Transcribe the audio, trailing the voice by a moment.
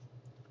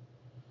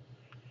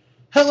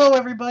Hello,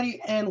 everybody,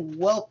 and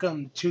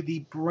welcome to the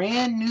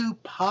brand new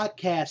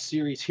podcast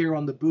series here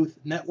on the Booth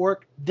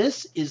Network.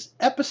 This is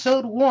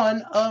episode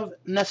 1 of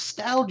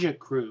Nostalgia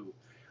Crew.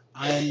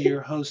 I am your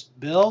host,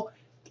 Bill,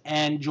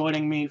 and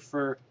joining me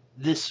for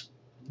this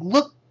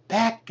look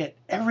back at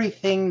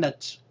everything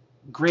that's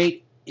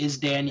great is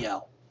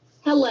Danielle.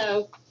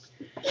 Hello.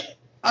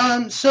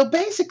 So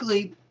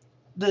basically,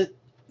 the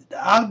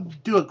I'll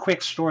do a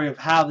quick story of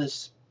how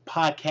this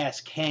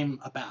podcast came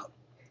about.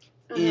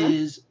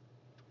 Is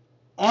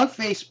on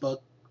Facebook,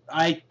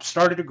 I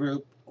started a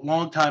group a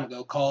long time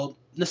ago called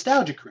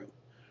Nostalgia Crew.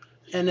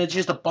 And it's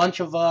just a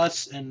bunch of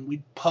us, and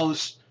we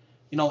post,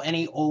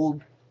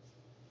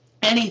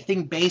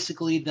 anything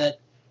basically that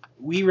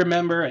we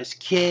remember as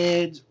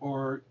kids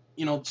or,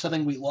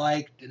 something we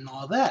liked and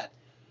all that.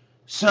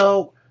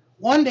 So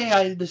one day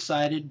I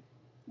decided,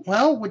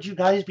 well, would you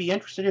guys be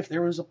interested if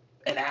there was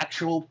an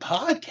actual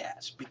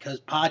podcast?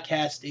 Because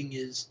podcasting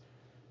is,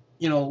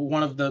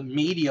 one of the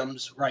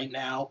mediums right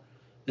now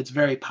that's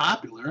very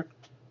popular,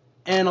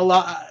 and a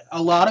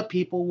lot of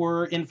people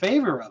were in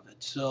favor of it.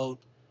 So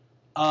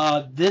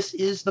this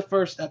is the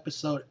first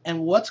episode,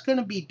 and what's going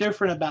to be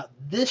different about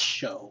this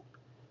show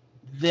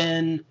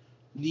than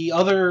the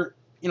other,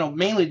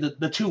 mainly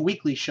the two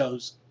weekly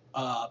shows,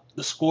 the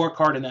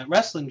scorecard and that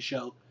wrestling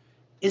show,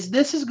 is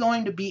this is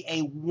going to be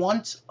a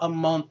once a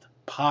month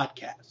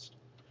podcast.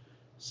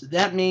 So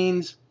that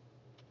means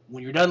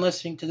when you're done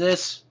listening to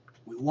this,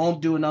 we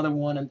won't do another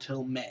one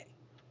until May.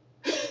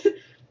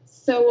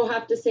 So we'll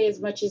have to say as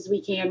much as we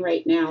can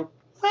right now.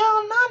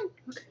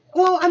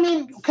 Well, I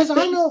mean, because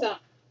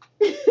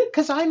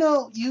I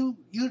know you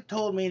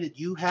told me that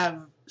you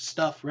have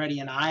stuff ready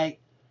and I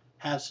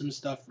have some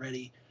stuff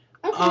ready.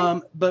 Okay.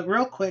 But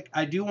real quick,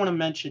 I do want to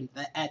mention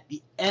that at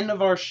the end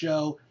of our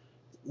show,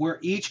 we're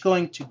each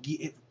going to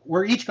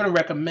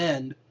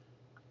recommend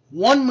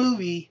one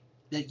movie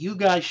that you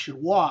guys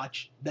should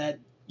watch that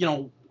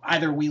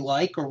either we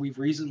like or we've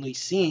recently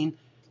seen,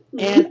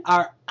 and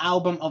our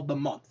album of the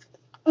month.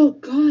 Oh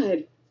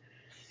God.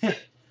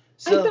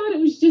 So, I thought it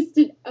was just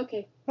an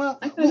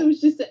it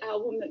was just an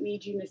album that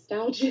made you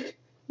nostalgic.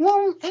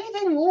 Well,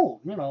 anything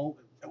old,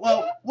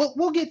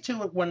 we'll get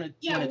to it when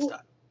it's done.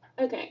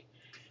 Okay.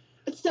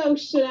 So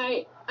should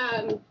I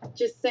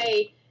just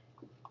say,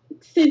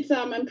 since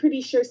I'm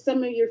pretty sure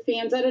some of your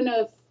fans, I don't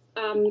know if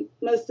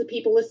most of the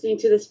people listening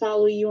to this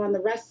follow you on the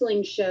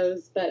wrestling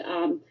shows, but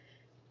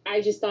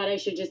I just thought I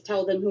should just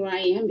tell them who I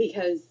am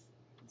because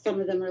some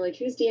of them are like,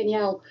 who's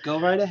Danielle? Go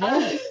right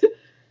ahead.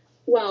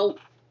 Well,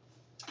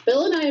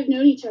 Bill and I have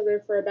known each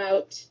other for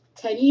about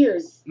 10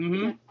 years.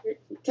 Mm-hmm.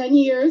 10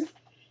 years.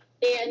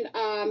 And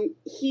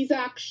he's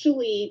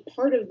actually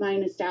part of my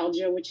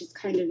nostalgia, which is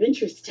kind of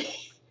interesting.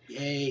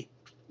 Yay.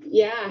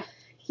 Yeah.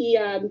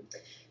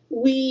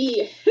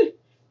 We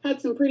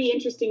had some pretty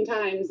interesting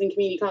times in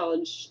community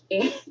college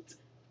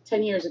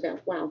 10 years ago.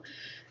 Wow.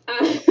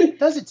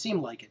 Does it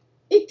seem like it?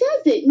 It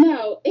doesn't.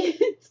 No.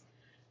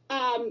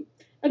 I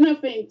don't know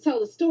if I can tell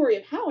the story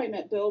of how I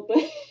met Bill,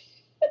 but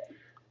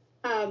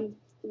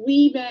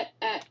we met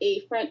at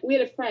we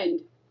had a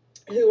friend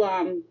who,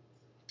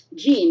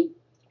 Jean,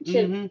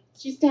 she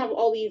used to have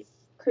all these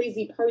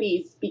crazy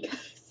parties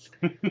because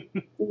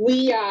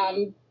we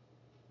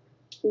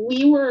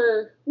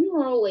were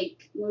all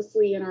like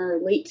mostly in our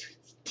late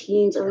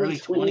teens, early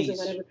 20s or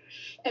whatever.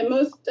 And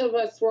most of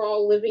us were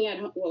all living at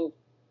home,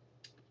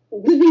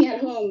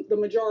 the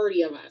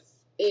majority of us.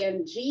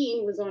 And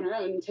Jean was on her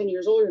own, 10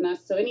 years older than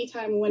us. So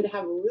anytime we wanted to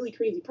have a really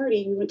crazy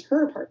party, we went to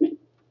her apartment.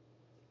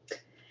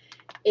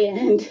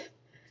 And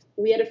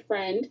we had a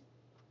friend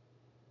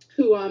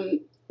who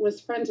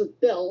was friends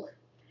with Bill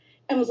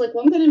and was like,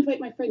 well, I'm going to invite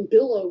my friend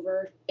Bill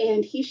over.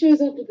 And he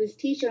shows up with this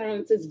t-shirt on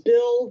and it says,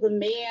 Bill, the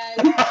man.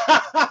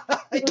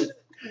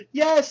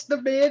 Yes, the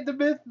man, the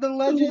myth, the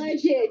legend. The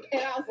legend.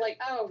 And I was like,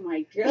 oh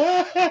my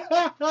God.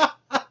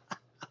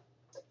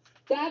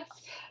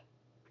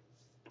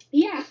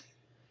 Yeah.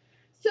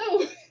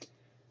 So,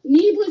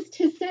 needless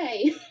to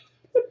say,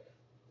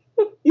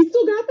 you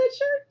still got that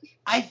shirt?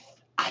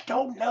 I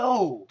don't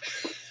know.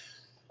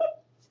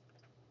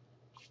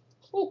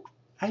 Well,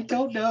 I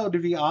don't know, to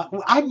be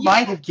honest. I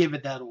might have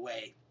given that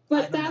away.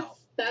 But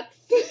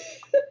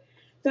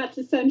that's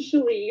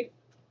essentially,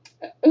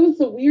 it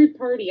was a weird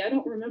party. I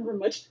don't remember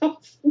much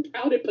else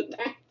about it, but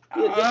that.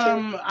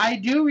 I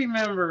do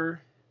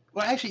remember,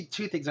 well, actually,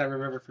 two things I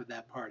remember from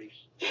that party.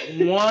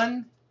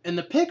 One, and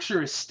the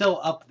picture is still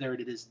up there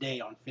to this day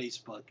on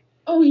Facebook.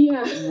 Oh,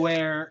 yeah.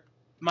 Where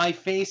my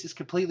face is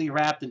completely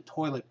wrapped in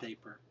toilet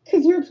paper.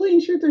 Because we were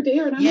playing Truth or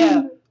Dare.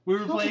 And we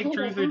were playing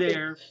Truth or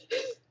Dare.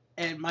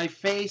 And my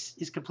face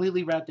is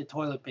completely wrapped in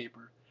toilet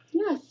paper.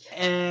 Yes.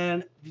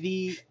 And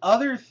the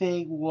other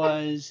thing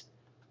was,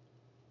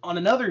 on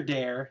another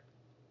dare,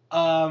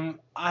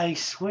 I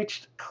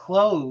switched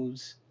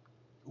clothes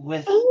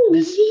with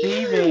this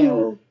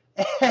female.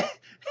 I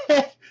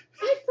forgot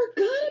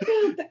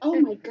about that. Oh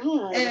my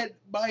God. And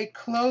my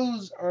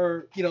clothes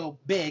are,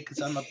 big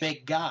because I'm a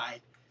big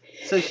guy.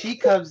 So she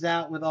comes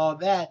out with all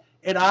that.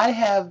 And I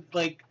have,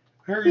 like,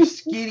 her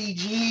skinny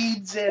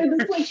jeans And and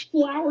this like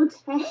flower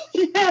top.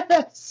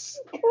 yes.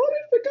 God,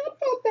 I forgot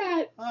about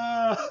that.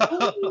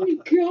 Oh my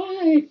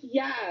God,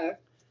 yeah.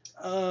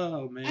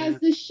 Oh man. As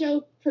the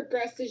show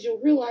progresses, you'll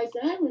realize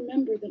that I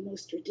remember the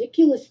most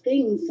ridiculous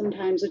things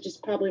sometimes, which is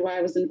probably why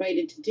I was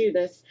invited to do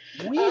this.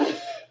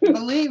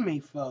 Believe me,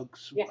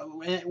 folks, Yeah.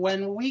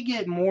 when we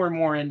get more and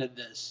more into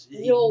this,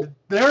 You'll-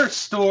 there are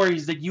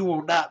stories that you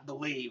will not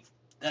believe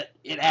that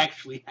it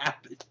actually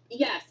happened.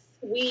 Yes,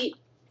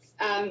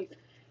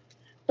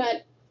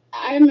 but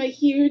I'm a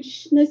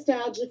huge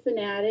nostalgia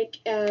fanatic,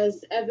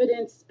 as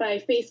evidenced by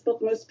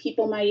Facebook. Most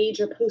people my age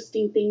are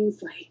posting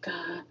things like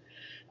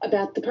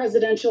about the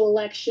presidential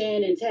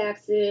election and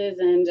taxes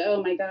and,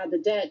 oh my God, the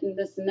debt and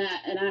this and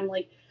that. And I'm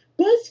like,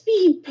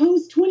 BuzzFeed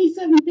posts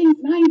 27 things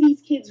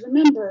 90s kids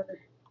remember.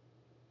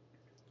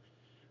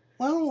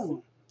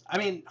 Well, I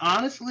mean,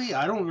 honestly,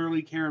 I don't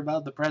really care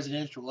about the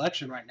presidential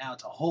election right now.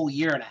 It's a whole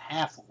year and a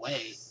half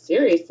away.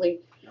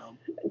 Seriously. No.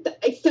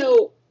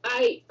 So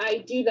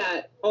I do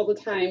that all the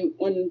time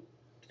on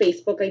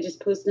Facebook. I just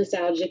post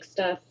nostalgic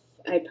stuff.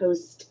 I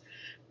post.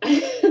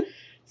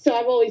 So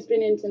I've always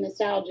been into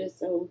nostalgia.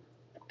 So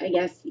I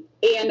guess,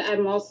 and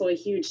I'm also a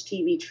huge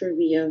TV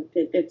trivia.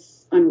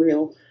 It's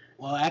unreal.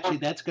 Well, actually,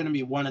 that's going to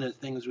be one of the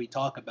things we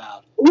talk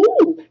about.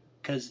 Ooh.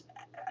 Because,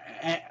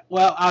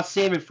 well, I'll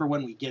save it for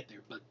when we get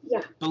there. But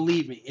yeah,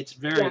 believe me, it's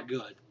very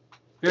good,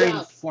 very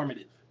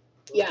informative.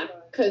 Yeah,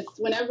 because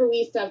whenever we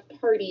used to have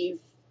parties,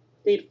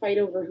 they'd fight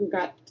over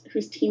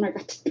whose team I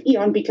got to be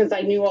on because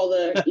I knew all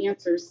the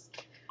answers.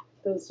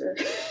 Those are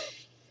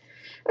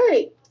all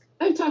right.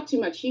 I've talked too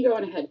much. You go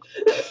on ahead.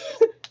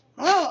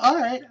 Well, all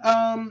right.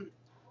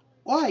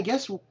 Well, I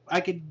guess I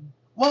could.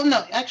 Well,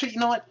 no, actually, you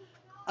know what?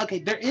 Okay,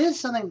 there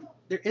is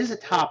a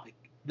topic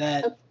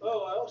that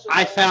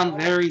I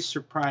found very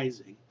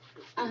surprising.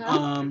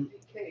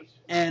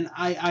 And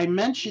I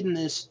mentioned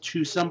this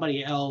to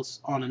somebody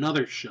else on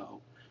another show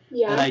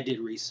that I did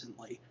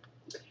recently.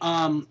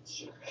 And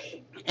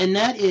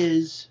that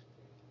is,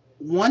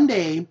 one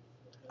day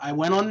I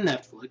went on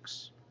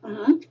Netflix.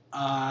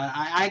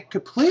 I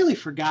completely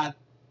forgot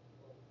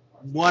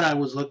what I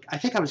was looking. I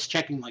think I was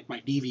checking like my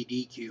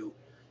DVD queue.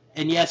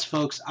 And yes,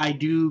 folks, I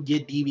do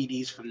get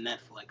DVDs from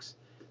Netflix.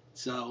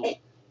 So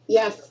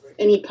yes,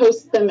 and he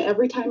posts them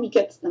every time he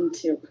gets them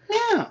too.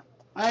 Yeah,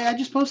 I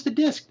just post a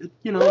disc.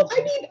 You know. Well,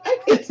 I mean,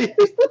 there's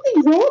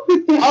nothing wrong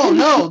with that.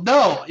 Oh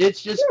no,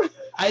 it's just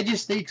I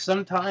just think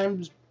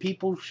sometimes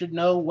people should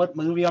know what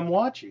movie I'm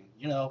watching.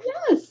 You know.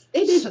 Yes,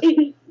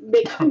 it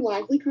makes for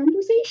lively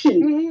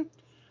conversation. Mm-hmm.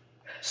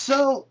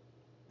 So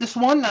this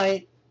one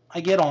night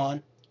I get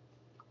on,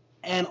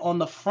 and on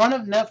the front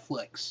of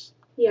Netflix.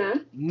 Yeah.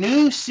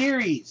 New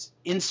series,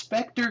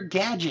 Inspector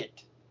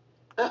Gadget.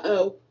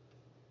 Uh-oh.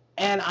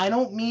 And I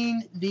don't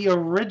mean the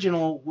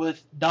original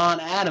with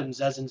Don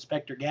Adams as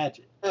Inspector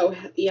Gadget. Oh,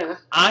 yeah.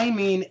 I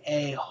mean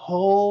a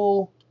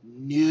whole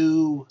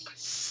new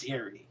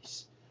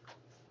series.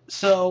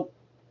 So,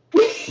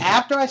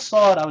 after I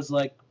saw it, I was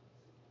like,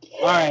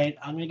 all right,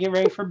 I'm going to get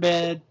ready for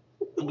bed.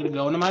 I'm going to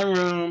go into my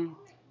room.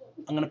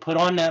 I'm going to put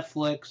on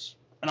Netflix.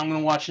 And I'm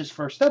going to watch this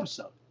first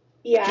episode.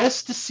 Yeah.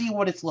 Just to see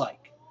what it's like.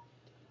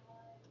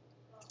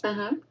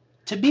 Uh-huh.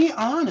 To be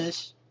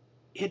honest,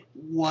 it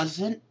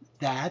wasn't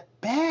that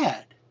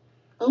bad.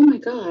 Oh my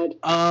God.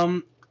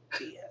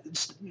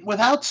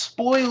 Without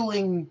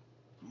spoiling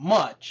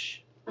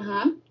much,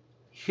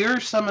 here are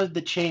some of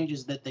the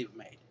changes that they've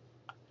made.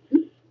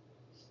 Mm-hmm.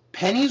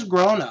 Penny's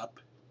grown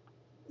up.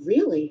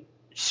 Really?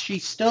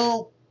 She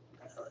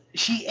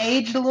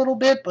aged a little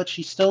bit, but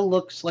she still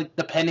looks like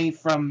the Penny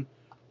from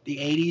the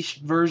 80s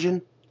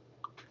version.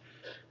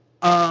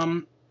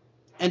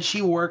 And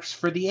she works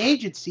for the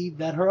agency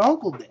that her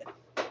uncle did.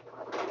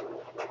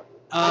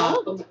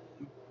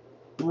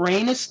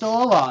 Brain is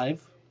still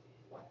alive,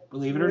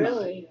 believe it or not.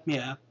 Really?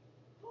 Yeah.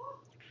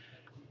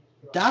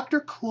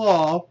 Dr.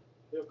 Claw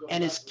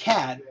and his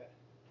cat.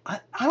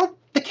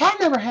 The cat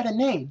never had a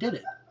name, did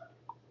it?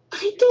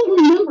 I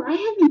don't remember. I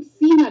haven't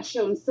seen that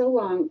show in so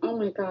long. Oh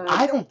my God.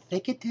 I don't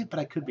think it did, but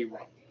I could be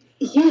wrong.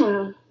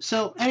 Yeah.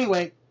 So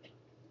anyway,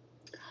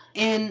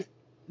 in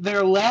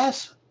their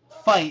last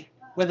fight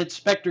with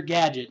Inspector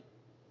Gadget,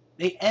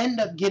 they end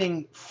up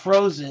getting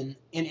frozen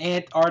in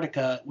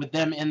Antarctica with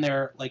them in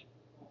their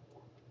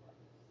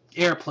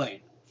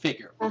airplane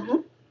figure.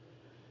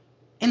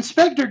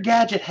 Inspector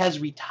Gadget has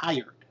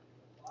retired.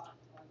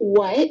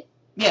 What?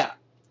 Yeah.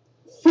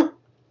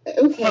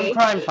 Okay. From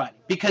crime fighting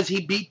because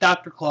he beat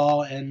Dr.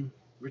 Claw and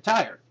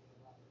retired.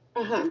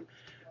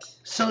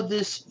 So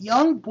this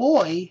young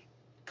boy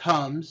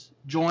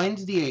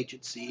joins the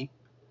agency,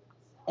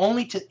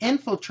 only to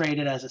infiltrate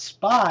it as a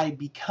spy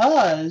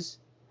because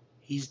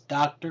he's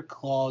Dr.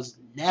 Claw's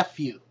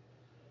nephew.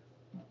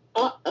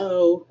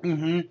 Uh-oh.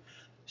 Mm-hmm.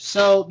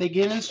 So they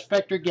get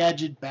Inspector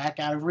Gadget back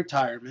out of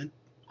retirement.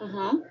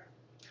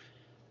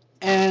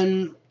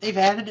 And they've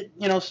added,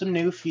 some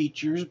new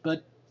features,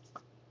 but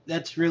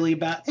that's really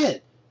about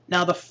it.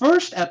 Now, the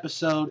first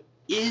episode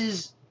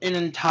is an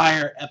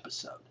entire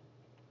episode.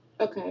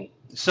 Okay.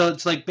 So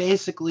it's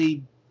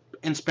basically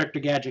Inspector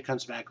Gadget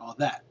comes back, all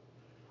that.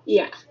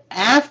 Yeah.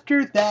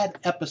 After that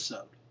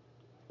episode,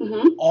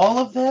 all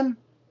of them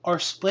are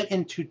split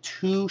into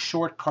 2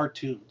 short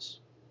cartoons.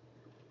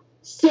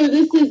 So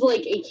this is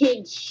like a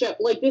kid's show.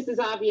 Like, this is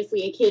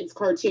obviously a kid's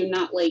cartoon,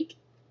 not like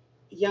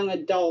young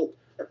adult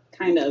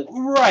kind of.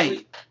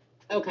 Right.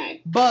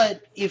 Okay.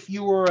 But if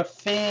you were a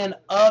fan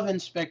of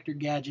Inspector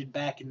Gadget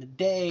back in the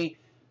day,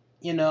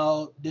 you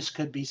know, this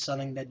could be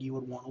something that you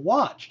would want to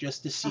watch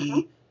just to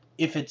see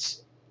if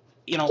it's,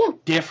 you know,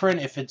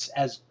 different, if it's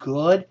as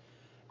good.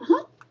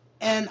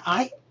 And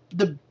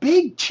the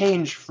big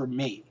change for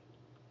me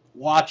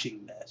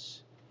watching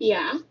this.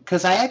 Yeah.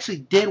 Because I actually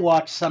did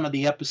watch some of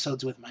the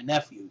episodes with my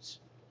nephews.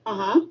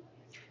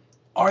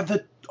 Are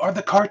the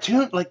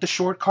cartoon, like the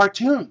short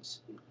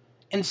cartoons.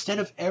 Instead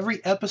of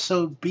every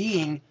episode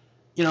being,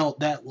 you know,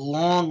 that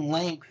long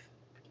length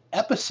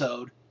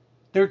episode,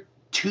 they're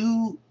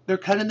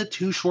cut into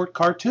 2 short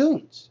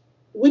cartoons.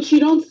 Which you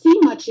don't see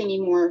much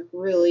anymore,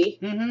 really.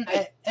 And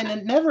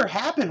it never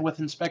happened with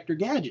Inspector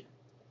Gadget.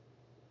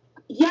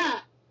 Yeah,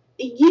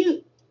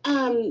 it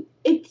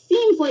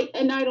seems like,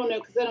 and I don't know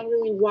because I don't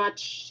really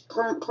watch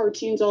current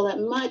cartoons all that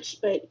much,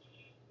 but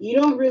you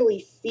don't really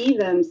see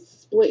them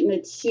split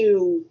into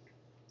 2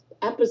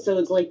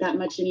 episodes like that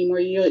much anymore.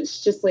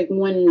 It's just like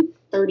one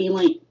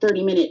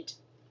 30-minute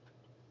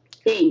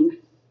thing.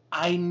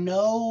 I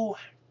know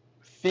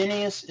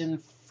Phineas and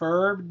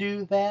Ferb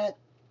do that.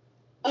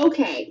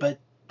 Okay. But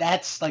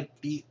that's like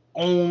the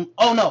only...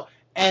 Oh, no.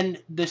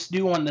 And this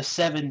new one, the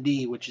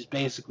 7D, which is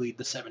basically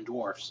the 7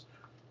 Dwarfs.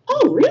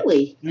 Oh,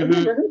 really? I've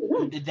never heard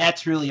of that.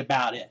 That's really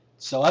about it.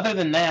 So other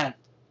than that,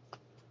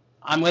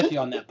 I'm with you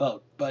on that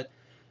boat.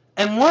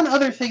 And one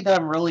other thing that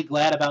I'm really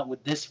glad about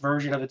with this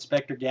version of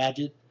Inspector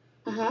Gadget,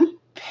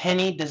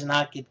 Penny does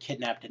not get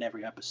kidnapped in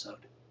every episode.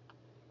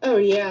 Oh,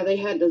 yeah, they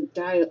had to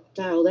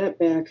dial that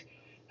back.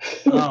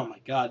 Oh, my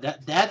God.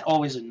 That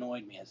always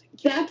annoyed me as a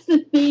kid. That's the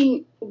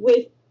thing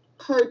with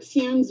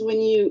cartoons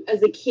when you,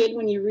 as a kid,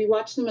 when you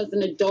rewatch them as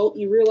an adult,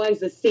 you realize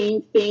the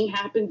same thing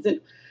happens in...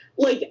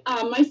 Like,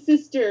 my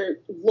sister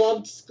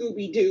loved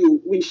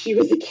Scooby-Doo when she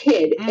was a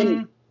kid,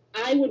 and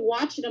I would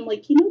watch it, I'm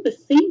like, you know, the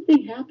same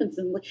thing happens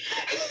in, like...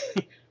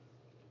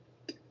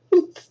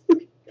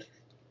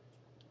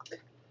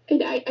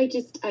 and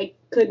I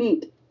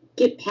couldn't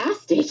get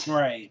past it.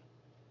 Right.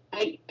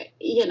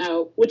 You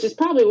know, which is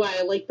probably why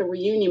I like the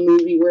reunion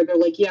movie where they're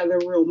like, yeah, they're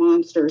real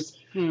monsters.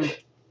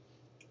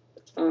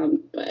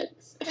 But...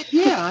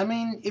 Yeah, I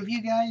mean, if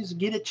you guys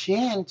get a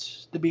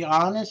chance, to be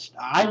honest,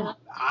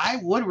 I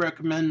would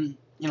recommend,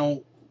 you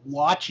know,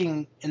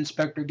 watching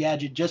Inspector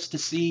Gadget just to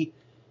see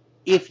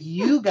if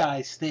you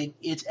guys think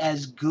it's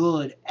as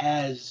good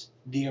as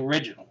the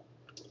original.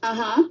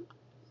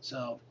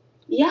 So.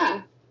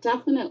 Yeah,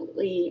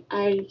 definitely.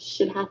 I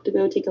should have to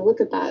go take a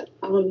look at that.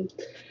 All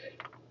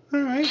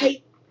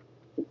right.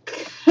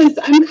 Because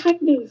I'm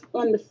kind of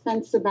on the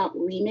fence about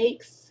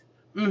remakes.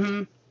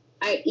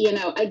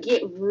 I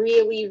get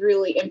really,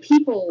 really, and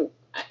people,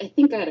 I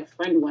think I had a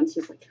friend once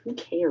who's like, who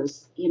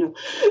cares, you know,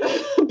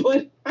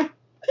 but I'm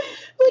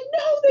like,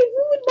 no, they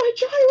ruined my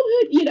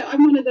childhood, you know,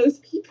 I'm one of those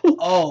people.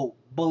 Oh,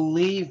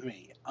 believe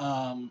me,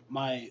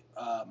 my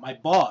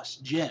boss,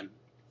 Jim,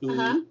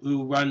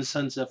 who runs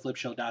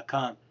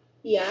SunsetFlipShow.com,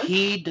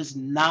 he does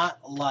not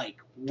like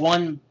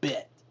one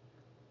bit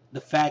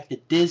the fact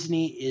that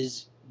Disney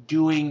is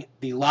doing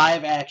the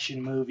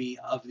live-action movie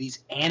of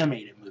these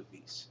animated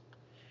movies.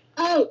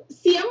 Oh,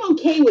 see, I'm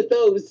okay with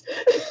those.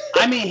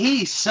 I mean,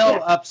 he's so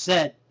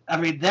upset. I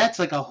mean, that's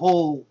like a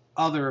whole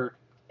other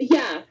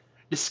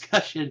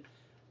discussion.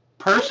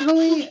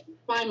 Personally, I'm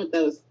fine with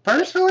those.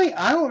 Personally,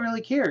 I don't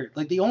really care.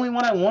 Like, the only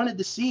one I wanted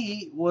to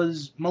see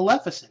was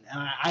Maleficent,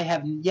 and I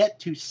have yet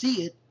to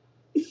see it.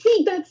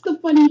 See, that's the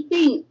funny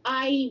thing.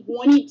 I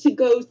wanted to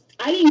go.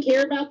 I didn't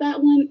care about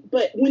that one,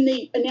 but when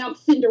they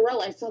announced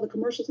Cinderella, I saw the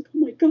commercials. Like, oh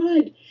my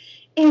god!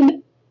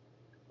 And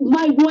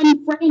my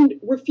one friend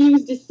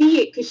refused to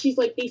see it because she's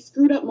like, they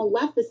screwed up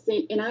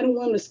Maleficent, and I don't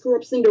want to screw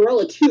up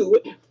Cinderella too.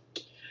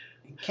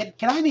 Can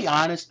I be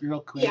honest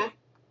real quick? Yeah.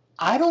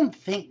 I don't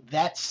think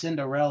that's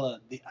Cinderella.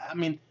 I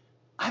mean,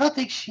 I don't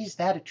think she's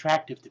that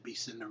attractive to be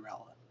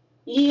Cinderella.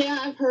 Yeah,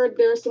 I've heard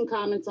there are some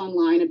comments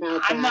online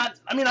about that.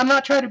 I'm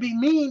not trying to be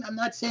mean. I'm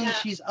not saying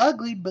she's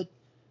ugly, but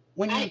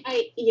when you...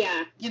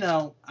 You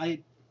know,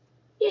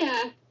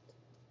 Yeah.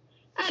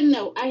 I don't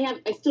know.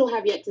 I still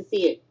have yet to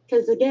see it.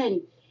 Because,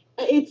 again,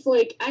 it's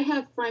like I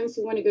have friends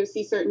who want to go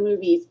see certain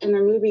movies, and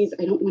they're movies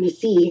I don't want to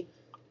see.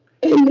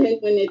 And then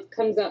when it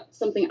comes up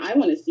something I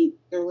want to see,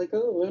 they're like,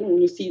 oh, I don't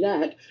want to see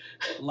that.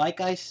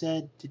 Like I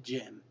said to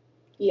Jim.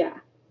 Yeah.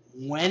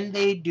 When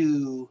they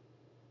do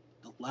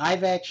the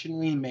live-action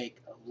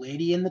remake of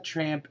Lady and the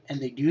Tramp and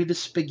they do the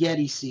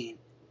spaghetti scene,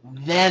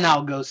 then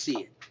I'll go see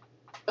it.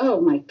 Oh,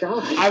 my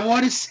God. I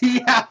want to see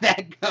how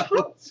that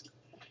goes.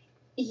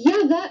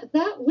 Yeah,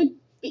 that would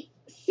be...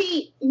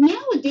 See,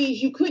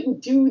 nowadays you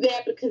couldn't do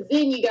that because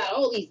then you got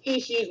all these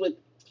issues with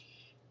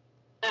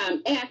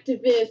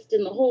activists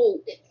and the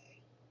whole,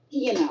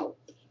 you know.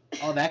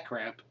 All that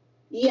crap.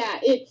 Yeah,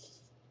 it's...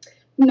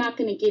 not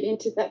going to get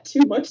into that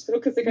too much, though,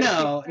 because I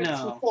got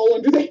to fall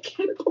under that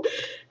category.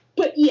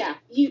 But yeah,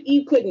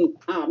 you couldn't.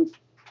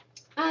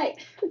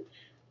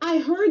 I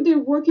heard they're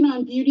working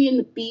on Beauty and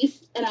the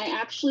Beast, and I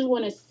actually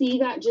want to see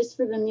that just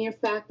for the mere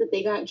fact that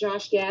they got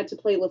Josh Gad to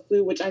play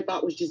LeFou, which I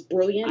thought was just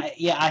brilliant.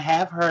 I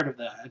have heard of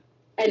that.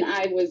 And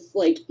I was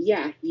like,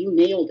 yeah, you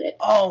nailed it.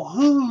 Oh,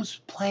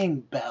 who's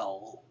playing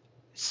Belle?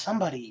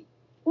 Somebody.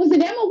 Was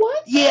it Emma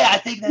Watson? Yeah, I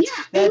think that's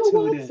Emma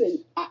who Watson. It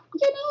is.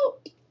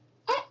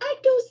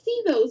 I'd go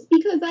see those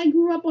because I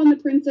grew up on the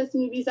princess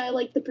movies. I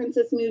like the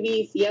princess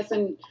movies. Yes,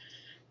 and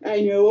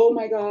I know, oh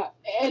my God.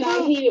 And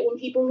I hate it when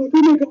people are like,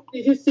 oh my God,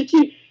 it is such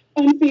an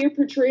unfair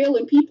portrayal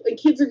and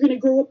kids are going to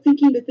grow up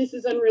thinking that this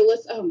is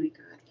unrealistic. Oh my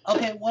God.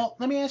 Okay, well,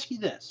 let me ask you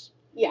this.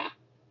 Yeah.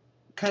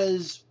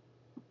 Because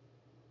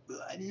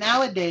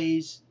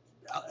nowadays,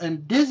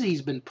 and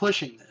Disney's been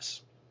pushing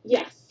this.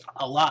 Yes.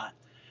 A lot.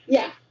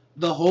 Yeah.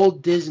 The whole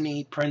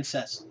Disney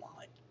princess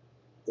line.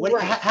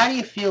 Right. How do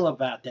you feel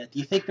about that? Do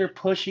you think they're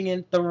pushing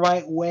it the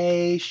right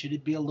way? Should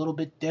it be a little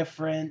bit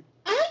different?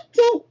 I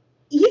don't.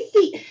 You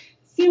see,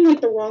 I'm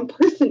like the wrong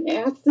person to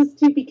ask this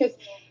to because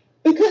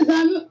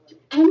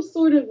I'm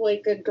sort of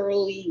like a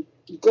girly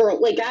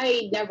girl. Like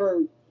I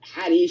never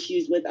had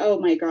issues with, oh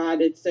my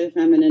God, it's so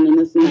feminine and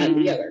this and that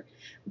and the other.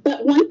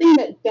 But one thing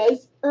that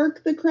does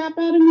irk the crap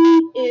out of me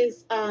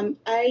is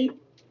I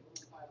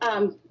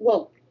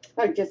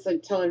guess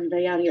I'd tell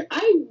everybody out here.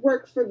 I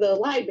work for the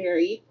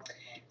library,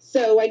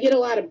 so I get a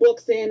lot of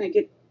books in. I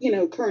get,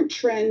 current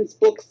trends,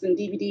 books and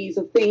DVDs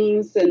of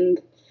things, and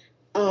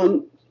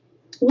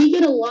we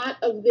get a lot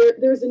of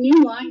there's a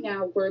new line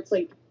now where it's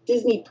like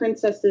Disney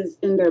princesses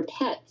and their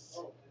pets.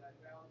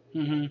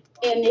 Mm-hmm.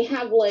 And they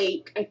have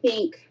I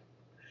think,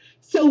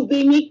 so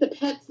they make the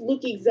pets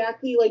look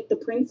exactly like the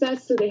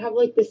princess, so they have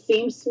the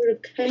same sort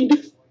of kind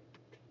of,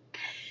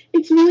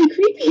 it's really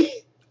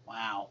creepy.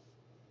 Wow.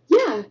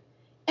 Yeah.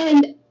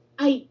 And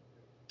I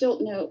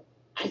don't know.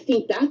 I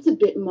think that's a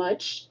bit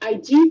much. I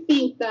do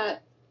think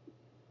that,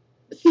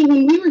 see,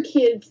 when we were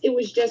kids, it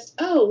was just,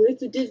 oh,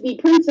 it's a Disney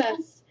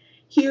princess.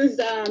 Here's,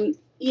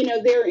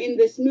 they're in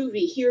this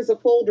movie. Here's a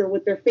folder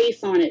with their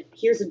face on it.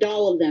 Here's a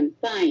doll of them.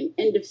 Fine.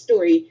 End of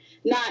story.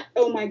 Not,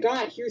 oh my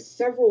God, here's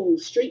several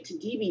straight to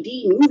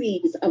DVD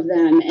movies of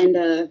them.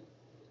 And,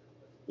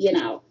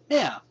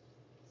 Yeah.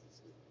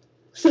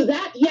 So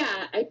that,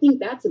 I think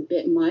that's a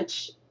bit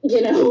much,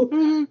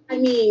 Mm-hmm. I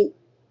mean,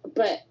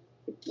 but,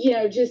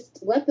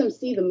 just let them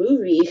see the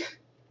movie.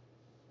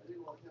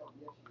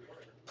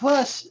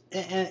 Plus,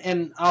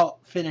 and I'll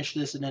finish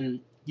this and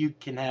then you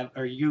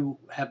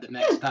have the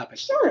next topic.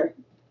 Sure.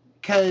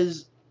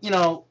 Because,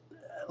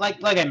 like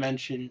I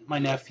mentioned, my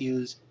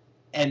nephews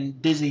and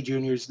Disney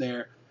Junior's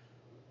there.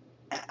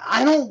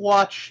 I don't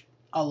watch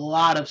a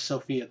lot of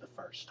Sophia the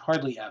First,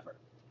 hardly ever.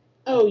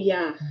 Oh,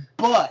 yeah.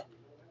 But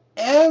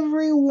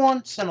every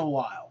once in a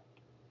while,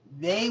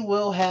 they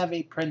will have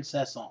a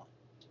princess on.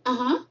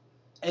 Uh-huh.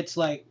 It's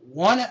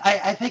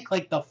I think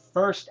the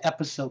first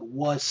episode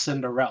was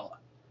Cinderella.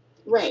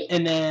 Right.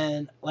 And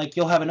then,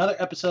 you'll have another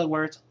episode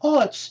where it's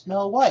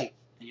Snow White.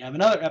 And you have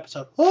another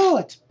episode,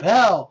 it's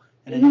Belle.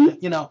 And then,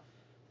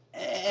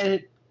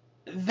 and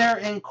they're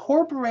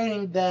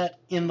incorporating that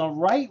in the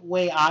right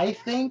way, I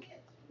think,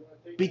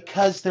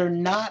 because they're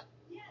not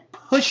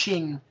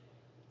pushing,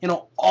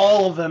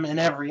 all of them in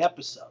every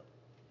episode.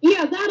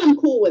 Yeah, that I'm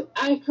cool with.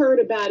 I've heard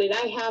about it.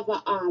 I have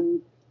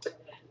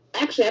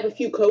actually, I have a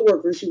few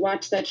coworkers who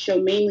watch that show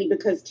mainly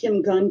because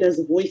Tim Gunn does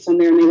a voice on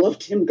there, and they love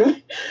Tim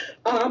Gunn.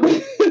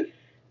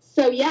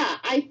 So, yeah,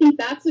 I think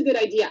that's a good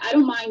idea. I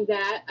don't mind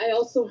that. I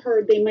also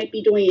heard they might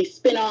be doing a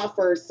spin-off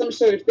or some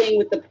sort of thing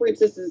with the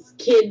princess's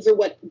kids or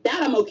what.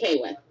 That I'm okay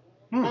with.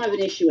 I don't have an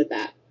issue with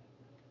that.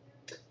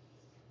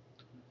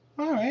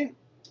 All right.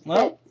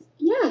 Well,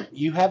 yeah.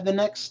 You have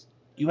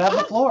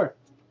the floor.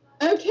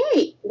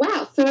 Okay.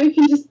 Wow. So I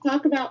can just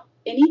talk about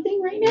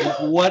anything right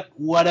now?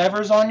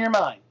 Whatever's on your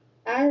mind.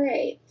 All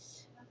right.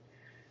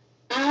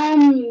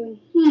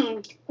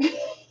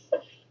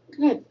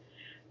 Good.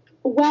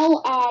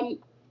 Well,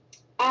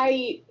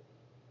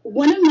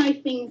 one of my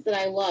things that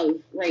I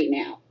love right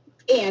now,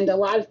 and a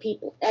lot of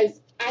people, as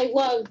I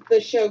love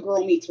the show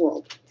Girl Meets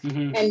World,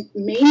 mm-hmm. and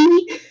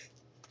mainly,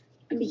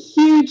 I'm a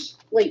huge,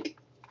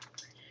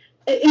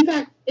 in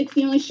fact, it's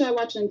the only show I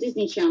watch on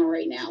Disney Channel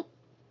right now.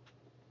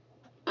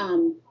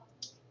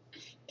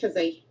 Because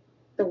the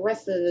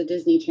rest of the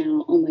Disney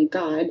Channel, oh my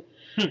God.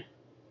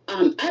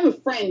 I have a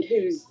friend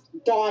whose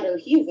daughter,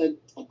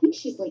 I think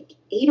she's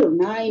 8 or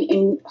 9,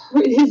 and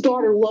his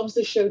daughter loves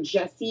the show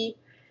Jessie.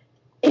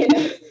 And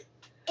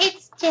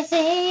it's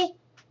Jessie.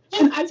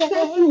 And I sat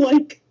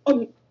through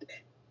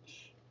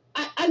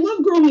I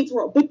love Girl Meets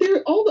World, but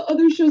all the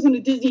other shows on the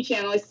Disney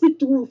Channel I sit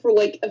through for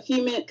a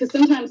few minutes because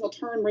sometimes I'll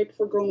turn right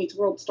before Girl Meets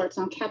World starts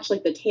and I'll catch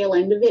the tail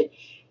end of it,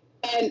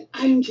 and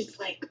I'm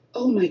just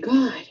oh my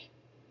God,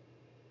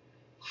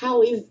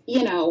 how is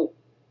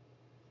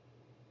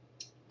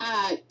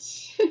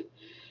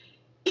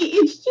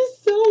it's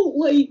just so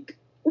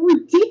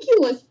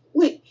ridiculous.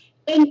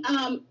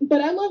 And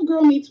but I love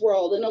Girl Meets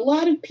World, and a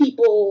lot of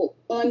people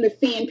on the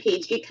fan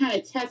page get kind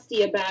of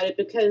testy about it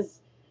because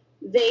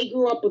they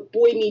grew up with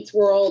Boy Meets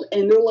World,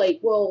 and they're like,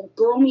 well,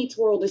 Girl Meets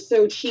World is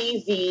so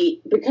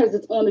cheesy because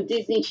it's on the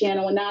Disney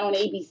Channel and not on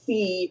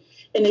ABC,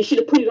 and they should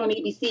have put it on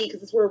ABC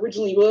because it's where it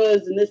originally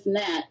was, and this and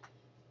that.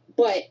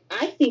 But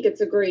I think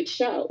it's a great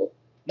show.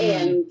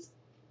 And,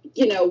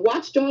 you know,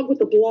 watch Dog with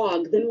the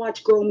Blog, then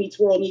watch Girl Meets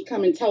World, and you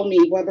come and tell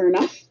me whether or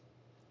not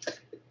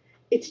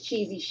it's a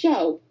cheesy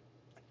show.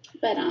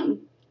 But, All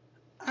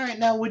right,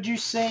 now, would you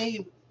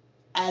say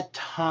at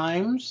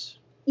times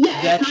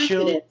yeah, that at times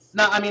show... it is.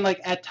 No, I mean, like,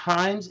 at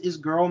times, is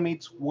Girl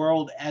Meets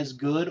World as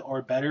good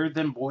or better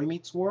than Boy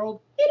Meets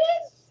World? It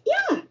is,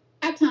 yeah,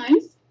 at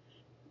times.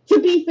 To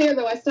be fair,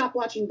 though, I stopped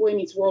watching Boy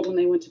Meets World when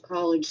they went to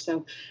college,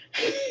 so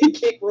I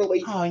can't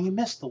really... Oh, you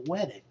missed the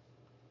wedding.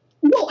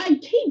 Well, I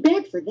came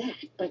back for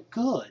that, but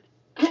Good.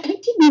 I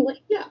didn't like...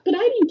 Yeah, but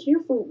I didn't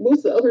care for most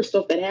of the other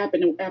stuff that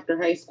happened after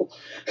high school.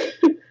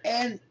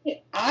 And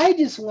I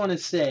just want to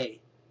say,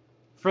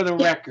 for the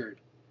record,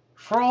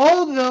 for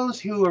all those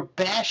who are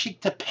bashing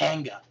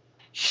Topanga,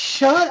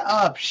 shut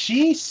up.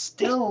 She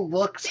still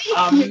looks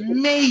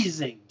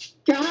amazing.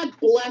 God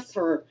bless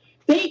her.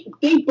 They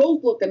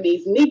both look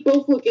amazing. They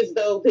both look as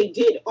though they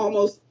did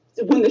almost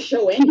when the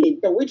show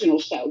ended, the original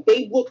show.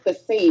 They look the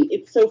same.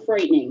 It's so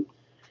frightening.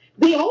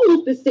 They all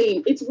look the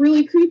same. It's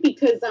really creepy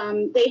because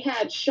they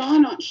had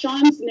Sean on.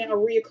 Sean's now a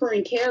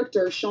reoccurring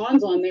character.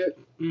 Sean's on there.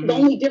 Mm-hmm. The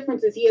only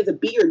difference is he has a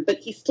beard, but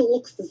he still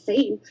looks the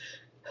same.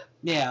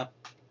 Yeah.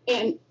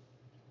 And,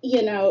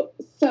 you know,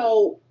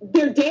 so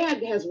their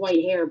dad has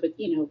white hair, but,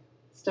 you know,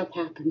 stuff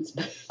happens.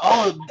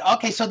 Oh,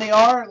 okay, so they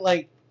are,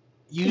 like,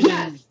 using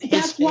yes, his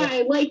that's why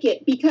I like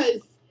it,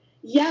 because,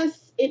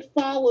 yes, it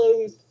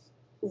follows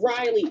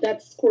Riley,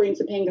 that's Corey and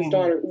Topanga's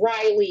daughter,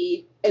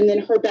 Riley, and then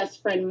her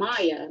best friend,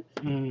 Maya.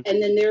 And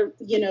then they're,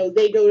 you know,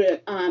 they go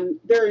to,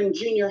 they're in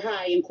junior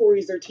high, and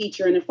Corey's their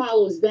teacher, and it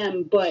follows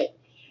them, but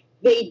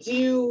they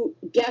do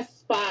guest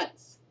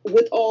spots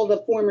with all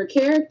the former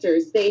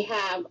characters. They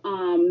have,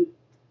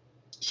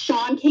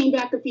 Sean came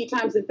back a few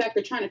times. In fact,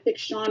 they're trying to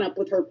fix Sean up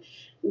with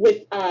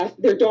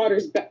their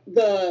daughter's,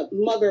 the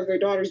mother of their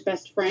daughter's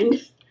best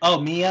friend. Oh,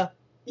 Mia?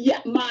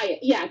 Yeah, Maya.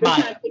 Yeah, they're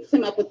trying to fix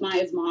him up with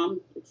Maya's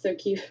mom. It's so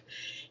cute.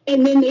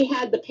 And then they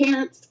had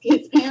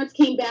his parents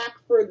came back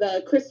for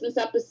the Christmas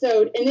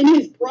episode. And then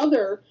his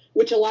brother,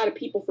 which a lot of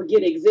people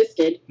forget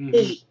existed,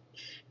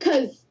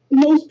 because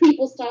most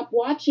people stopped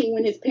watching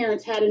when his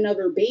parents had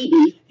another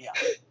baby. Yeah.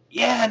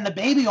 Yeah, and the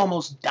baby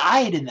almost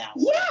died in that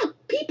one. Yeah,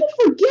 people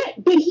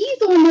forget, but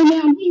he's on there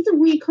now. He's a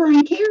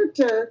recurring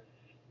character,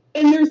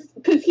 and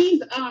because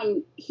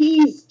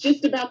he's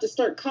just about to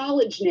start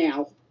college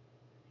now,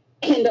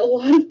 and a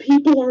lot of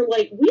people are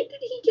like, "When did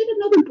he get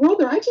another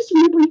brother? I just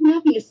remember him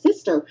having a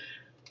sister."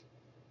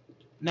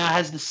 Now,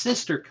 has the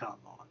sister come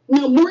on?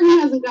 No,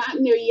 Morgan hasn't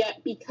gotten there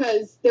yet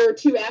because there are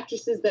two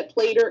actresses that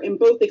played her, and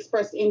both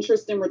expressed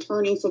interest in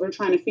returning, so they're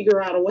trying to figure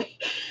out a way.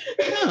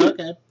 Oh,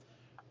 okay.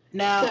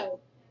 Now,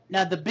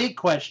 the big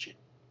question.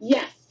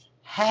 Yes.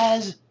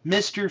 Has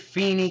Mr.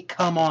 Feeney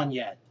come on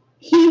yet?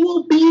 He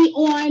will be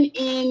on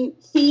in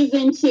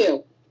season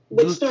 2,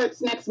 which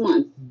starts next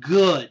month.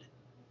 Good.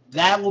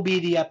 That will be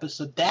the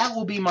episode. That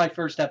will be my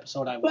first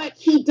episode I watch. But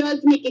he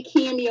does make a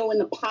cameo in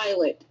the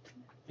pilot.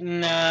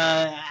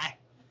 I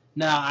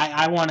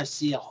want to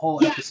see a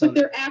whole episode.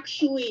 Yeah, but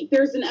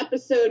there's an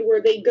episode where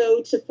they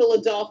go to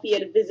Philadelphia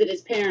to visit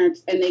his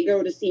parents, and they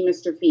go to see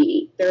Mr.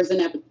 Feeney. There's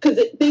an episode, because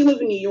they live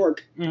in New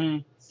York. Mm-hmm.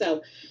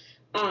 So,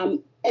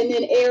 and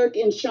then Eric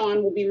and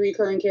Sean will be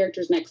recurring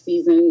characters next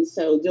season,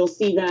 so you'll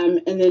see them.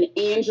 And then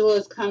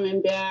Angela's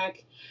coming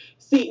back.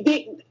 See,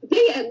 they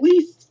at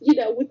least, you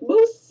know, with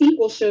most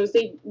sequel shows,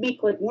 they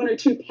make like 1 or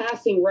 2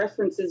 passing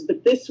references,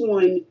 but this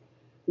one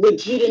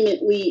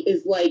legitimately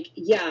is like,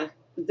 yeah,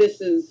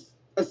 this is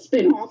a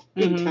spin-off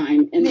big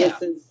time, and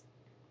this is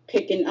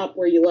picking up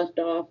where you left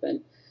off.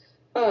 And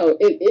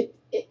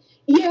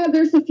yeah,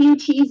 there's a few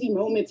cheesy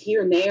moments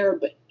here and there,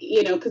 but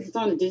you know, because it's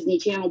on the Disney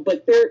Channel,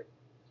 but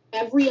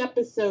every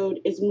episode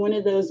is one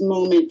of those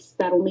moments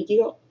that'll make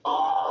you go,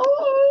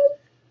 oh.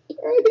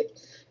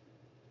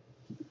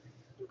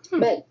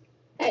 But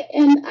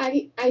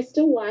I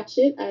still watch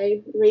it.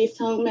 I race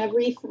home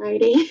every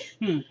Friday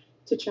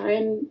to try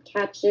and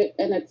catch it,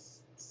 and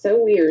it's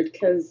so weird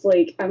because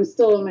like I'm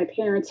still in my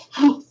parents'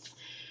 house,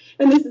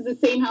 and this is the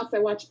same house I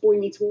watched Boy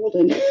Meets World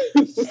in.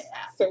 It's just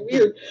so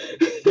weird.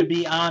 To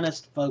be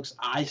honest, folks,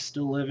 I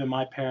still live in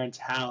my parents'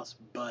 house,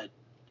 but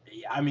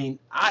I mean,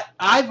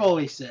 I've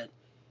always said,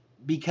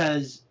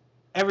 because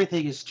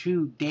everything is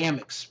too damn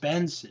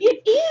expensive.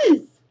 It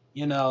is.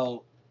 You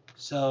know,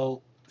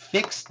 so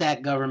fix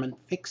that, government.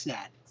 Fix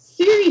that.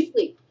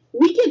 Seriously,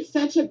 we get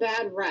such a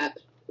bad rep.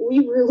 We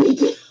really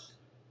do.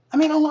 I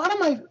mean,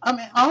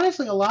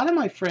 honestly, a lot of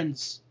my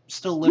friends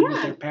still live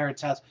with their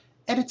parents' house,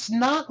 and it's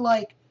not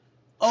like,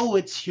 oh,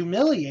 it's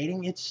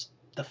humiliating. It's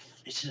the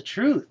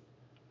truth.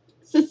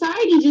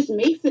 Society just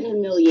makes it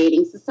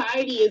humiliating.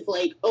 Society is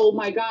like, oh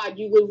my God,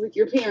 you live with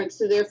your parents,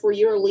 so therefore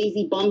you're a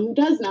lazy bum who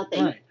does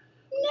nothing. Right.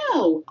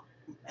 No.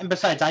 And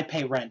besides, I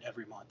pay rent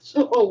every month.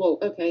 So. Well,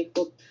 okay.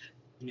 Well,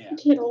 yeah. you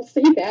can't all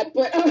say that,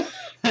 but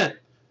I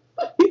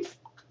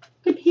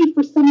pay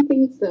for some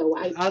things, though.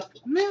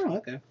 Yeah,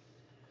 okay.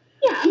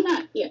 Yeah, I'm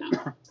not,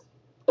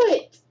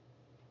 But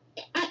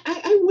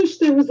I wish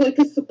there was like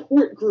a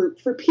support group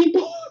for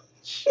people.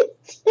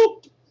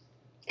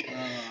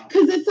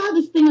 Because I saw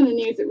this thing on the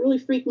news. It really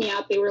freaked me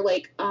out. They were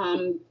like,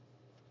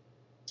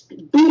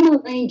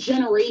 boomerang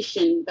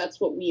generation. That's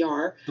what we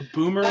are. The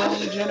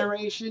boomerang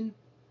generation?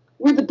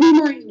 We're the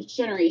boomerang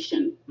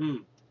generation.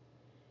 Mm.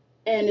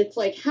 And it's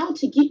like how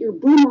to get your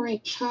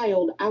boomerang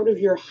child out of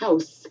your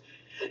house.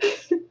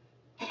 And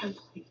I'm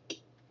like,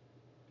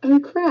 oh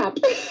crap.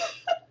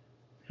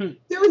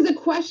 There was a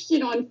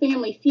question on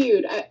Family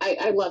Feud.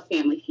 I love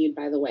Family Feud,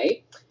 by the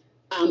way.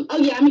 Oh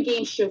yeah, I'm a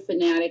game show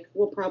fanatic.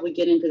 We'll probably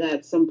get into that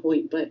at some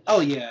point, but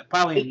oh yeah,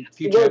 probably in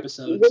future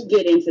episodes. We'll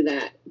get into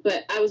that.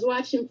 But I was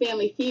watching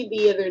Family Feud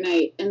the other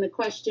night, and the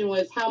question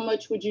was, how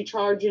much would you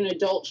charge an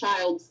adult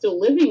child still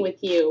living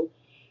with you?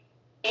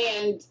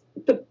 And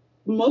the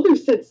mother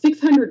said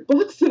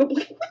 $600, and I'm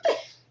like, what the?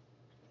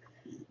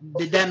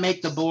 Did that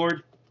make the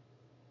board?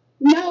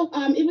 No,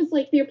 it was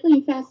like they were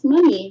playing Fast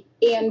Money,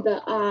 and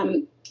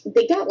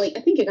they got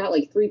I think it got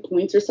 3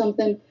 points or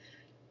something.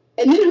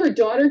 And then her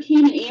daughter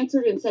came and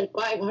answered and said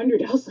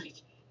 $500. I was like,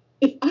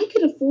 if I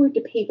could afford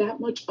to pay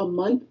that much a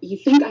month, you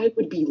think I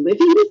would be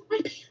living with my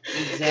parents?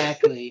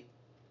 Exactly.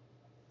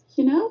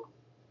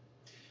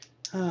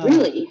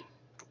 Really?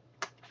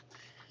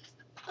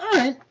 All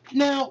right.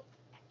 Now,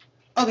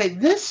 when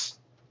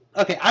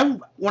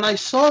I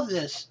saw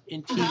this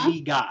in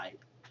TV Guide,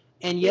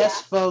 and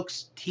yes,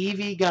 folks,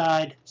 TV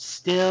Guide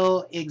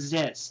still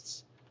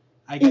exists.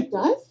 It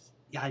does?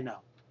 Yeah, I know.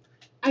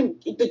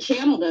 The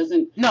channel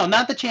doesn't. No,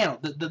 not the channel.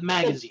 The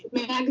magazine.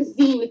 The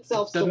magazine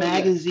itself. The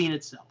magazine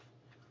itself.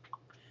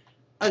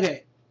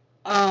 Okay.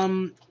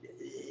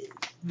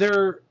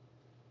 Their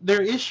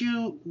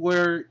issue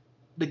where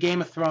the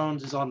Game of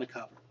Thrones is on the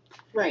cover.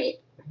 Right.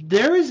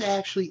 There is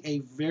actually a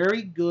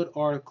very good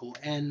article,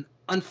 and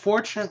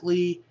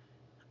unfortunately,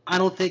 I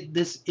don't think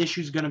this issue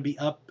is going to be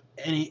up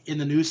in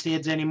the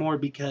newsstands anymore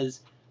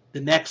because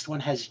the next one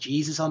has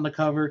Jesus on the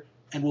cover.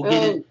 And we'll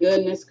get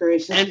goodness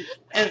gracious!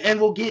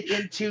 And we'll get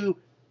into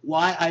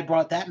why I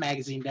brought that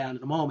magazine down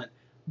in a moment.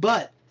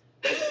 But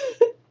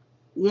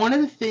one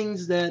of the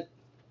things that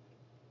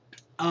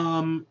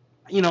I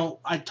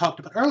talked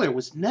about earlier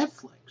was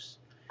Netflix.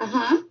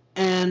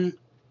 And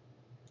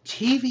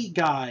TV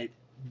Guide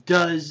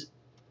does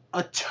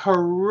a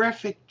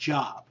terrific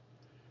job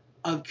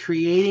of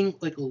creating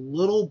like a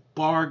little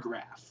bar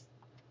graph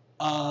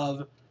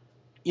of,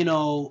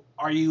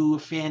 are you a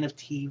fan of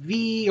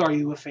TV? Are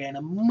you a fan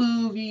of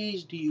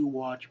movies? Do you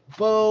watch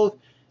both?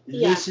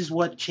 Yeah. This is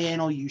what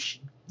channel you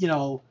should,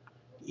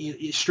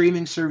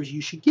 streaming service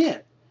you should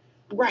get.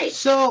 Right.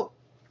 So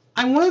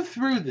I went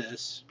through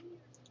this.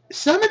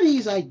 Some of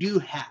these I do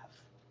have.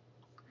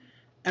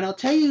 And I'll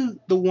tell you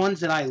the ones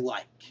that I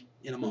like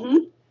in a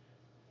moment.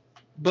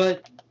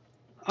 But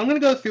I'm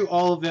going to go through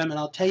all of them, and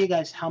I'll tell you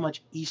guys how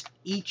much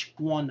each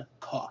one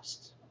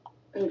costs.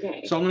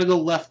 Okay. So I'm going to go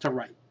left to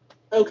right.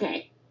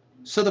 Okay.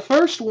 So the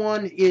first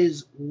one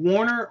is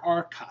Warner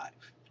Archive,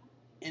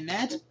 and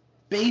that's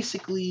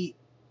basically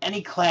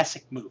any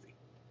classic movie.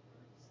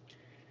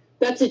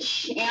 That's a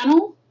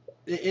channel?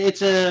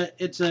 It's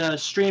a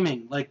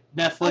streaming, like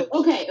Netflix.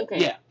 Oh, okay.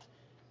 Yeah.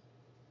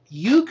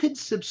 You could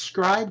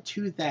subscribe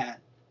to that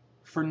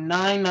for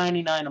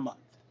 $9.99 a month.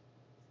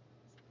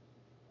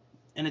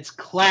 And it's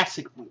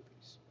classic movies.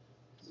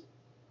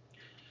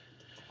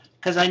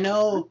 Because I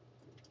know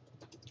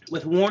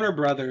with Warner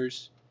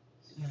Brothers,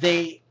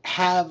 they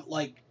have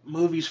like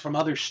movies from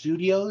other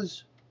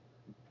studios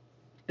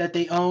that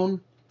they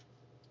own.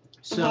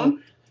 So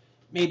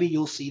maybe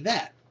you'll see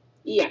that.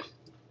 Yeah.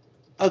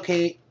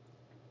 Okay.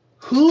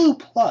 Hulu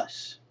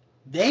Plus,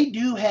 they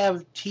do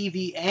have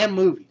TV and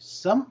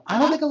movies. I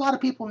don't think a lot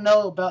of people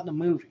know about the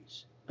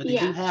movies, but they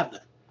do have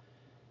them.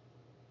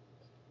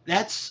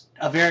 That's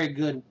a very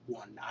good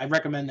one. I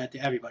recommend that to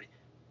everybody.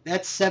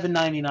 That's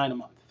 $7.99 a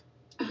month.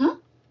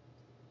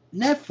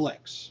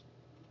 Netflix.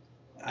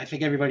 I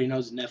think everybody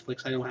knows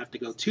Netflix. I don't have to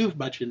go too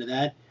much into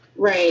that.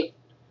 Right.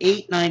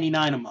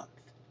 $8.99 a month.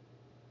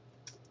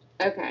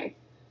 Okay.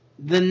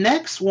 The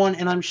next one,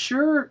 and I'm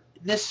sure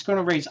this is going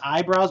to raise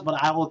eyebrows,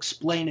 but I will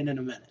explain it in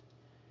a minute.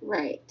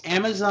 Right.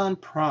 Amazon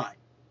Prime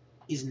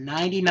is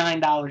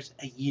 $99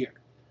 a year.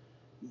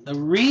 The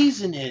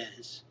reason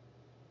is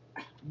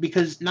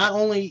because not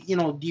only,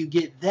 do you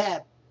get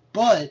that,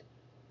 but,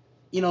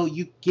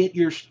 you get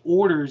your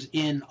orders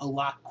in a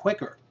lot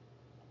quicker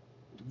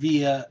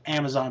via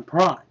Amazon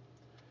Prime.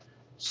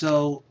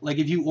 So, like,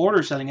 if you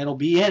order something, it'll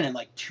be in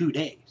like 2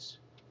 days.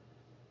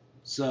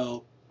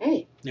 So,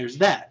 there's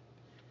that.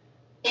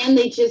 And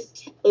they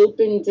just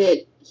opened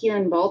it here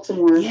in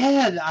Baltimore.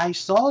 Yeah, I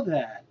saw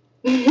that.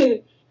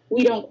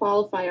 We don't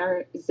qualify.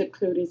 Our zip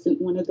code isn't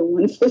one of the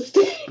ones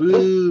listed.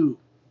 Boo.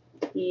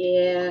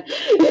 Yeah.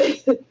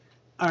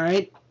 All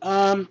right.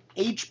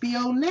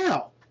 HBO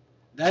Now.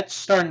 That's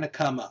starting to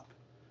come up.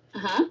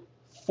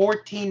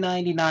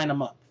 $14.99 a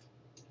month.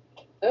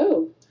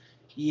 Oh,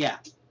 Yeah.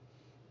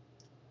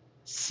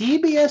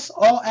 CBS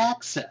All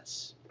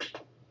Access,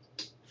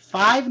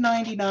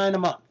 $5.99 a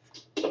month.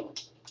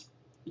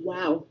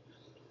 wow.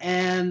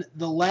 And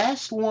the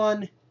last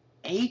one,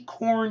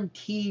 Acorn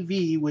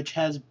TV, which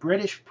has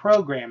British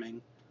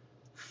programming,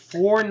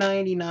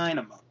 $4.99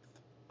 a month.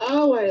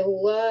 Oh, I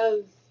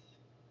love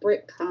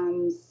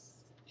Britcoms.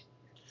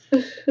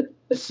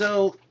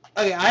 So,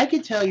 okay, I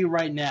can tell you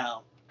right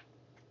now,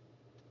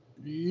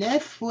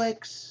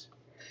 Netflix,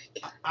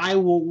 I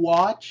will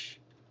watch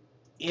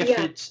if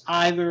Yeah. it's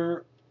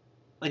either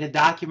like a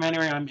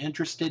documentary I'm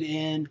interested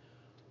in,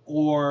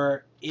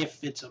 or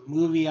if it's a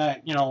movie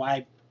I've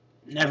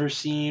never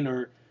seen,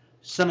 or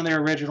some of their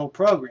original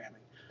programming.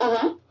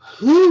 Uh-huh.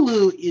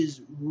 Hulu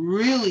is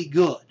really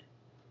good.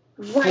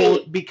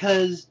 Right.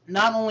 Because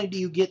not only do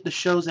you get the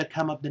shows that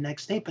come up the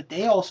next day, but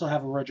they also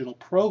have original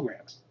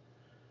programming.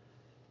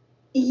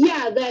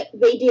 Yeah, that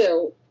they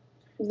do.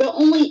 The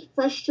only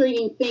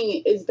frustrating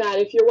thing is that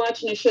if you're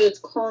watching a show that's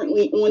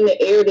currently on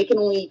the air, they can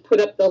only put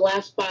up the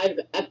last 5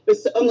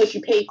 episodes, unless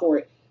you pay for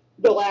it.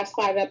 The last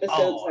 5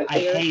 episodes that I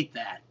air. hate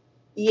that.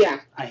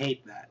 Yeah. I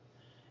hate that.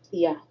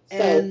 Yeah.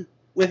 And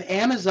with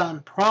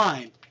Amazon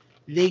Prime,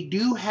 they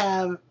do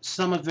have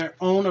some of their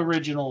own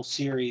original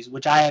series,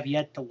 which I have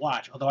yet to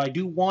watch, although I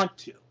do want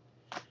to.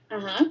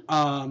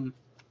 Uh-huh.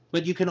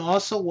 But you can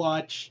also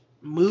watch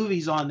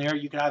movies on there.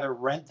 You can either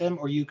rent them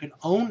or you can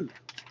own them.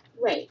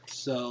 Right.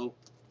 So,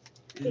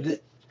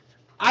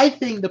 I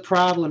think the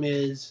problem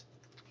is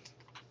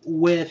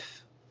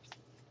with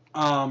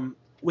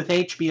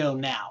HBO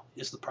Now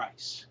is the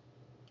price.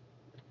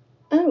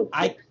 Oh.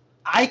 I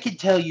could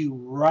tell you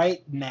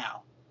right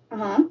now,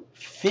 Uh-huh.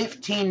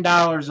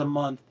 $15 a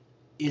month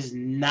is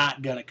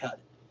not gonna cut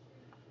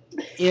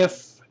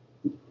it.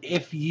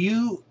 If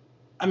you're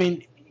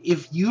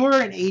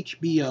an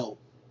HBO,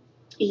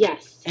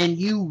 Yes. and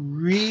you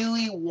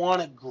really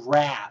want to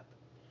grab,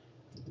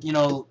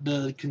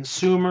 the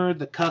consumer,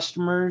 the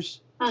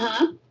customers,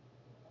 Uh-huh.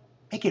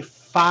 make it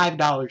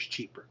 $5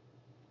 cheaper,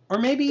 or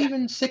maybe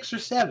even 6 or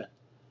 7.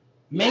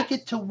 Make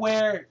it to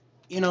where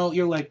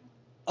you're like,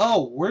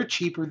 oh, we're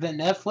cheaper than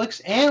Netflix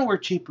and we're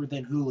cheaper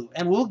than Hulu,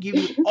 and we'll give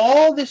you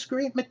all this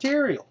great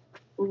material.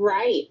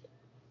 Right.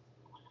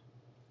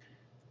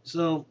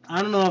 So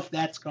I don't know if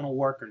that's going to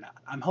work or not.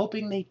 I'm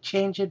hoping they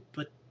change it,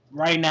 but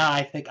right now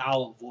I think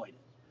I'll avoid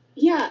it.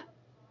 Yeah.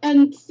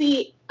 And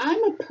see,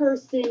 I'm a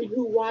person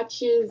who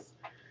watches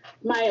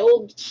my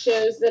old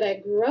shows that I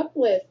grew up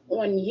with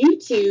on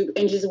YouTube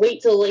and just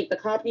wait till like the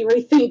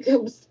copyright thing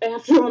comes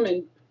after them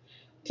and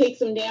takes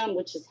them down,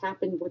 which has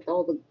happened with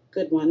all the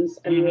good ones.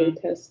 I'm really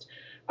pissed.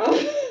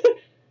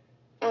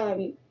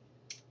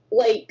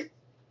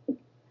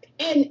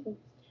 And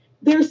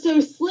they're so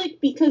slick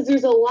because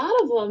there's a lot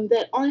of them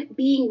that aren't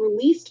being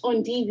released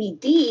on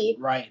DVD.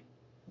 Right.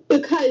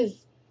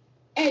 Because,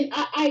 and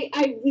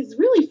I was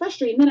really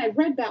frustrated, and then I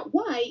read about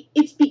why.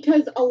 It's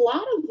because a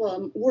lot of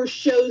them were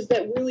shows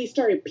that really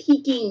started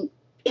peaking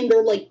in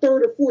their like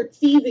 3rd or 4th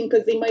season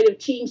because they might have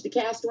changed the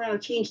cast around or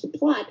changed the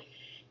plot.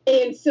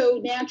 And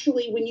so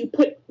naturally, when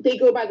they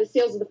go by the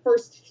sales of the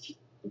 1st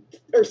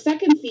or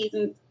 2nd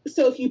seasons.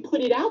 So if you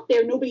put it out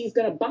there, nobody's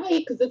going to buy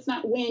it because that's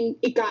not when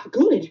it got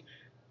good.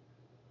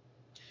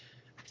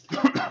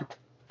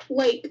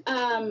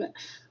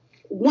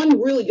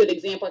 One really good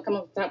example I come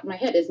off the top of my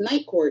head is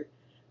Night Court.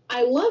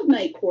 I love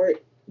Night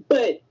Court,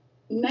 but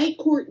Night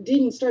Court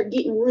didn't start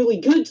getting really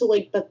good till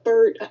like the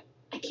 3rd.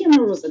 I can't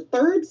remember if it was the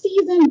 3rd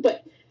season,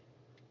 but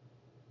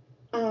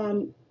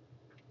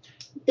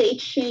they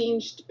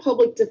changed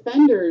public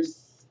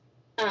defenders.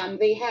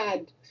 They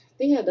had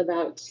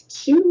about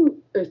 2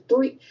 or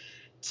 3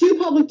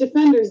 public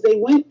defenders they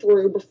went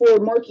through before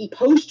Marky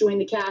Post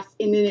joined the cast,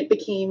 and then it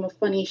became a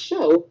funny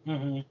show.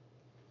 Mm-hmm.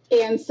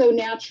 And so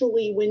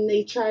naturally, when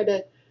they try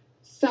to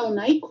sell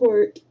Night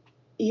Court,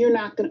 you're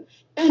not going to...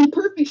 And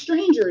Perfect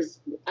Strangers.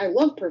 I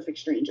love Perfect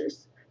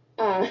Strangers.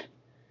 I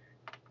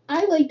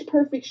liked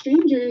Perfect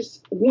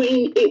Strangers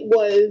when it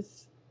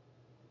was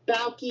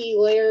Balky,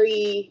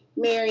 Larry,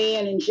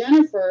 Marianne, and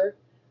Jennifer.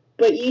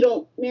 But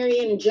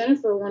Marianne and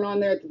Jennifer weren't on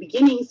there at the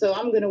beginning, so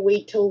I'm going to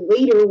wait till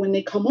later when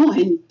they come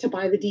on to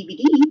buy the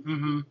DVD.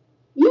 Mm-hmm.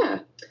 Yeah.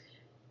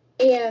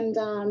 And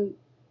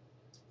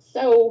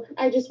so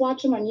I just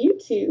watch them on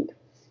YouTube.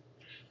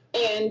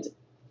 And,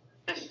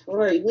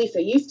 or at least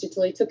I used to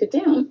till I took it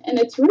down. And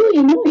it's really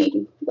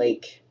annoying.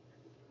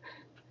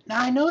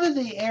 Now, I know that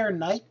they air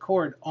Night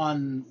Court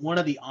on one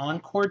of the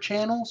Encore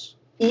channels.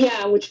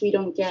 Yeah, which we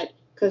don't get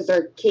because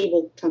our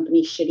cable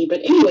company's shitty. But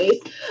anyways...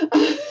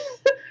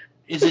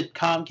 Is it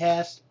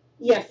Comcast?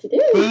 Yes, it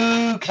is.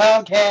 Boo,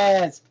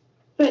 Comcast!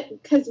 But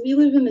because we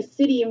live in the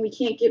city and we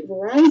can't get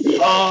Verizon.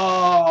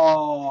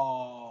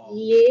 Oh!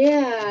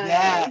 Yeah.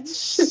 That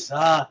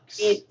sucks.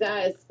 It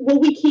does. Well,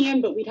 we can,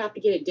 but we'd have to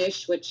get a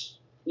dish, which,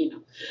 But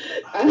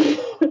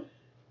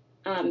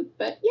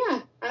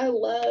yeah, I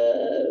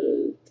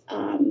loved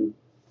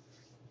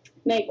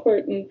Night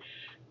Court.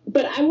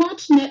 But I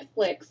watched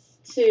Netflix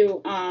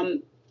too.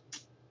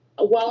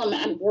 while I'm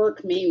at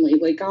work mainly.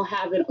 Like I'll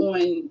have it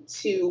on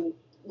to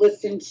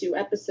listen to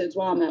episodes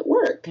while I'm at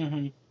work.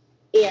 Mm-hmm.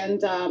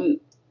 And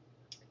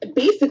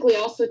basically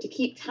also to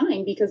keep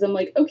time because I'm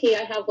like, okay,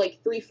 I have like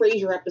 3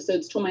 Frasier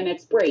episodes till my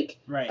next break.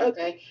 Right.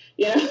 Okay.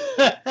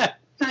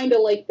 Kind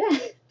of like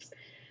that.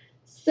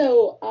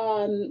 So,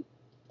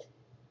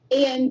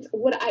 and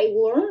what I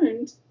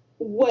learned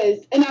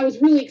was, and I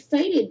was really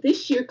excited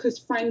this year because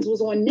Friends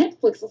was on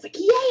Netflix. I was like,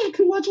 yay, I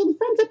can watch all the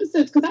Friends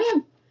episodes because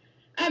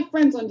I have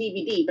Friends on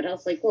DVD, but I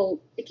was like, well,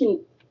 I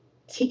can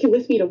take it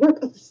with me to work.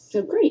 Oh, this is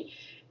so great.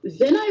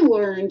 Then I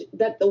learned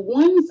that the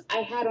ones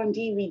I had on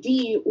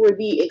DVD were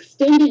the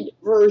extended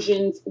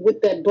versions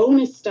with the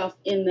bonus stuff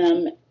in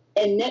them,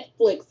 and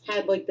Netflix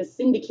had like the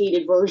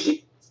syndicated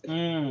versions.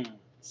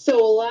 So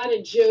a lot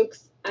of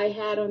jokes I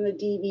had on the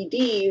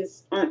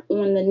DVDs aren't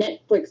on the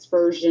Netflix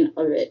version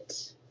of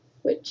it,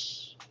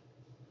 which,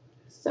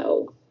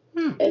 so.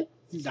 I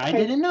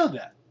didn't know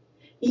that.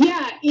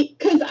 Yeah,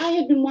 because I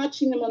had been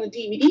watching them on the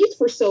DVDs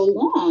for so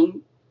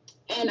long,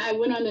 and I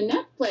went on to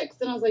Netflix,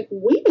 and I was like,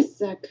 wait a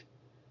sec,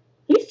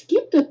 they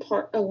skipped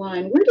a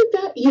line. Where did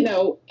that,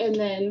 and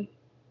then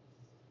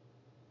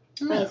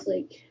I was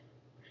like,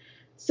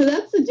 so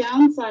that's the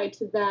downside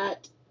to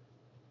that.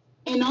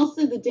 And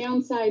also the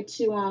downside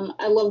to,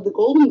 I love the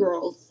Golden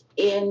Girls,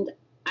 and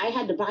I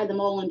had to buy them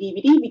all on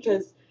DVD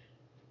because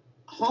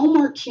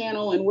Hallmark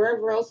Channel and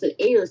wherever else it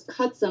airs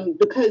cuts them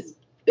because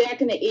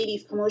back in the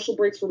 80s, commercial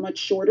breaks were much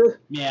shorter.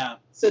 Yeah.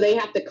 So they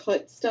have to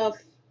cut stuff.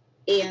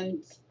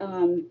 And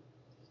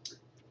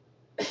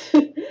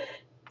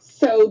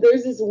so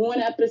there's this one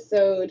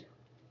episode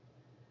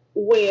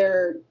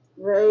where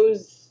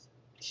Rose,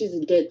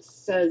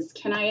 says,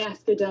 can I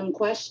ask a dumb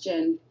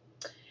question?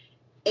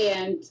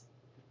 And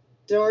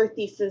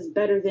Dorothy says,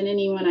 better than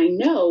anyone I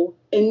know.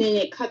 And then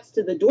it cuts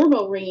to the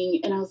doorbell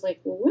ringing. And I was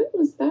like, well, what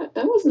was that?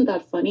 That wasn't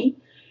that funny.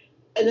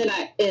 And then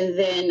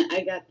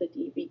I got the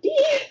DVD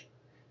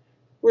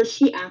where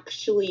she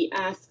actually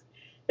asked,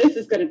 this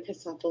is going to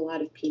piss off a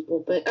lot of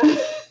people, but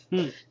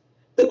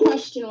the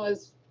question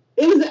was,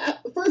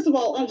 first of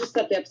all, I'll just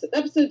set the episode. The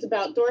episode's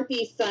about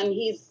Dorothy's son.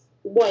 He's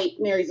white,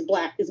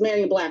 is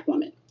marrying a black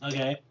woman.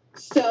 Okay.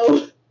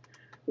 So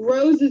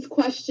Rose's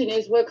question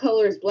is, what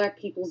color is black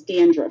people's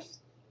dandruff?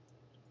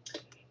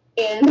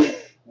 And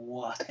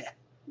what?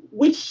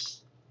 Which,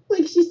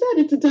 like she said,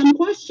 it's a dumb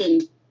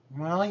question.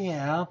 Well,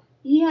 yeah.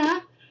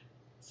 Yeah.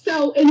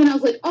 So, and then I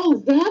was like,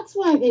 oh, that's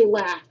why they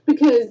laughed,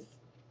 because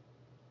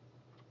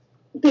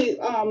they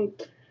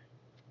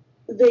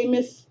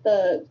missed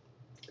the.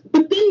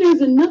 But then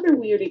there's another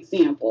weird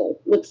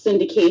example with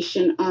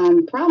syndication.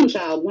 Problem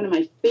Child, one of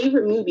my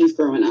favorite movies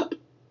growing up.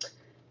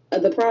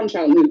 The Problem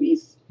Child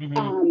movies.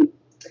 Mm-hmm.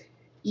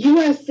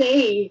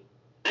 USA,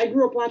 I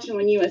grew up watching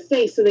on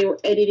USA, so they were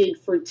edited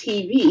for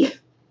TV.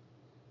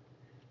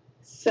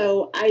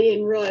 So I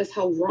didn't realize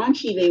how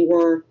raunchy they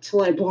were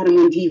till I bought them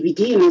on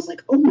DVD, and I was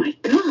like, oh my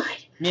God.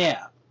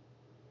 Yeah.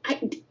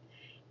 And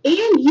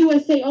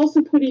USA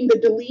also put in the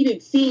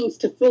deleted scenes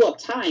to fill up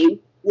time,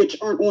 which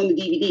aren't on the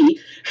DVD.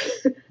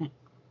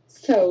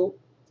 So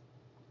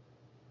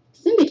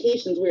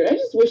syndication's weird. I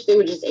just wish they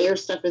would just air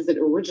stuff as it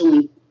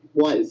originally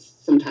was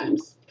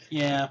sometimes.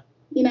 Yeah.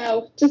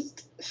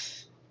 Just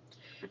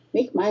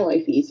make my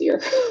life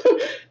easier.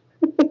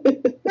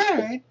 All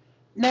right.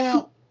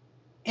 Now,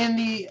 in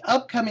the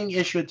upcoming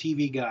issue of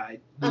TV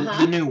Guide,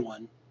 the new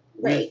one,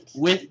 right,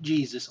 with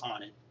Jesus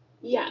on it.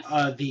 Yes.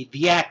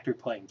 The actor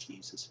playing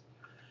Jesus.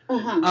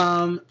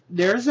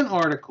 There's an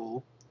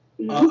article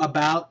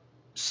about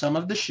some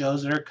of the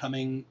shows that are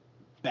coming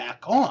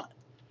back on.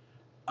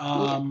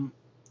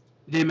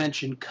 They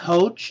mentioned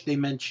Coach. They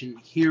mentioned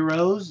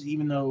Heroes,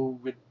 even though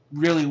it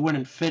really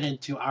wouldn't fit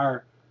into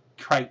our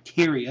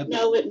criteria.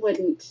 No, it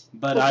wouldn't.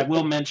 But I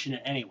will mention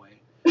it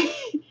anyway.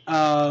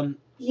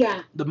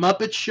 Yeah. The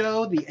Muppet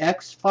Show, The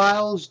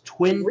X-Files,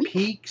 Twin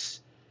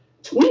Peaks.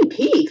 Twin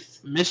Peaks?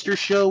 Mr.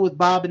 Show with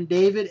Bob and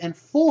David, and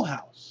Full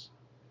House.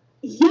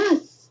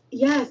 Yes.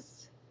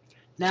 Yes.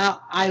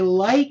 Now, I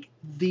like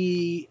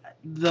the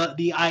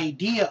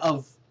idea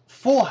of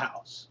Full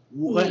House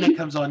when it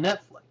comes on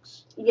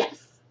Netflix.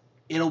 Yes.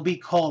 It'll be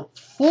called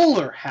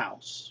Fuller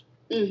House.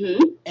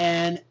 Mm-hmm.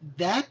 And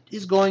that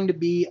is going to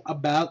be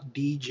about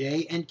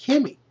DJ and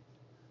Kimmy.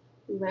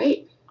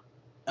 Right.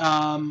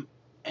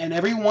 And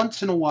every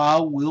once in a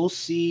while, we'll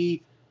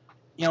see,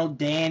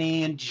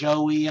 Danny and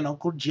Joey and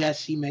Uncle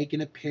Jesse make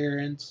an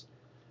appearance.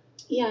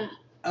 Yeah.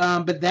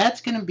 But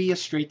that's going to be a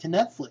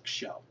straight-to-Netflix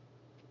show.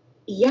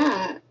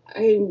 Yeah.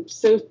 I'm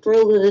so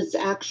thrilled that it's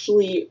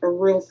actually a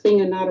real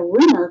thing and not a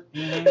rumor.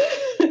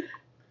 Mm-hmm.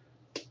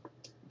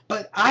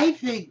 But I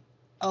think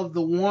of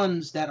the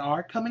ones that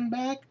are coming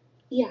back,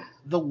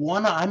 the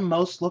one I'm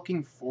most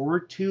looking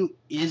forward to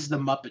is The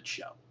Muppet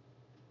Show.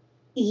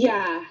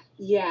 Yeah,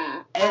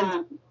 yeah.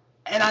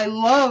 And I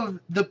love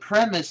the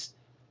premise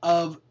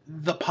of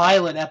the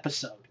pilot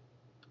episode.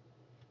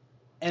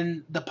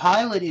 And the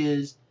pilot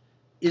is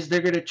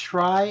they're going to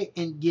try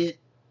and get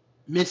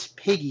Miss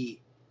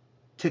Piggy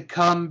to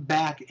come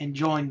back and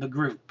join the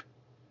group.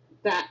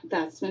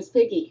 That's Miss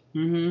Piggy.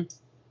 Mm-hmm.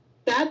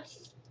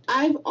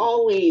 I've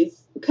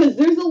always, because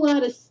there's a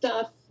lot of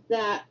stuff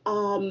that,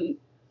 when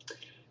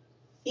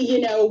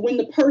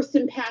the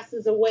person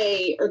passes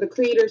away or the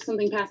creator of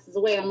something passes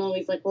away, I'm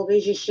always like, well, they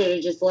just should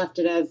have just left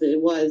it as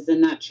it was and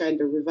not tried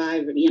to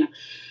revive it.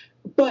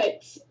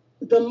 But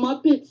the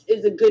Muppets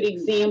is a good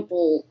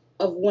example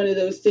of one of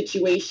those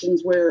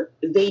situations where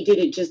they did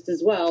it just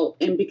as well.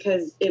 And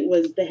because it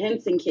was the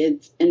Henson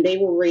kids and they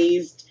were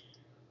raised,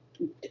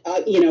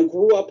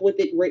 grew up with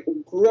it,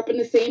 grew up in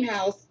the same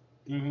house,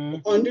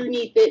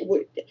 underneath it,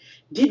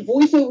 did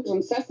voiceovers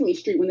on Sesame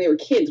Street when they were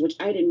kids, which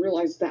I didn't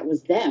realize that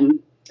was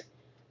them.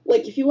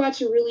 Like, if you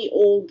watch a really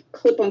old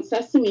clip on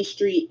Sesame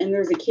Street and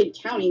there's a kid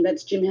counting,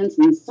 that's Jim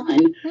Henson's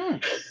son.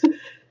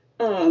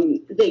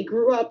 They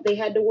grew up, they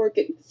had to work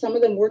some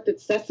of them worked at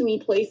Sesame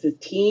Place as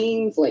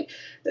teens,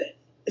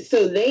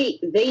 so they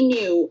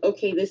knew,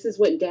 okay, this is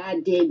what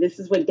Dad did, this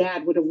is what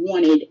Dad would have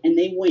wanted, and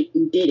they went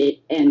and did it,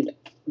 and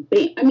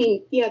they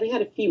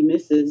had a few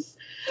misses,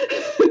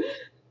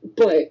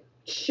 but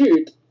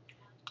shoot,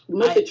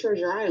 Muppet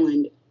Treasure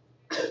Island.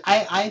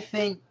 I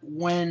think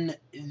when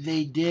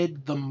they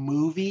did the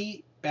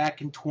movie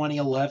back in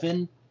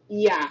 2011,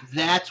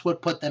 that's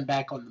what put them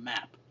back on the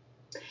map.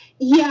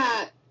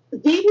 Yeah,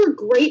 they were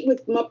great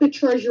with Muppet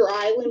Treasure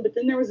Island, but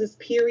then there was this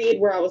period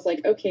where I was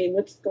like, okay,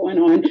 what's going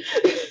on?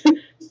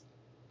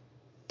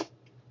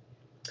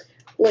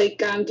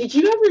 Did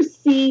you ever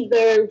see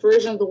the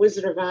version of The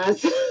Wizard of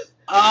Oz?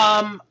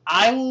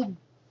 I will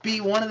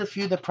be one of the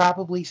few that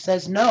probably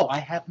says no, I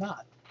have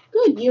not.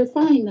 Good, you're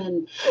fine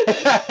then.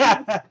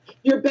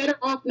 You're better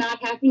off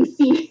not having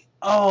seen it.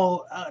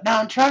 Oh, now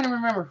I'm trying to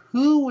remember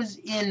who was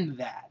in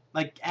that,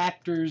 like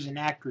actors and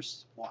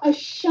actresses.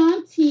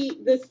 Ashanti,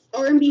 this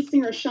R&B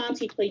singer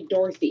Ashanti played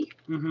Dorothy.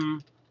 Mm-hmm.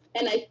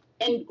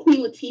 And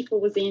Queen Latifah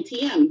was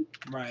Auntie M.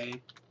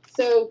 Right.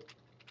 So,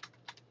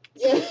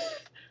 yeah,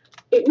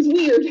 it was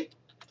weird.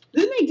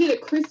 Then they did a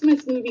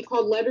Christmas movie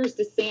called Letters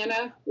to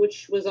Santa,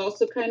 which was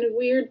also kind of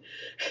weird.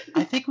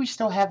 I think we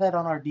still have that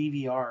on our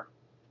DVR.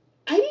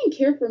 I didn't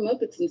care for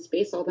Muppets in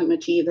Space all that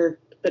much either,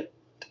 but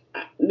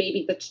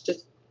maybe that's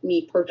just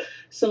me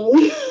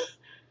personally.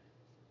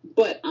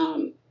 But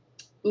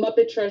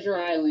Muppet Treasure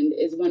Island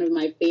is one of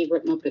my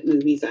favorite Muppet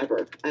movies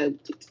ever.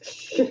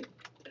 It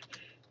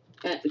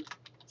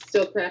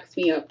still cracks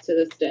me up to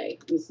this day.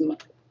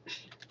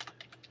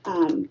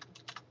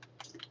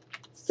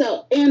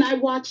 And I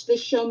watched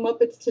this show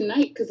Muppets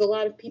Tonight because a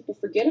lot of people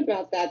forget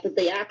about that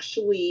they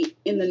actually,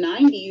 in the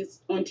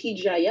 90s on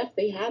TGIF,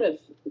 they had a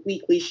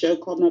weekly show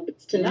called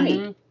Muppets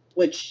Tonight,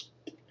 which...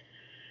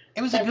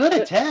 It was a good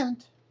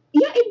attempt.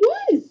 Yeah, it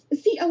was.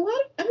 See,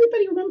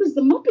 everybody remembers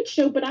the Muppet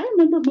Show, but I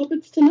remember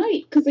Muppets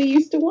Tonight because I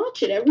used to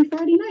watch it every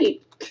Friday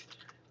night.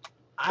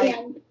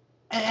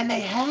 And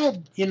they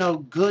had,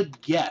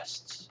 good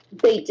guests.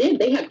 They did.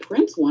 They had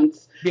Prince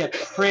once. Yeah,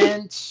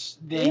 Prince.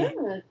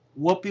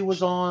 Whoopi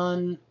was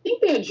on. I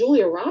think they had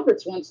Julia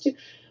Roberts once, too.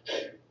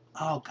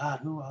 Oh, God,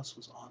 who else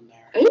was on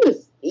there? It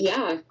was,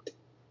 yeah.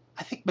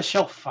 I think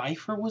Michelle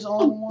Pfeiffer was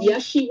on one.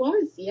 Yes, she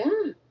was,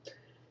 yeah.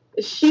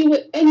 She was,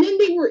 and then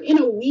they were in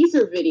a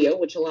Weezer video,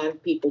 which a lot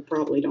of people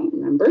probably don't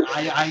remember.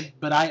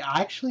 But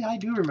I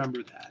do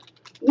remember that.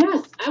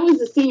 Yes, I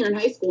was a senior in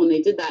high school when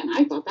they did that, and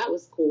I thought that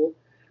was cool.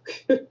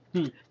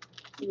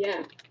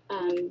 Yeah.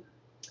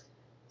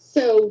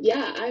 So,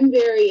 yeah, I'm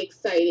very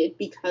excited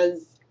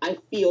because I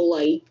feel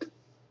like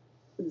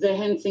the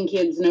Henson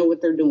kids know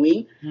what they're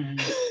doing.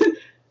 Mm-hmm.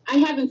 I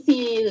haven't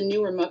seen any of the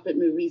newer Muppet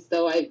movies,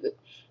 though.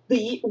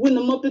 When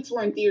the Muppets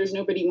were in theaters,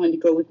 nobody wanted to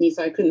go with me,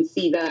 so I couldn't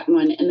see that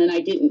one. And then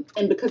I didn't,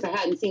 and because I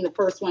hadn't seen the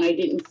first one, I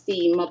didn't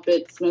see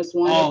Muppets Most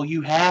Wanted. Oh,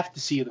 you have to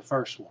see the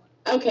first one.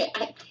 Okay,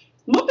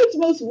 Muppets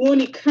Most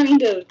Wanted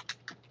kind of,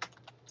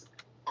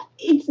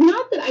 it's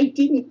not that I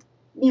didn't,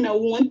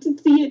 want to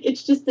see it.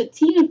 It's just that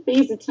Tina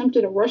Fey's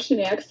attempted a Russian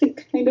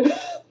accent kind of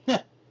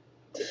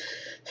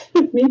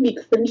made me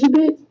cringe a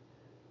bit.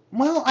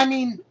 Well, I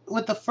mean,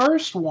 with the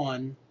first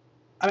one,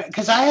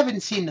 because I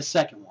haven't seen the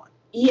second one.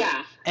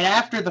 Yeah. And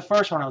after the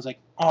first one, I was like,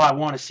 oh, I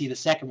want to see the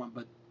second one,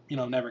 but,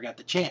 never got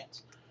the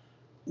chance.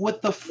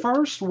 With the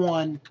first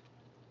one,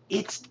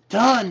 it's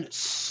done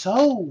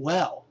so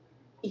well.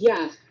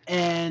 Yeah.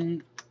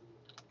 And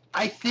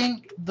I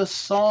think the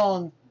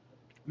song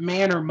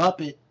Man or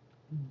Muppet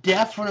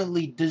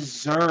definitely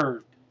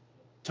deserved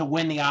to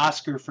win the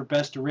Oscar for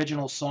Best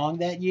Original Song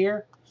that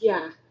year.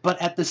 Yeah.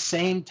 But at the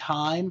same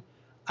time,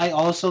 I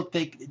also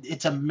think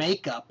it's a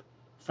makeup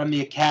from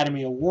the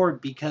Academy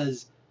Award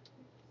because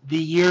the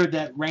year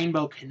that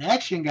Rainbow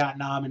Connection got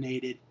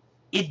nominated,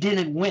 it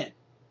didn't win.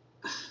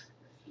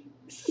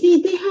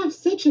 See, they have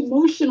such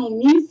emotional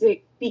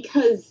music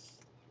because,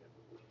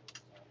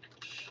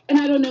 and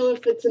I don't know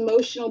if it's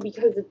emotional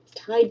because it's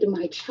tied to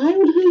my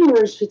childhood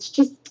or if it's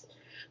just,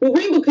 well,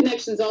 Rainbow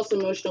Connection is also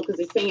emotional because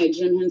they sang at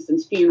Jim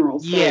Henson's funeral.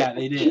 So yeah,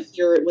 they did. I can't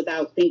hear it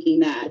without thinking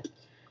that.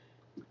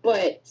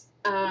 But,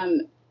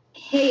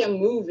 Hey, a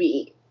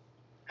Movie.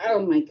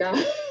 Oh my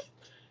God.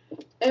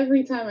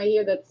 Every time I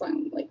hear that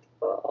song, I'm like,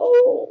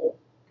 oh.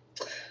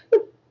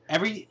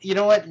 You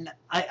know what?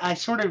 I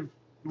sort of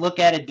look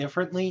at it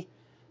differently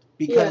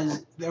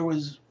because there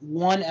was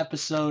one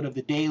episode of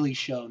The Daily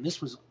Show, and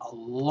this was a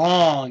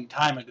long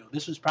time ago.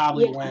 This was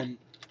probably when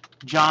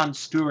Jon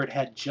Stewart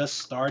had just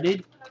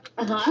started.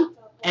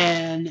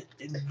 And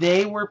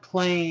they were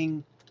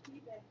playing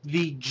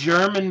the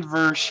German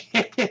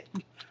version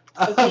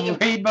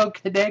of Rainbow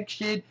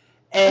Connection,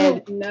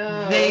 and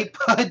they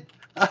put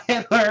a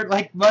Hitler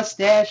like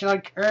mustache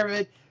on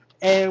Kermit,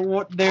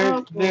 and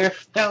their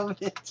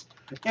helmets.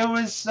 It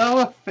was so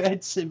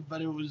offensive,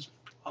 but it was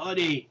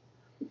funny.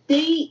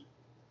 They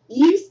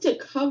used to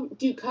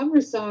do cover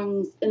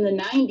songs in the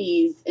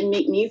 90s and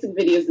make music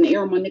videos and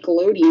air them on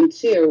Nickelodeon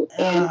too.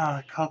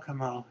 And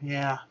Kokomo,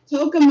 yeah.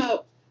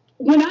 Kokomo.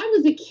 When I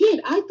was a kid,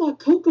 I thought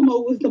Kokomo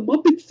was the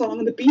Muppet song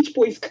and the Beach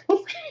Boys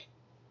cover.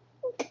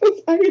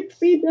 Because I had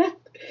seen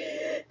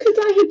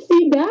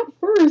that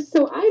first.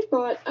 So I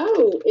thought,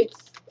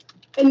 it's...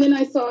 And then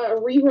I saw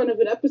a rerun of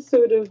an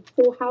episode of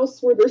Full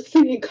House where they're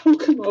singing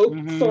Kokomo.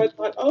 Mm-hmm. So I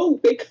thought,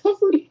 they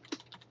covered it.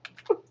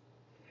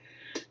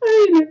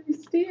 I didn't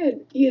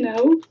understand,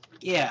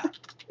 Yeah.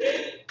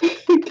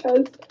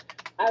 Because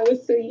I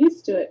was so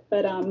used to it.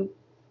 But,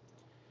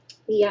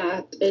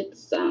 yeah,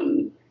 it's...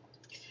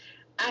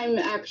 I'm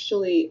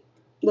actually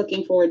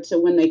looking forward to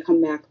when they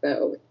come back,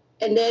 though.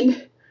 And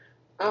then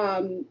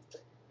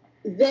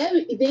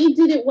they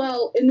did it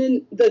well. And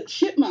then the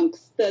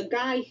Chipmunks, the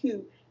guy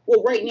who,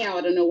 well, right now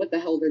I don't know what the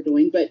hell they're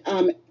doing, but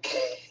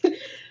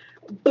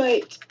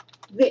but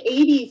the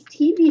 80s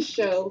TV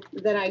show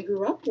that I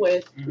grew up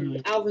with,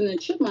 Alvin and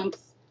the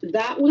Chipmunks,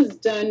 that was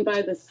done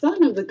by the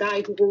son of the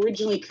guy who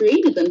originally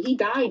created them. He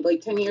died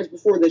like 10 years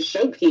before the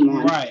show came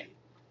on. Right.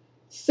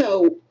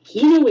 So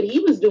he knew what he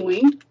was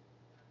doing.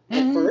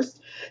 At first,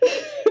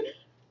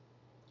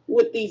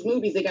 with these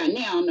movies they got now,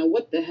 I don't know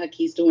what the heck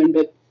he's doing,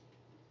 but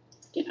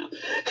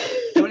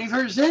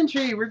 21st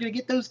century, we're gonna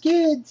get those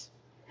kids.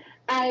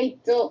 I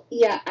don't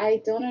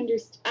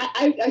understand.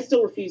 I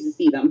still refuse to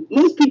see them.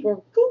 Most people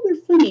are, they're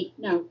funny.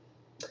 No.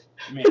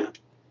 Yeah.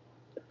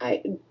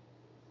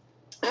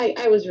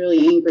 I was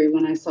really angry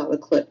when I saw the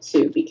clip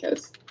too,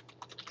 because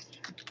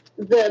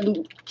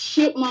the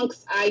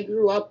chipmunks I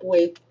grew up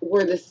with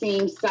were the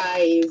same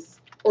size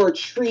or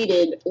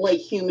treated like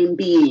human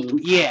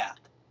beings. Yeah.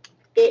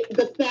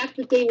 The fact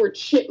that they were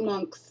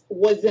chipmunks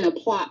wasn't a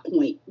plot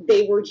point.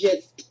 They were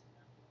just,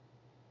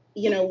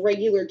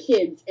 regular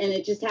kids. And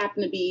it just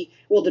happened to be,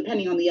 well,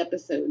 depending on the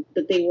episode,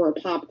 that they were a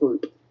pop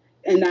group.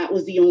 And that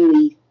was the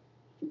only,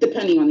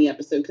 depending on the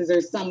episode, because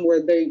there's some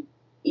where they,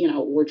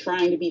 were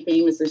trying to be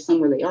famous. There's some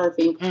where they are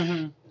famous.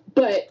 Mm-hmm.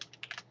 But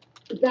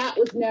that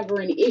was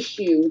never an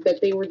issue, that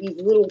they were these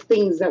little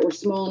things that were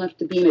small enough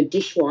to be in a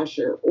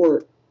dishwasher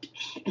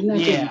and that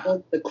just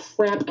bugged the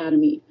crap out of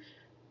me.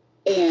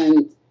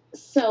 And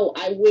so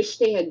I wish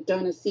they had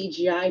done a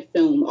CGI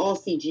film, all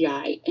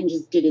CGI, and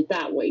just did it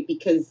that way,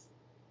 because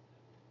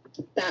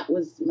that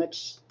was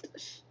much...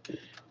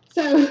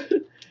 So,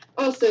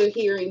 also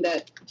hearing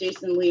that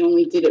Jason Lee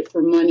only did it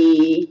for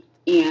money,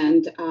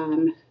 and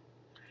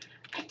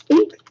I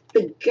think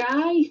the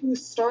guy who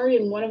starred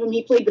in one of them,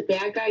 he played the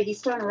bad guy, he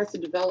starred in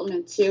Arrested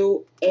Development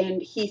too,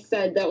 and he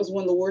said that was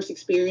one of the worst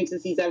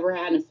experiences he's ever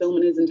had in a film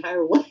in his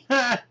entire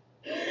life.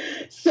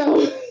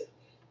 So,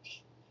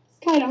 it's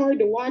kind of hard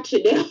to watch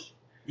it now.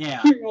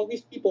 Yeah. Hearing all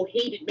these people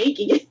hated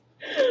making it.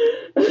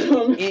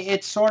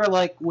 It's sort of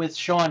like with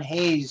Sean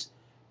Hayes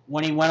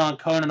when he went on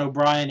Conan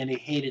O'Brien and he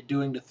hated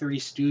doing the Three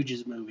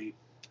Stooges movie.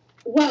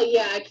 Well,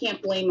 yeah, I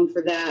can't blame him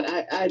for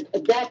that.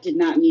 That did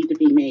not need to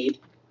be made.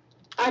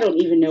 I don't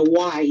even know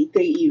why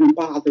they even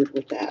bothered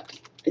with that.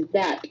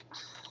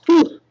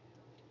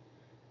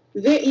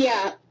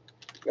 Yeah.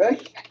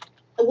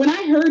 When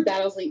I heard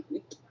that, I was like,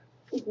 when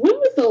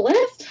was the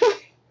last time?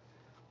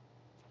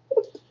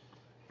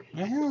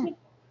 Yeah.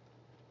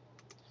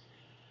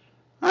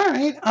 All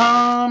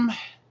right.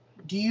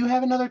 Do you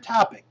have another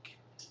topic?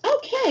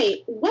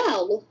 Okay.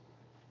 Well,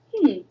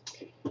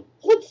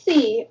 let's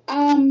see.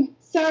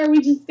 So are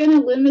we just going to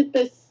limit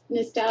this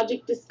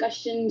nostalgic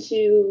discussion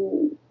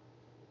to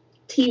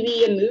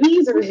TV and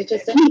movies, or is it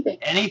just anything?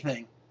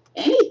 Anything.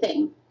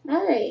 Anything.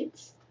 All right.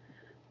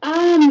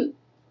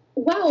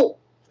 Well,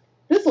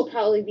 this will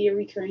probably be a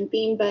recurring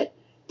theme, but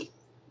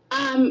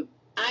I'm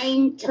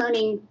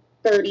turning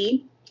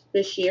 30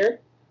 this year.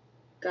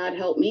 God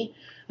help me.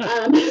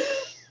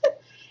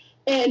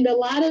 And a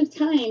lot of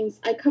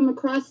times I come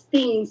across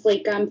things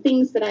like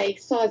things that I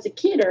saw as a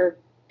kid or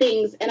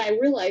things, and I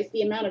realize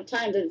the amount of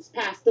time that it's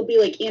passed. There'll be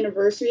like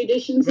anniversary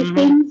editions of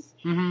things,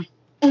 and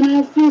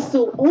I feel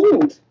so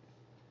old.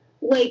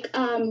 Like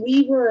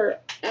we were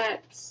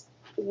at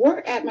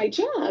work at my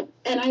job,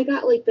 and I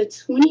got like the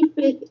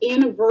 25th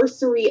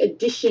anniversary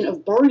edition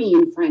of Barney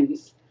and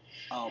Friends.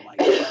 Oh my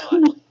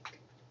God.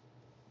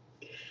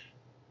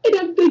 And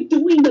I'm like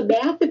doing the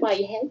math in my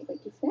head,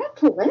 like, is that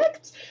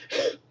correct?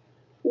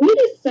 Wait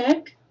a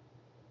sec.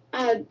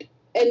 And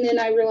then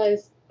I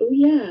realized, oh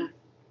yeah,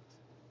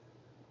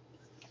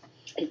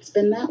 it's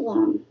been that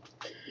long.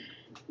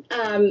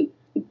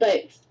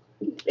 But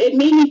it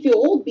made me feel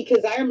old,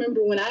 because I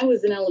remember when I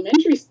was in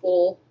elementary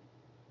school,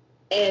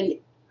 and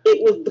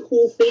it was the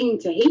cool thing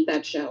to hate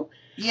that show.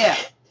 Yeah.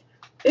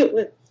 It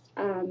was,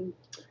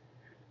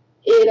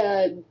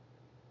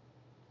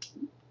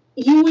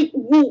 you would,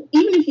 well,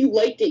 even if you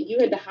liked it, you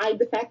had to hide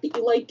the fact that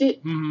you liked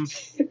it.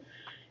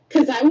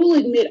 Because I will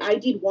admit, I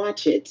did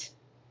watch it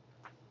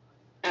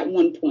at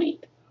one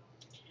point,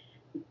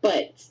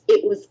 but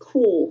it was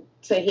cool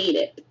to hate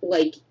it.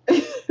 Like,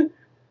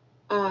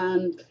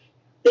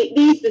 they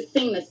used to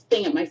sing this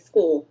thing at my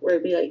school where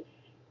it'd be like,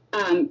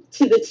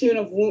 to the tune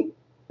of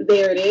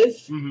 "There It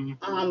Is."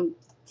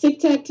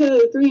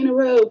 Tic-tac-toe, 3 in a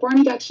row.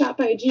 Barney got shot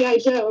by a G.I.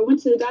 Joe. I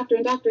went to the doctor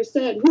and doctor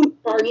said,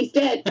 whoop, Barney's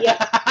dead. Yeah.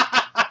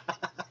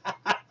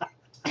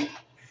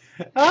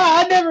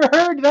 I never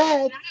heard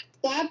that.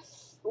 I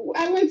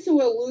went to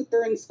a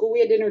Lutheran school. We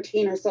had to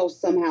entertain ourselves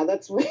somehow.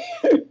 That's what,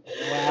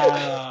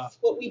 Wow. that's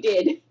what we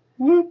did.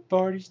 Whoop,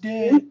 Barney's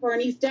dead. Whoop,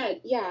 Barney's dead.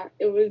 Yeah,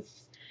 it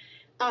was.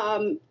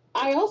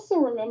 I also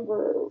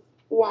remember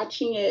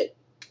watching it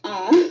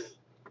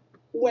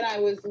when I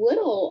was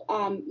little.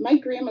 My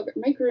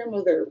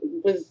grandmother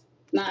was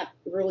not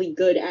really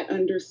good at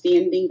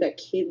understanding that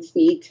kids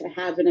need to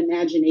have an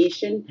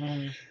imagination.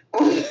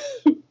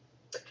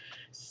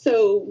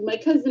 So my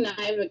cousin and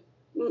I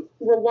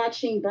were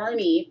watching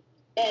Barney,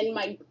 and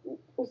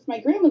with my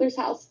grandmother's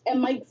house, and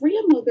my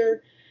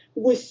grandmother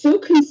was so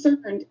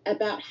concerned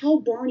about how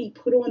Barney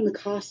put on the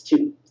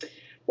costume,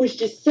 was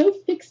just so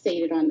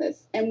fixated on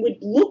this, and would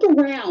look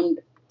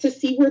around to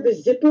see where the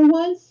zipper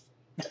was.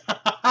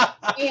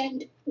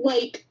 And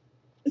like,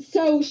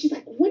 so she's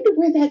like, wonder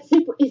where that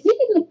zipper is. It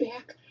in the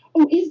back?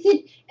 Oh, is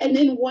it? And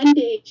then one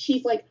day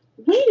she's like,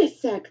 wait a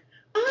sec,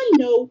 I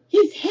know,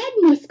 his head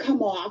must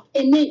come off.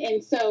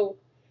 And so,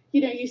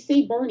 you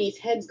see Barney's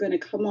head's going to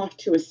come off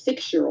to a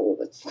 6-year-old.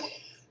 It's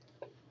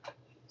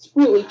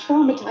really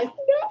traumatized. No.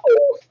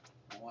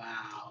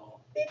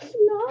 Wow. It's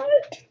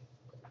not.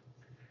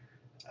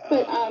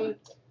 But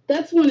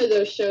that's one of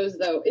those shows,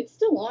 though. It's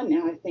still on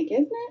now, I think,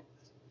 isn't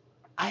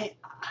it?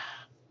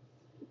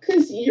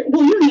 Because your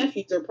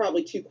nephews are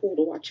probably too cool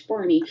to watch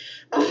Barney.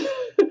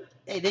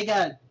 Hey, they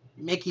got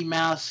Mickey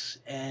Mouse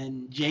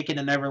and Jake and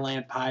the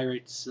Neverland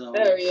Pirates. So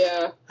oh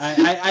yeah.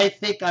 I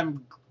think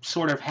I'm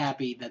sort of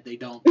happy that they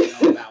don't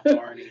know about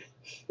Barney.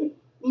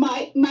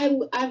 I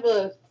have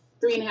a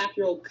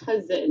 3.5-year-old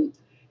cousin,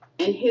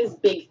 and his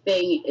big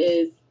thing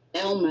is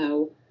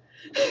Elmo.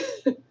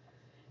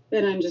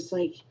 And I'm just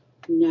like,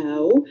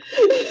 no.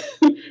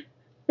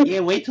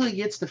 Yeah, wait till he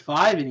gets to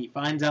 5 and he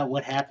finds out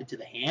what happened to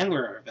the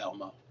handler of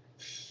Elmo.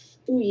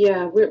 Oh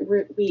yeah,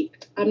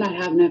 I'm not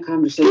having that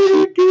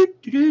conversation.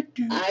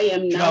 I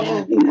am not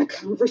having that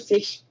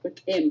conversation with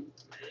him.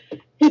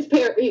 His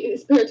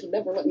parents would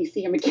never let me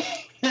see him again.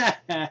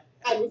 I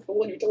was the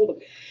one who told him.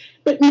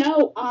 But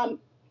no,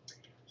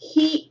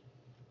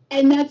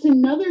 and that's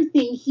another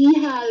thing. He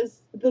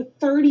has the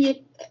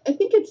 30th. I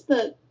think it's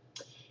either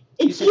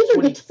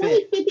the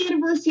 25th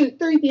anniversary or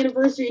 30th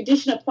anniversary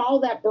edition of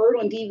Follow That Bird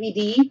on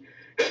DVD.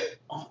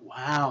 Oh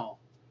wow.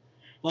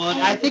 Well,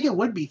 I think it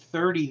would be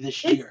 30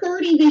 this year. It's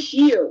 30 this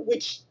year,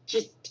 which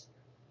just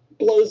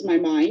blows my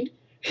mind.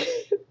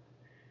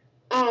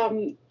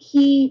 And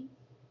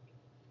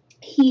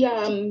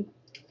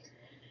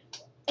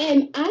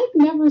I've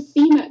never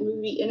seen that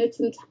movie in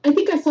its I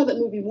think I saw that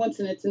movie once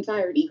in its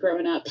entirety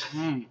growing up.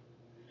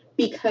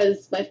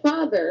 Because my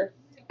father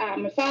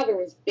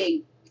was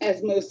big,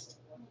 as most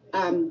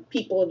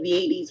people of the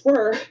 80s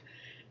were,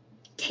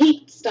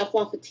 taped stuff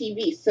off of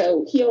TV.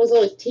 So he was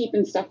always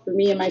taping stuff for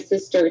me and my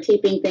sister,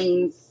 taping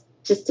things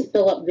just to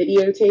fill up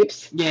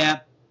videotapes. Yeah.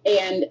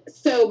 And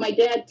so my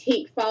dad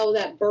taped Follow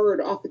That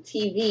Bird off of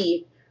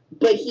TV,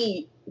 but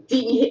he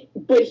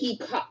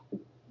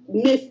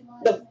missed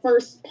the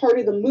first part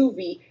of the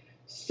movie.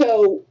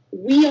 So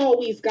we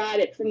always got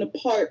it from the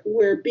part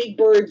where Big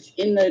Bird's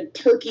in the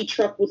turkey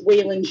truck with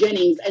Waylon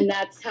Jennings, and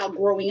that's how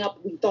growing up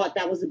we thought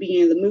that was the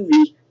beginning of the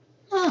movie.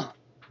 Huh.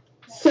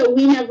 So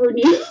we never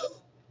knew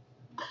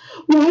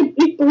why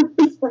Big Bird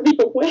was running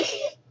away.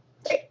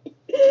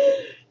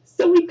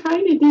 So we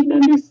kind of didn't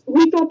understand.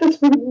 We thought that's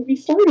where the movie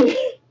started.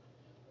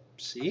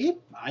 See?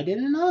 I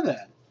didn't know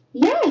that.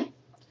 Yeah.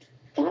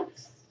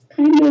 That's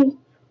kind of...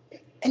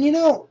 And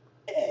you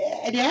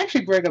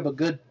actually bring up a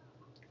good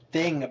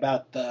thing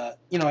about the,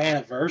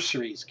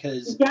 anniversaries.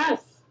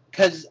 Yes.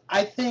 Because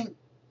I think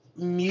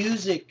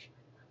music,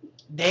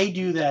 they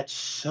do that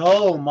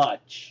so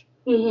much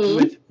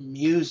with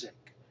music.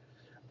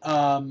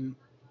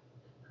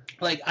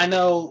 Like, I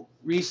know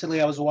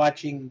recently I was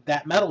watching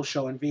That Metal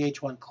Show on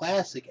VH1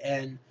 Classic,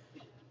 and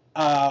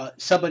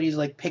somebody's,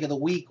 pick of the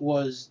week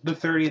was the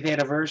 30th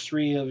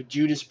anniversary of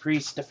Judas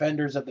Priest's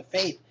Defenders of the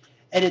Faith.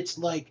 And it's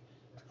like,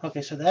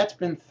 okay, so that's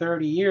been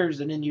 30 years,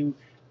 and then you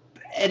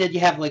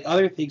have,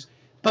 other things.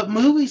 But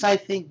movies, I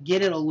think,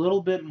 get it a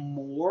little bit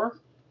more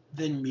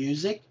than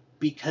music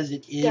because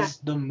it is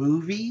the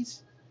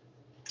movies.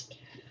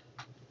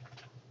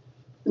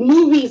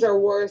 Movies are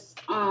worse.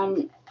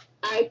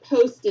 I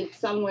posted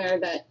somewhere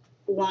that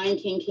Lion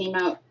King came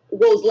out,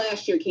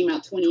 last year came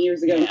out 20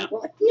 years ago. Yeah. And people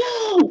were like,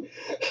 no!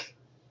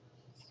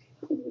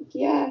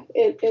 Yeah,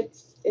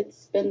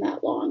 it's been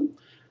that long.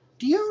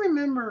 do you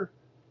remember?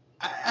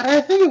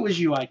 I think it was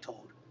you I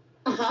told.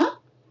 Uh-huh.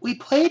 We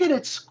played it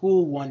at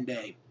school one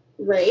day.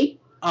 Right.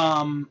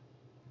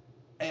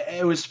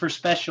 It was for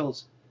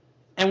specials,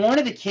 and one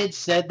of the kids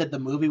said that the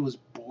movie was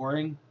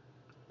boring.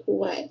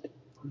 What?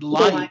 The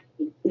Lion.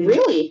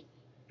 Really?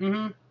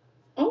 Mm-hmm.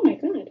 Oh my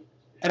god.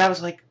 And I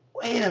was like,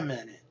 wait a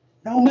minute.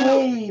 No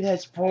way,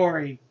 that's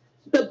boring.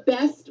 The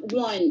best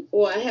one.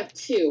 Well, I have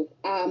two.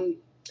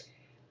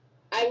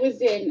 I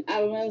was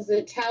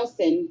at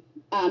Towson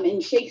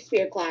in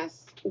Shakespeare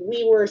class.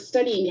 We were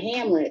studying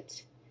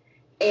Hamlet,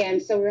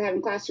 and so we were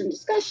having classroom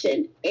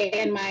discussion.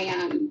 And my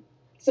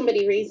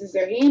somebody raises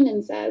their hand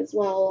and says,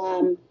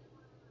 "Well,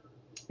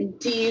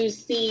 do you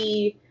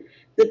see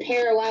the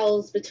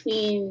parallels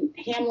between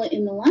Hamlet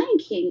and The Lion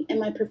King?" And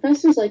my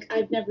professor's like,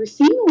 "I've never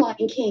seen The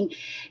Lion King,"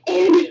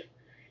 and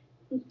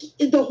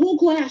the whole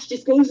class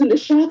just goes into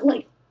shock,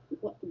 like,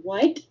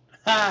 "What?"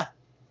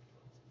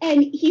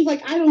 And he's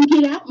like, "I don't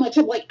get out much."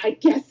 I'm like, "I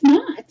guess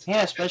not."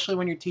 Yeah, especially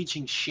when you're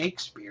teaching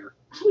Shakespeare.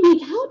 I'm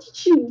like, how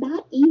did you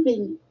not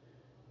even,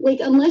 like,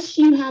 unless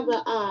you have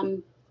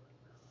a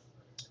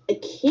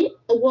kid?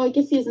 Well, I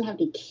guess he doesn't have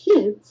any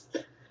kids,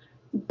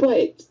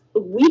 but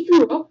we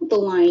grew up with The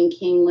Lion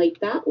King.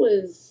 Like, that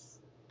was,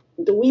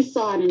 we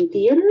saw it in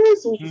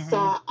theaters. We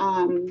saw,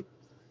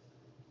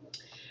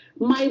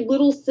 my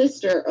little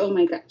sister, oh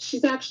my God,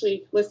 she's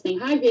actually listening.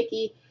 Hi,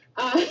 Vicky.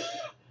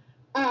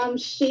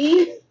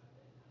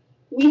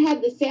 We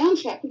had the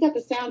soundtrack. We got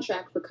the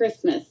soundtrack for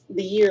Christmas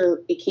the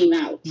year it came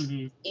out.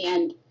 Mm-hmm.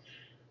 And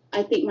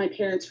I think my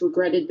parents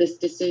regretted this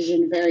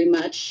decision very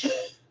much.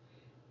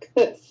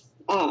 Because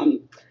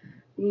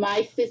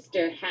my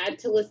sister had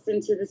to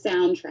listen to the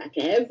soundtrack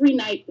every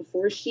night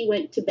before she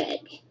went to bed.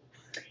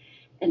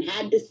 And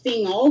had to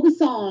sing all the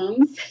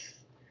songs.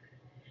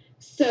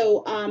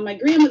 So my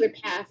grandmother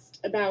passed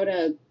about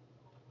a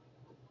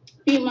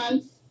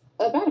month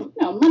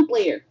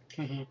later.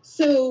 Mm-hmm.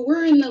 So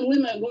we're in the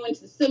limo going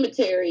to the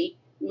cemetery.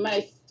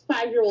 My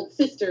 5-year-old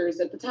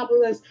sister's at the top of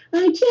the list.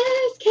 I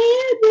just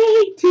can't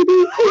wait to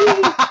be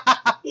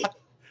free.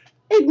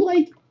 And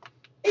like,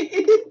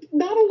 it did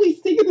not only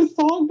singing the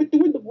song, but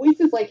doing the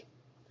voices, like,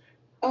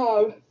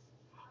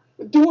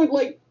 doing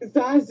like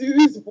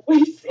Zazu's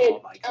voice. And,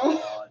 oh my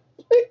God.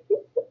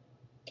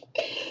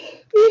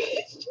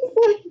 It's just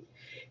like,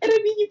 and I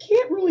mean, you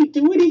can't really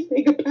do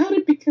anything about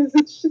it because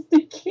it's just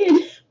a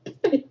kid.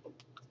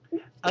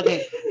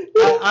 Okay,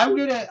 I'm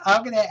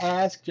gonna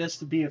ask just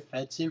to be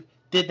offensive.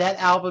 Did that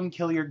album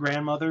kill your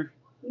grandmother?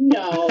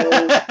 No,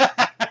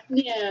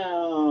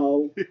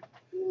 no.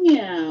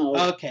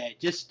 Okay, I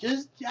just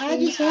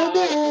had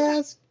to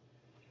ask.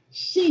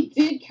 She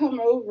did come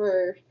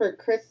over for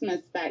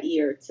Christmas that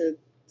year.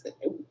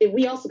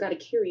 We also got a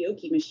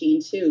karaoke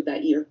machine too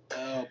that year.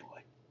 Oh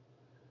boy!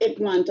 It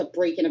wound up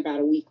breaking about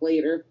a week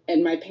later,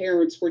 and my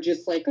parents were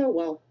just like, "Oh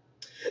well."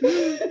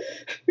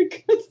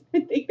 Because I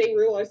think they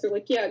realized, they're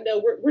like, yeah,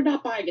 no, we're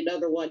not buying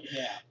another one.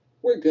 Yeah.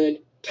 We're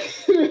good.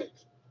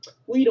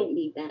 We don't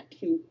need that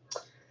too.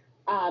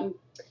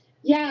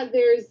 Yeah,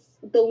 there's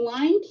the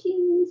Lion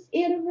King's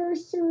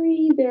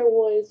anniversary.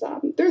 There's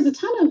a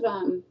ton of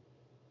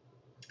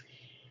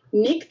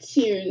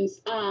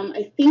Nicktoons.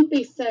 I think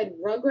they said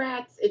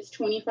Rugrats, it's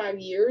 25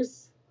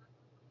 years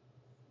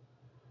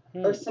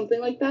or something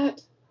like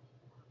that.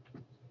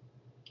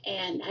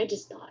 And I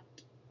just thought,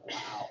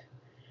 wow.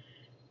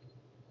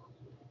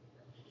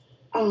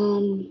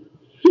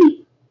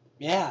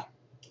 Yeah.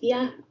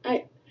 Yeah,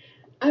 I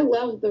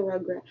love the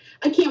Rugrats.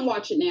 I can't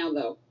watch it now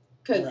though,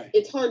 because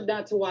it's hard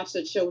not to watch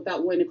that show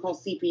without wanting to call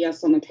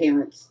CPS on the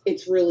parents.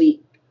 It's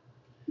really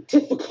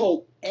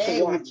difficult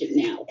to watch it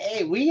now.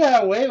 Hey, we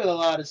got away with a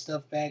lot of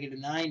stuff back in the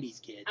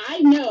 90s, kids. I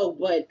know,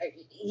 but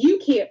you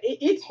can't.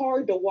 It's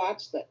hard to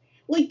watch that.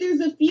 Like,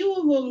 there's a few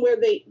of them where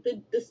the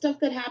stuff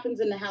that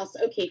happens in the house,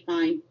 okay,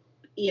 fine,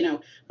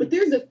 but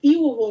there's a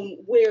few of them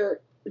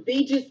where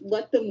they just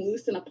let them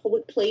loose in a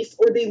public place,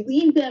 or they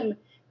leave them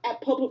at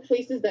public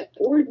places that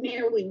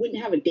ordinarily wouldn't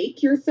have a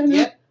daycare center.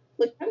 Yep.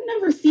 Like, I've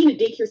never seen a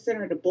daycare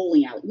center at a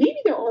bowling alley. Maybe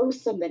there are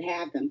some that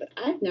have them, but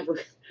I've never.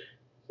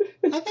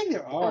 I think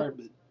there are,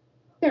 but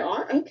there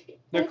are. Okay.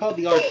 They're called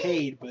the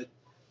arcade, but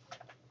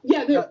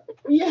yeah,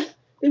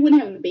 they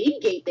wouldn't have a baby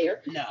gate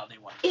there. No, they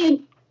wouldn't.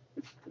 And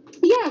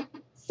yeah,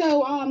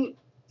 so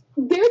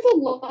there's a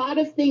lot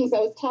of things. I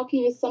was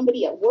talking to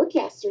somebody at work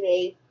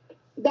yesterday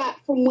that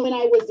from when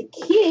I was a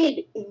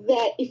kid,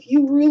 that if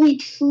you really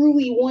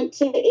truly want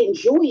to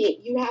enjoy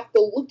it, you have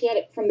to look at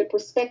it from the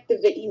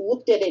perspective that you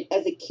looked at it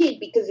as a kid,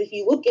 because if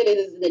you look at it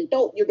as an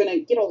adult, you're going to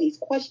get all these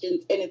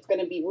questions and it's going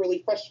to be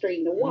really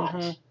frustrating to watch.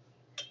 Mm-hmm.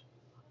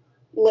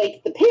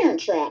 Like The Parent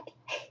Trap.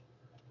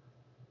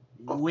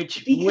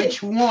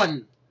 Which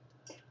one?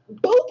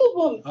 Both of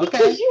them. Okay.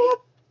 Because you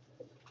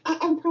have,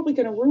 I'm probably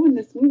going to ruin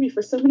this movie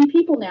for so many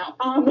people now.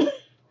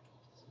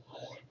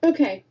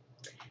 Okay.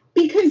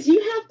 Because you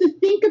have to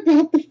think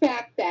about the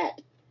fact that,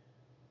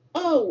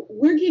 oh,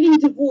 we're getting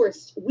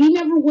divorced. We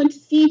never want to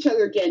see each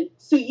other again.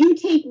 So you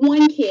take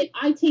one kid,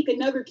 I take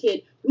another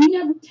kid. We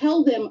never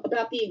tell them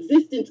about the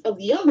existence of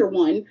the other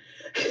one.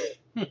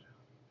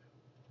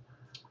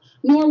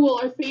 nor will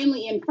our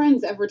family and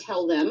friends ever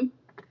tell them.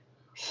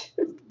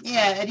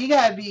 Yeah, and you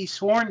gotta be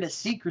sworn to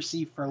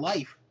secrecy for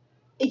life.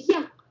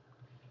 Yeah,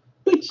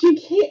 but you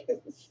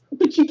can't.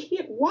 But you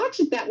can't watch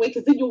it that way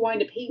because then you'll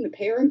wind up hating the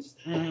parents.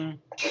 Mm-hmm.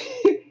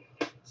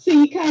 So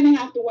you kind of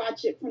have to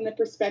watch it from the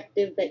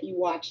perspective that you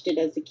watched it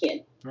as a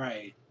kid.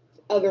 Right.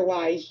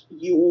 Otherwise,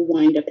 you will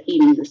wind up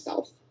hating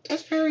yourself.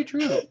 That's very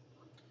true.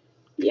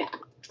 Yeah.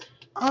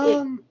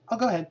 Oh,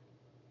 go ahead.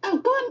 Oh,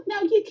 go on.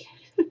 No, you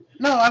can.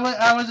 No,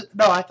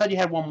 I thought you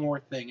had one more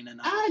thing, and then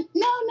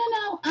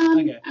No.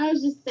 Okay. I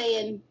was just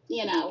saying,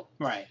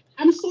 Right.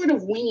 I'm sort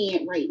of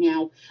winging it right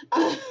now.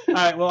 All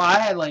right. Well, I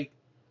had like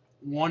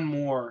one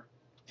more,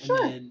 and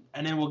Sure.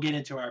 then we'll get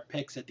into our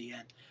picks at the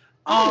end.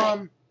 All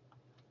right.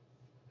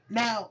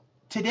 Now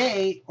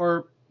today,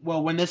 or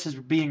well, when this is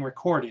being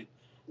recorded,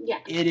 Yeah.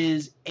 it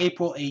is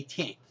April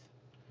 18th.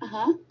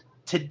 Uh-huh.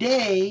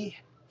 Today,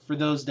 for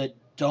those that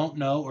don't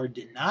know or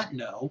did not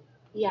know,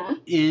 Yeah.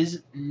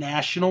 is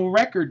National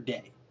Record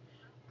Day.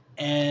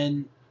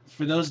 And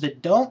for those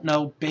that don't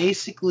know,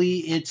 basically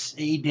it's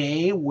a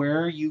day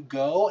where you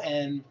go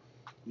and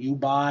you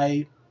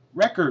buy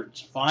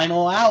records,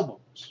 vinyl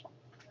albums.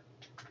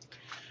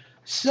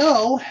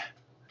 So,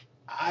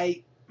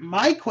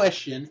 my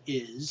question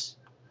is,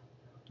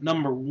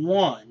 number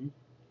one,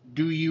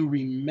 do you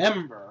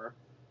remember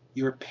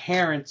your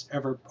parents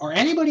ever, or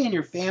anybody in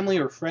your family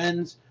or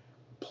friends,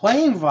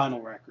 playing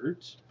vinyl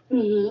records?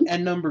 Mm-hmm.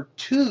 And number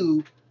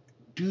two,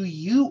 do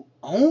you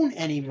own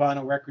any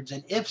vinyl records?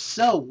 And if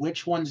so,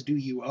 which ones do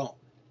you own?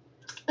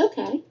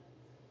 Okay.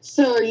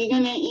 So are you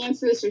going to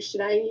answer this or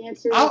should I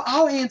answer it?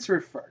 I'll answer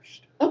it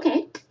first.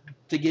 Okay.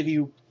 To give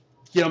you,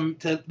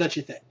 to let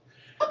you think.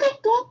 Okay,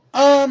 go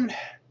on.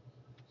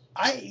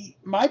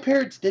 My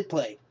parents did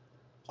play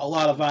a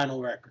lot of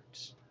vinyl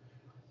records.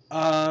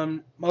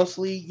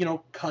 Mostly,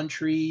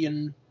 country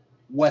and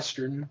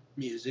Western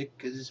music,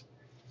 because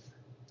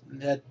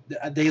that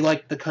they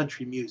like the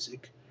country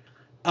music.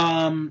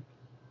 And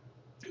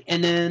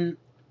then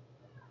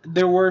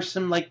there were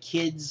some like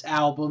kids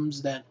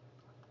albums that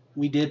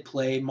we did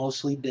play,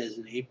 mostly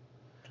Disney.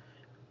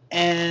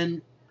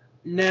 And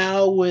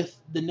now with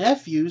the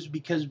nephews,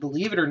 because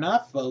believe it or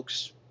not,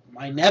 folks,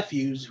 my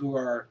nephews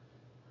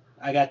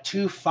I got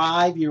 2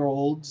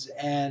 5-year-olds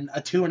and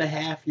a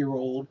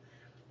 2.5-year-old,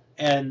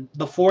 and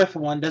the fourth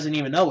one doesn't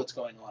even know what's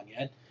going on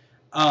yet.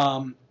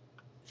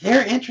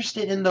 They're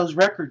interested in those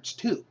records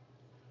too.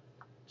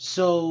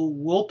 So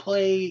we'll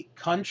play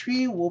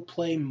country, we'll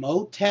play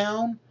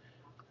Motown,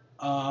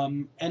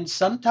 and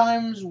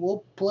sometimes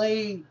we'll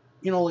play,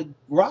 like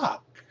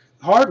rock,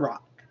 hard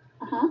rock,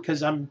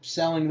 because I'm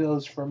selling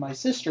those for my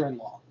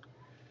sister-in-law.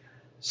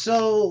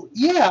 So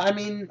yeah, I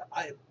mean,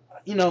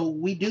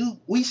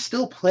 we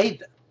still play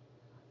them,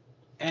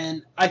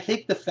 and I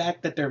think the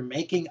fact that they're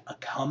making a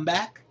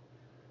comeback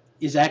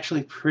is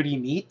actually pretty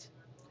neat.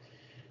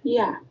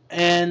 Yeah.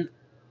 And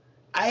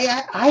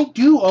I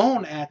do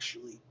own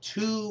actually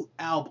 2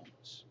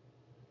 albums.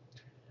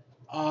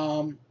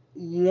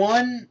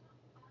 One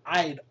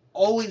I'd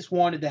always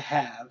wanted to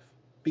have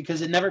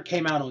because it never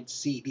came out on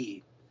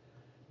CD.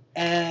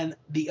 And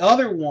the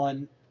other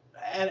one,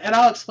 and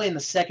I'll explain the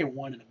second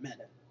one in a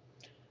minute.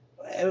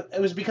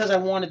 It was because I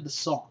wanted the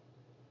song.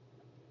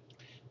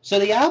 So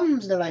the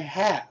albums that I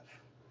have,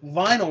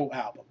 vinyl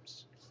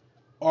albums,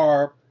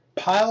 are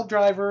Pile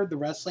Driver, the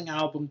wrestling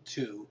album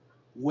 2,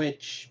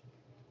 which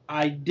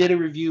I did a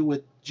review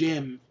with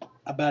Jim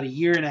about 1.5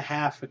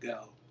 years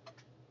ago.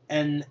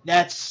 And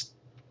that's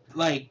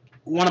like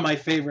one of my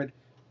favorite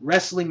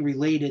wrestling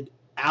related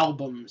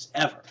albums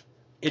ever.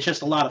 It's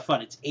just a lot of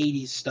fun. It's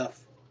 80s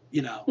stuff,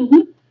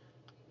 Mm-hmm.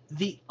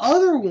 The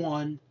other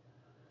one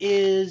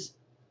is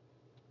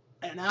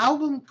an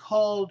album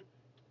called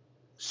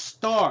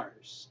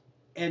Stars,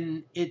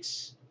 and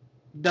it's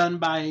done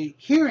by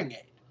Hearing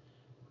Aid.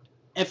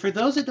 And for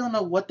those that don't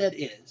know what that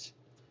is,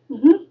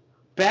 Mm-hmm.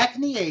 back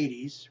in the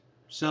 80s,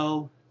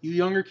 so you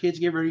younger kids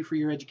get ready for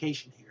your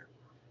education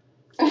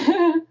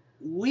here.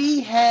 We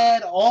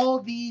had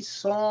all these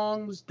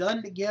songs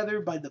done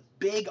together by the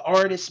big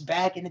artists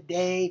back in the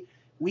day.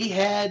 We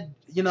had,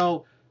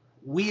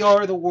 We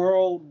Are the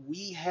World.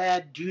 We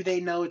had Do They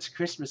Know It's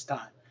Christmas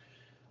Time?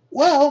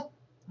 Well,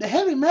 the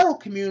heavy metal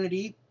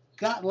community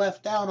got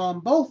left out on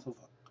both of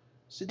them.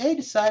 So they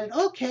decided,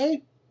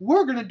 okay,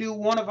 we're going to do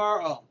one of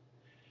our own.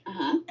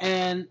 Uh-huh.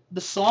 And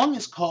the song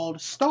is called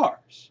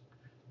Stars.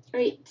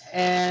 Right.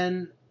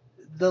 And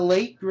the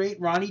late, great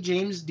Ronnie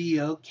James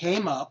Dio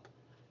came up,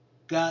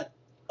 got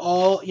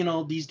all,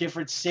 these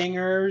different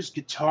singers,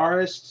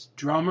 guitarists,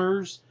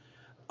 drummers,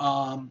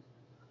 to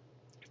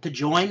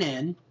join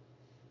in.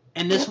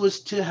 And this was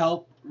to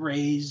help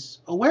raise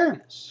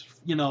awareness,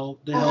 to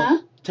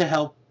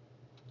help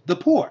the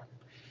poor.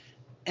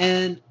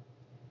 And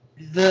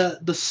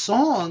the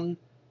song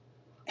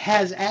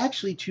has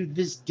actually to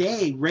this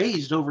day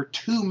raised over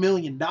 $2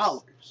 million,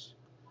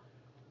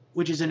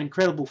 which is an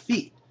incredible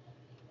feat.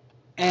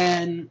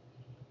 And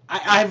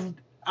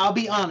I'll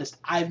be honest,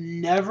 I've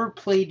never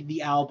played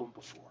the album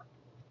before.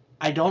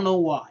 I don't know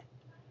why,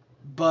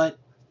 but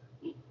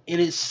It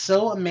is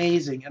so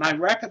amazing, and I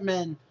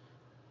recommend,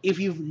 if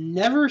you've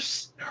never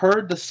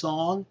heard the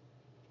song,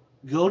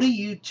 go to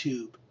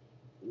YouTube,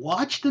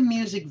 watch the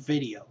music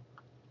video.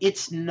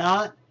 It's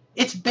not.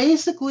 It's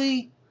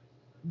basically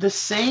the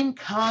same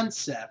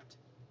concept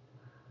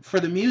for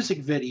the music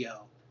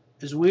video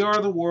as We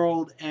Are the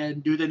World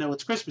and Do They Know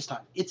It's Christmas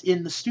Time. It's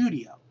in the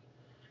studio.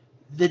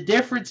 The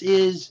difference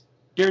is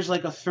there's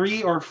like a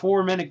 3 or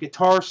 4 minute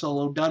guitar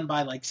solo done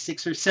by like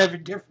 6 or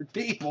 7 different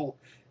people,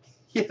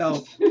 you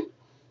know.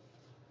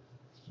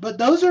 But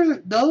those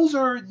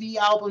are the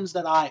albums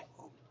that I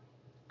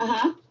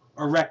own,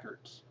 or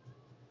records.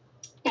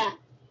 Yeah.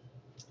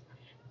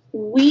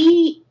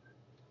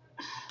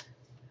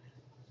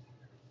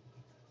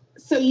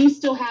 So you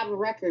still have a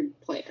record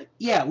player?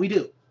 Yeah, we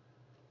do.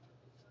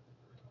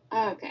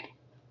 Okay.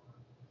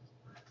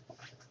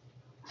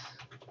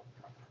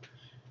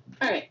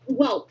 All right.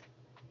 Well,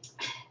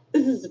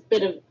 this is a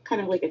bit of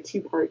kind of like a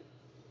 2-part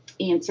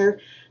answer.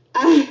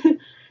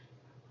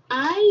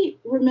 I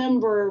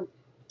remember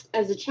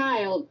as a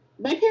child,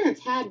 my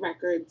parents had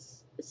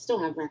records,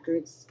 still have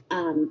records,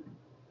 from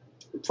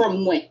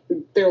when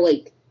they're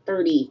like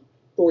 30,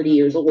 40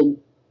 years old.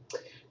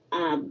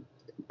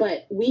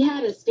 But we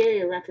had a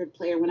stereo record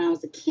player when I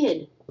was a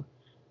kid.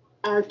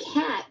 Our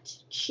cat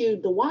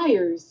chewed the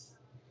wires,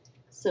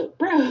 so it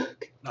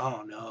broke.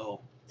 Oh,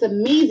 no. It's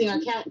amazing. Our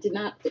cat did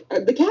not.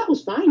 The cat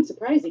was fine,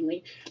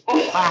 surprisingly.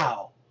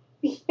 Wow.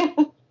 Yeah.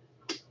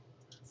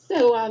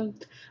 So,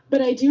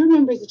 but I do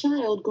remember as a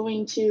child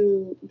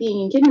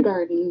being in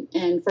kindergarten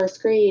and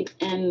first grade,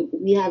 and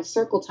we have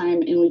circle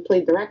time, and we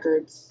played the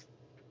records,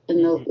 and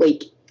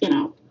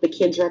the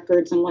kids'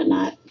 records and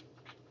whatnot.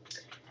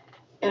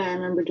 And I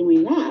remember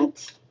doing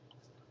that.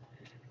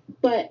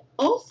 But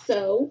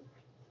also,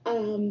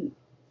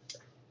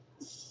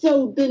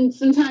 so then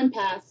some time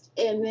passed,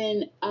 and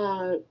then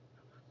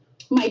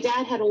my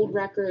dad had old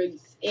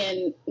records,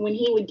 and when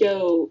he would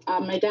go,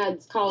 my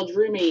dad's college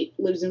roommate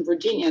lives in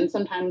Virginia, and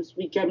sometimes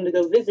we'd come to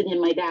go visit him.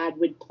 My dad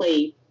would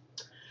play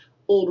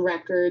old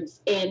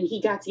records, and he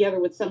got together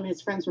with some of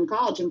his friends from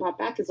college and brought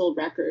back his old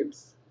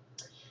records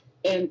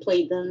and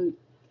played them.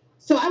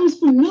 So I was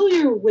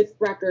familiar with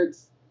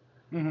records,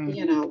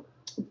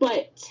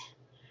 but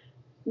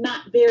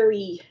not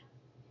very.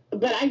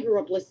 But I grew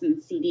up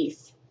listening to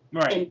CDs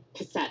and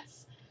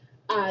cassettes.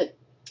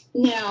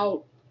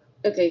 Now,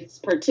 okay, it's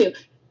part 2.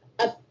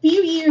 A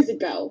few years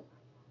ago,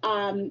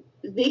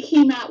 they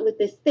came out with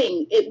this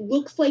thing. It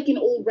looks like an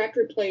old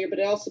record player, but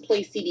it also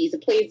plays CDs.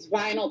 It plays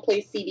vinyl,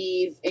 plays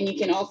CDs, and you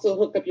can also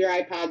hook up your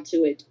iPod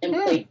to it and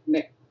play from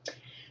there.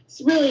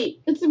 It's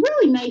a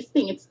really nice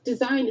thing. It's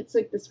designed, it's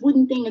like this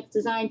wooden thing. It's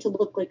designed to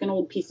look like an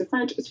old piece of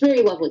furniture. It's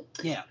very lovely.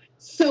 Yeah.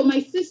 So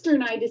my sister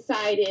and I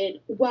decided,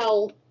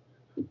 well,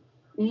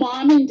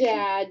 Mom and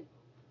Dad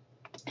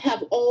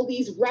have all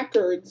these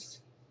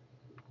records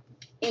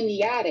in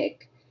the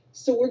attic,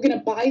 so we're going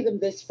to buy them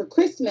this for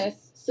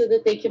Christmas so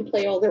that they can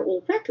play all their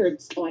old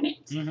records on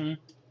it. Mm-hmm.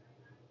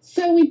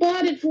 So we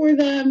bought it for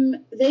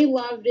them. They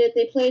loved it.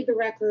 They played the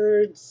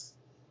records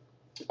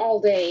all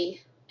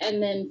day,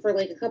 and then for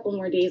like a couple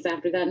more days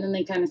after that, and then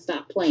they kind of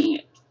stopped playing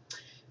it.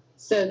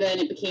 So then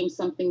it became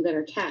something that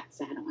our cat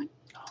sat on.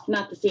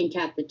 Not the same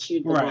cat that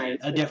chewed the wires.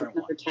 A different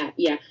one. Cat,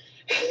 yeah.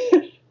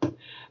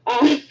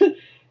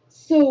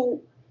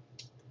 So,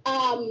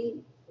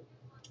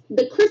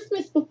 the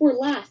Christmas before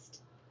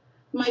last,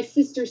 my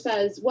sister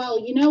says, well,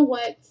 you know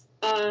what?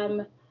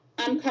 I'm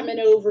coming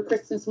over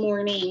Christmas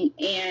morning,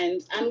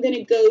 and I'm going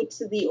to go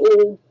to the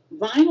old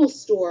vinyl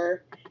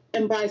store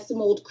and buy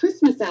some old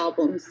Christmas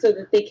albums so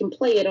that they can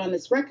play it on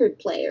this record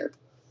player.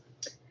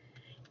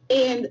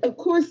 And, of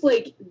course,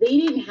 like, they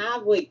didn't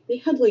have, like, they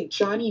had, like,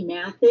 Johnny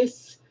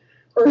Mathis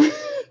or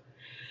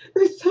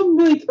some,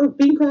 like, or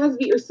Bing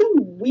Crosby or some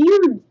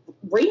weird,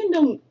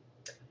 random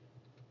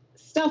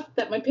stuff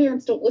that my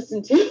parents don't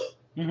listen to.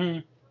 Mm-hmm.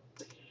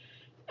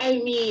 I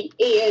mean,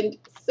 and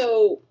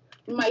so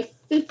my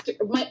sister,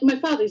 my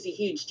father's a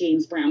huge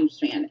James Brown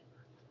fan.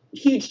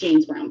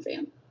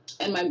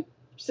 And my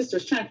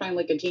sister's trying to find,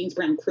 like, a James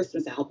Brown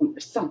Christmas album or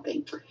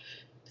something.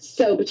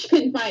 So, but she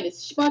couldn't find it.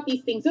 So she bought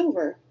these things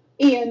over.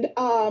 And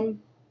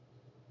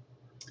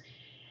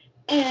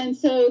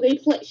so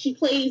she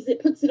plays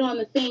it, puts it on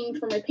the thing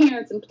for my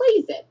parents and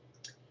plays it.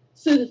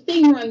 So the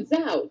thing runs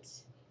out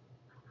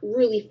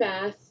really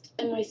fast,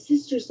 and my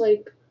sister's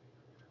like,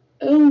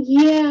 oh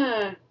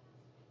yeah,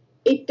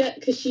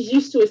 because she's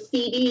used to a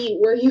CD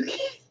where you can,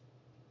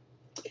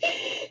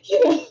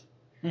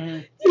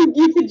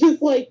 you could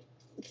just like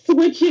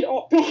switch it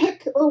all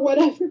back or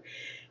whatever.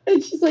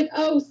 And she's like,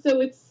 oh, so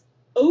it's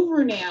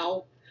over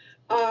now.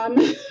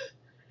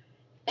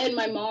 And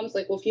my mom's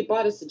like, well, if you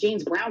bought us a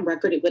James Brown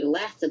record, it would have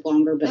lasted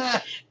longer.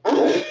 But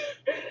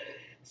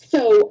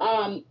so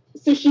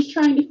she's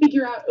trying to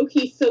figure out,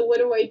 okay, so what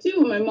do I do?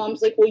 And my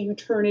mom's like, well, you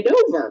turn it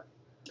over.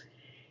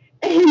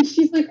 And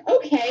she's like,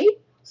 okay.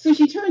 So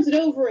she turns it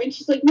over, and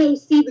she's like, no,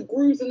 see the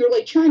grooves. And they're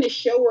like trying to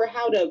show her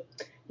how to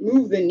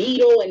move the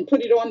needle and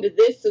put it onto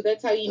this. So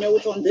that's how you know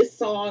it's on this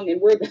song and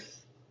where the.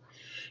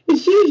 And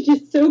she was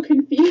just so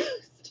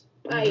confused.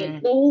 buy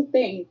it, the whole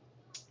thing.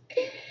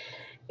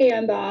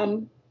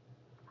 And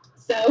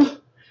so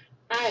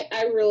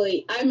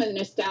I'm a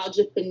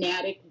nostalgia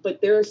fanatic,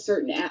 but there are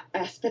certain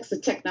aspects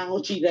of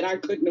technology that I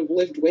couldn't have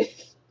lived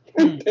with.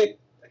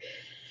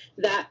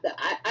 that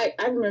I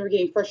remember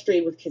getting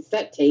frustrated with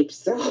cassette tapes,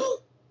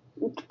 so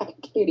I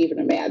can't even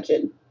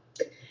imagine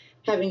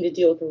having to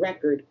deal with a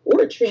record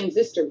or a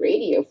transistor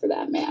radio for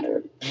that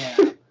matter.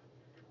 Yeah.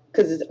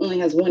 Because it only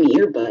has one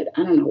earbud.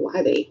 I don't know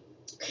why they.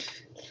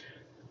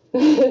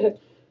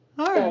 All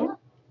right.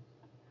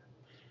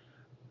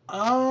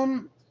 All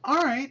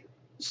right.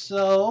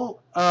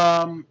 So,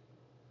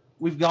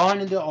 we've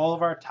gone into all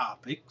of our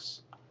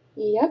topics.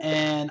 Yep.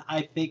 And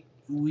I think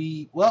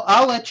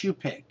I'll let you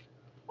pick.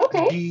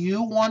 Okay. Do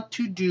you want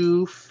to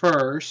do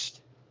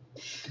first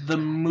the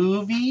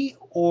movie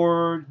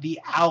or the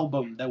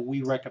album that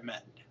we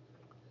recommend?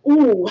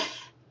 Ooh,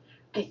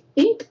 I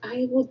think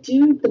I will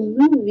do the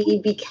movie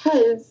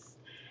because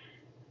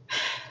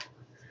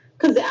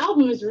the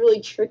album is really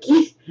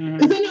tricky.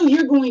 Because I know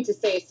you're going to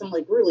say some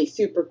like really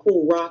super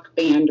cool rock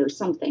band or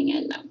something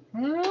in them.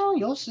 Well,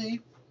 you'll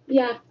see.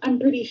 Yeah, I'm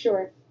pretty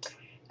sure.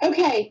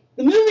 Okay,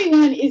 the movie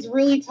one is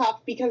really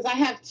tough because I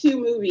have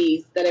two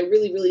movies that I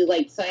really, really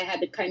like, so I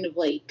had to kind of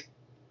like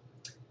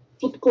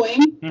flip a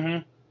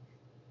coin.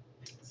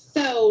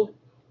 So,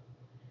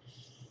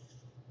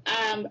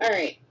 all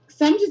right.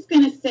 So I'm just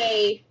gonna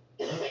say,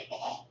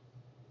 all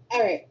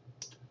right.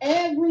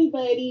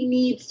 Everybody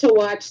needs to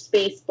watch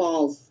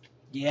Spaceballs.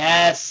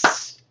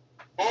 Yes.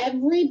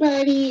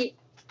 Everybody,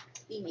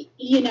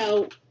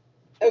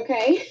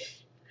 okay.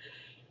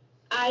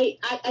 I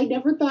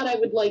never thought I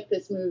would like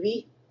this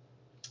movie.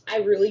 I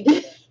really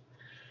did.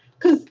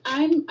 Because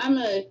I'm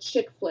a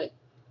chick flick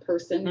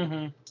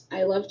person.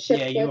 I love chick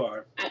flicks. Yeah, you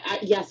are.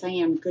 Yes, I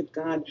am. Good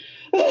God.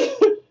 I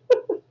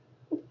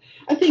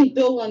think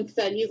Bill once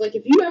said, he's like,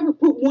 if you ever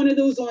put one of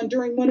those on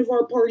during one of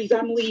our parties,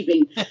 I'm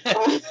leaving.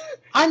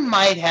 I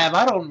might have.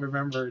 I don't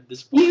remember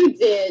this point. You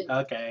did.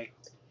 Okay.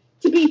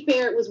 To be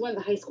fair, it was one of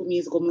the High School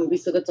Musical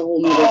movies, so that's a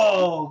whole new.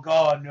 Oh,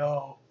 God,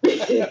 no.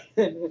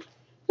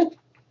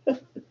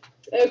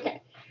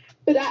 Okay.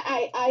 But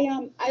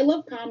I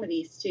love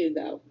comedies, too,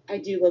 though. I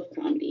do love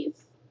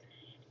comedies.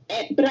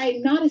 But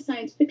I'm not a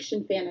science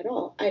fiction fan at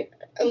all.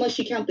 Unless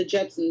you count the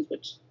Jetsons,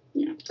 which,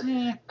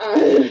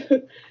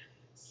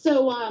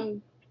 So,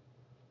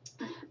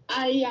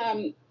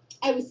 I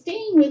was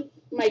staying with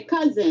my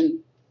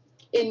cousin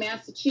in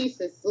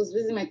Massachusetts. I was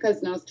visiting my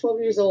cousin. I was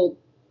 12 years old.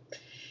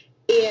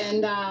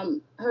 And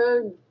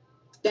her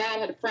dad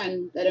had a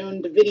friend that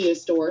owned a video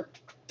store.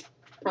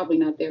 Probably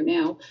not there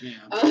now. Yeah.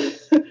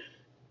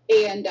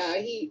 And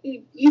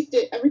he used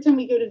to, every time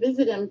we go to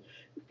visit him,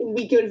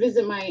 we go to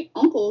visit my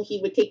uncle,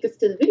 he would take us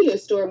to the video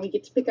store and we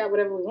get to pick out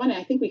whatever we wanted.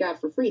 I think we got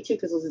it for free, too,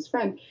 because it was his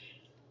friend.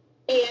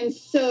 And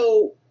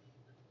so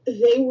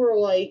they were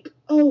like,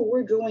 oh,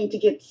 we're going to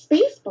get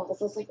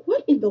Spaceballs. I was like,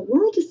 what in the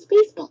world is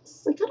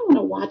Spaceballs? Like, I don't want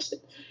to watch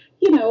it.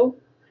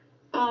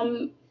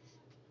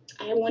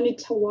 I wanted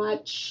to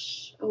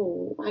watch,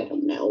 I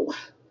don't know,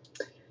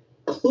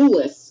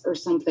 Clueless or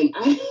something.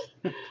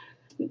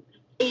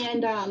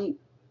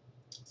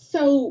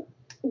 So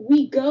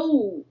we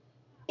go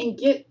and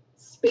get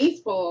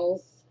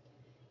Spaceballs,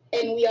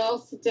 and we all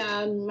sit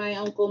down, my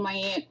uncle, my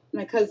aunt,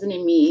 my cousin,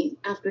 and me,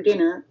 after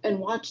dinner, and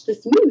watch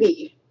this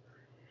movie.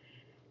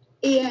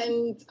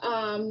 And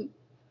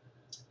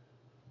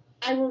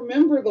I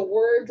remember the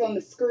words on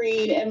the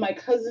screen, and my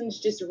cousin's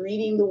just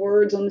reading the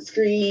words on the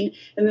screen,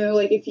 and they're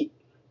like, if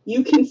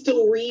you can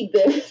still read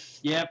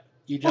this. Yep,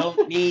 you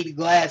don't need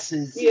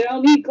glasses. You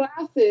don't need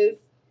glasses.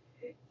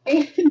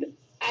 And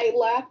I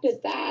laughed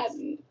at that,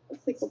 and I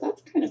was like, well,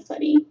 that's kind of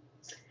funny.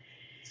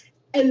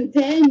 And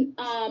then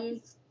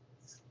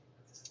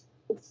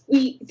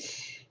we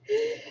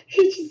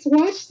just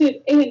watched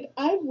it, and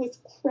I was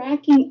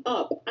cracking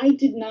up. I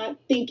did not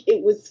think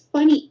it was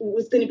funny. It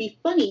was going to be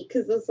funny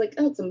because I was like,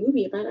 oh, it's a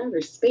movie about outer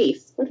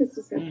space. What does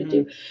this have to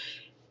do?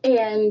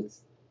 And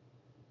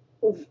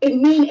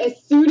then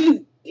as soon as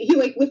he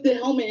like lifted the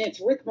helmet and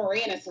it's Rick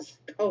Moranis, I was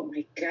like, oh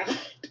my God.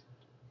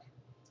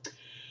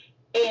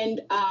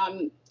 And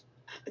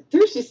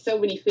there's just so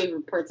many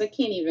favorite parts. I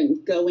can't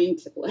even go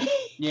into like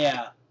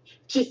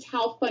just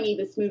how funny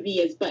this movie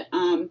is. But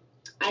I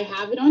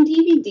have it on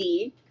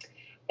DVD,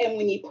 and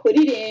when you put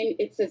it in,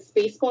 it says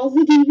Spaceballs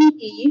the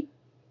DVD,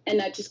 and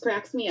that just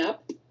cracks me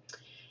up.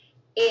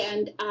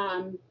 And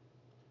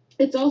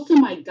it's also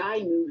my guy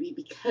movie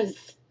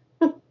because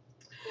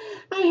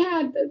I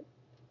had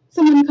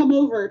someone come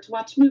over to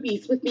watch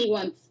movies with me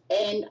once,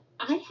 and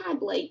I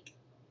had like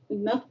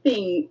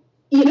nothing,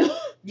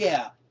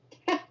 Yeah.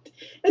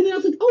 And then I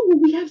was like, oh, well,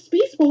 we have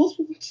Spaceballs.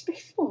 We'll watch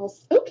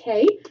Spaceballs.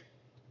 Okay.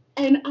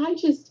 And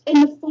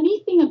the funny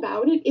thing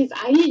about it is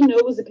I didn't know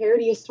it was a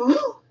parody of Star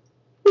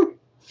Wars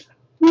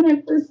when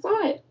I first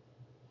saw it.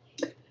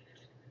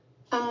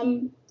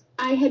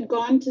 I had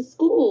gone to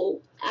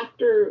school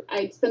after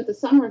I'd spent the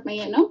summer with my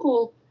aunt and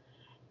uncle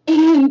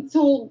and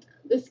told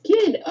this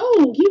kid,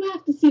 oh, you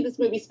have to see this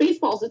movie,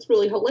 Spaceballs. It's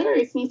really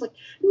hilarious. And he's like,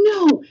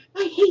 no,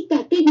 I hate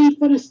that. They made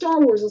fun of Star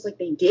Wars. I was like,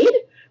 they did?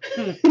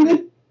 And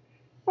then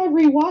I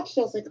rewatched.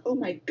 I was like, oh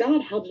my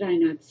God, how did I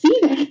not see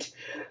that?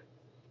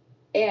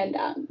 And,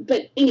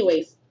 but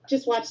anyways,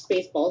 just watch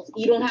Spaceballs.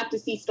 You don't have to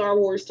see Star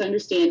Wars to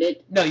understand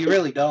it. No, you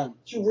really don't.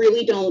 You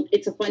really don't.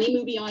 It's a funny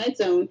movie on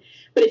its own.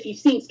 But if you've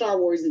seen Star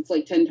Wars, it's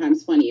like 10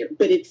 times funnier.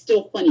 But it's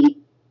still funny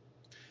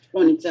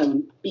on its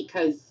own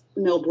because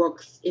Mel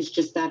Brooks is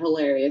just that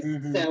hilarious.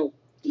 Mhm. So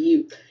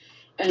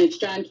and it's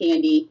John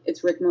Candy,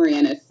 it's Rick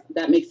Moranis.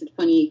 That makes it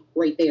funny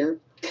right there.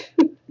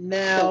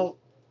 Now,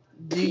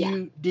 do yeah.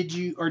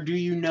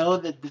 you know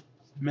that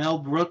Mel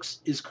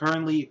Brooks is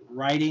currently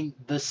writing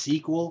the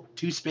sequel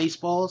to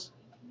Spaceballs?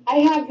 I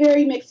have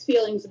very mixed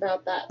feelings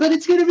about that. But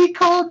it's going to be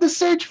called The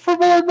Search for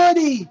More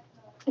Money.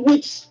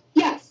 Which,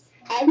 yes,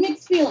 I have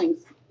mixed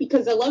feelings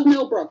because I love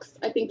Mel Brooks.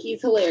 I think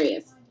he's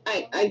hilarious.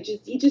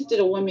 He just did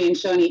a one-man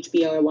show on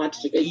HBO. I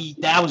watched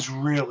it. That was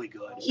really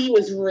good. He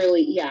was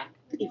really, yeah.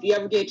 If you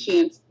ever get a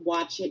chance,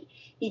 watch it.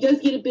 He does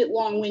get a bit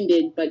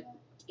long-winded, but,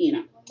 you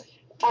know.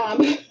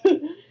 I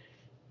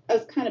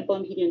was kind of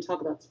bummed he didn't talk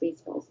about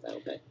Spaceballs,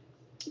 though, but,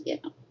 you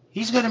know.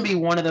 He's going to be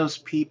one of those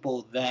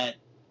people that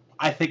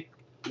I think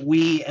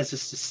we as a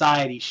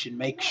society should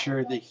make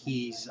sure that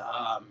he's,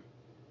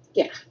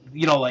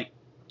 you know, like,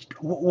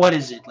 what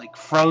is it? Like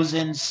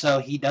frozen so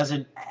he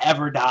doesn't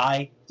ever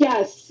die?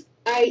 Yes.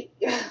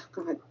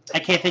 God. I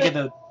can't think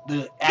of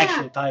the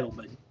actual title,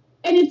 but...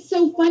 And it's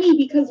so funny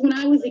because when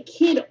I was a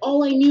kid,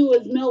 all I knew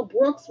was Mel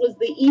Brooks was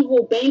the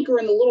evil banker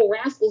in the Little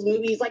Rascals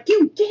movie. He's like,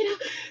 you get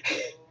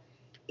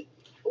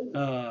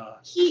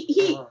out.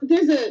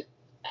 There's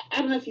I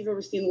don't know if you've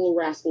ever seen the Little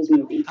Rascals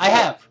movie. I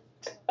have.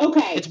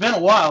 Okay. It's been a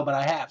while, but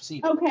I have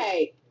seen it.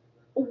 Okay.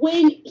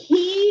 When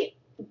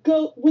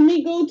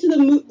they go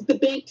to the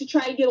bank to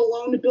try to get a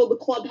loan to build the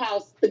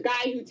clubhouse, the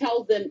guy who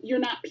tells them, you're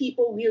not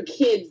people, you're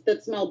kids,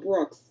 that's Mel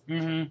Brooks.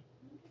 Mm-hmm.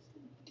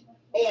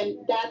 And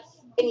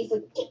he's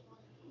like,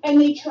 and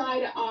they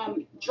try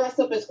to dress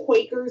up as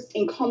Quakers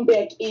and come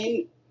back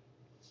in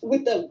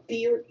with the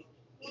beard.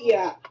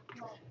 Yeah.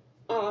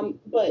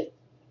 But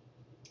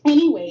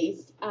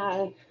anyways,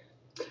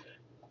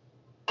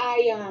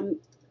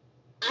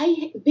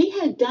 they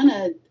had done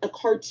a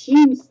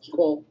cartoon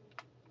sequel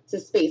to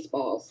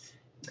Spaceballs.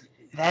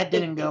 That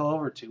didn't go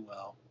over too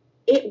well.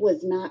 It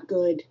was not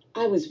good.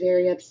 I was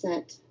very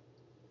upset.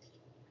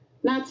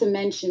 Not to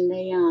mention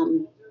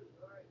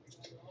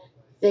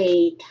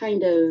they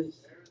kind of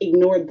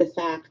ignored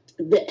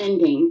the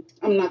ending.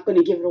 I'm not going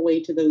to give it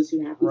away to those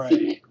who haven't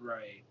seen it.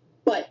 Right.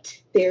 But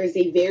there's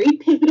a very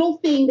pivotal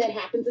thing that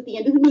happens at the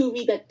end of the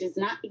movie that does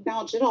not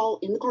acknowledge at all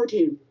in the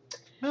cartoon.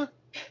 Huh.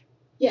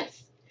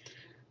 Yes.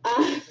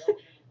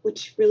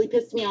 Which really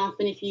pissed me off,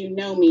 and if you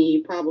know me,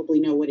 you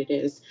probably know what it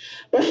is.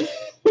 But,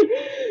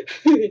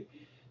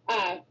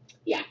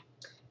 yeah.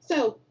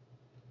 So,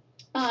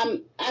 I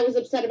was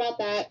upset about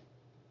that.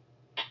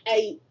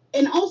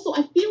 And also,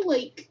 I feel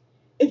like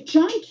if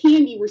John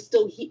Candy were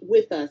still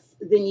with us,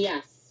 then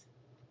yes,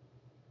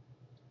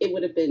 it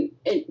would have been.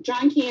 And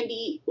John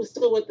Candy was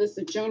still with us.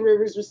 If Joan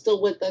Rivers was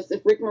still with us,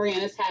 if Rick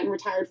Moranis hadn't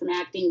retired from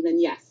acting, then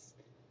yes.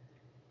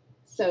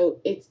 So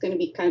it's going to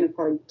be kind of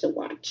hard to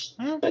watch.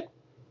 But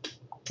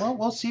well,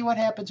 we'll see what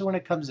happens when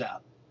it comes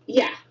out.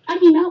 Yeah, I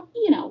mean,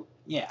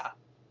 Yeah.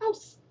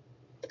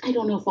 I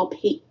don't know if I'll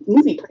pay.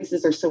 Movie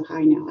prices are so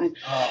high now.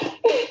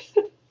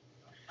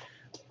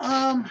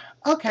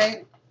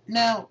 Okay.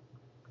 Now,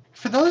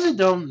 for those that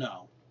don't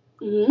know,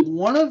 Mm-hmm.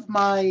 one of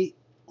my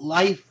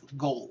life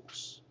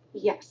goals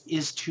Yes.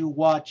 is to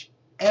watch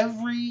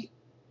every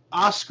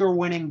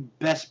Oscar-winning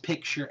Best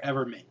Picture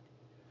ever made.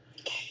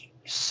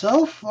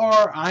 So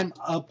far, I'm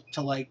up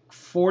to like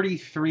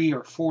 43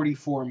 or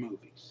 44 movies.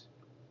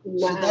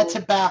 Wow. So that's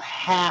about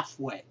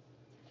halfway.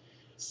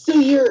 So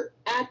you're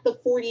at the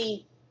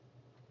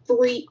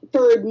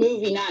 43rd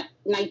movie, not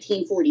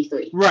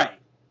 1943. Right.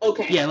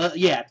 Okay. Yeah. All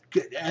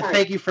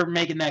Thank you for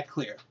making that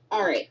clear.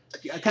 All right.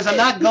 Because I'm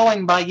not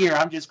going by year.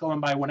 I'm just going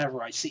by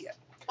whenever I see it.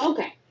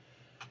 Okay.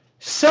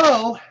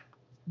 So,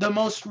 the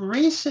most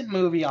recent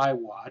movie I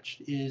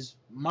watched is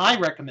my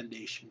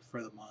recommendation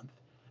for the month.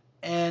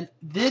 And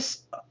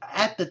this,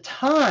 at the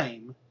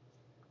time,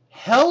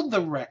 held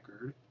the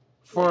record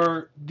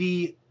for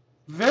the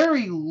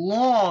very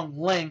long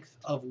length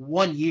of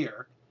 1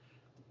 year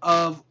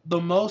of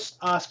the most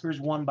Oscars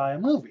won by a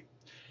movie.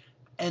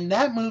 And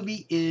that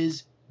movie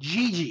is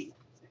Gigi.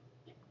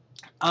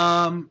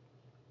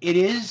 It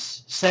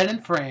is set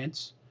in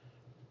France,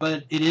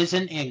 but it is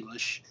in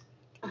English.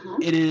 Uh-huh.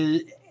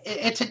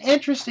 It's an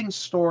interesting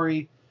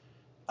story,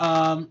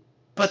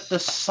 but the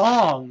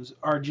songs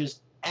are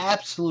just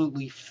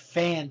absolutely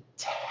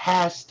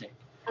fantastic.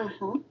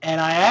 Uh-huh.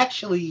 And I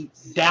actually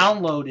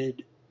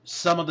downloaded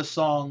some of the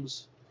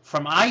songs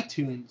from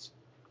iTunes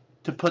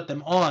to put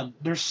them on.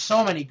 There's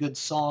so many good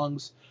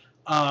songs.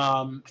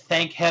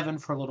 Thank Heaven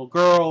for Little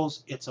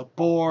Girls, It's a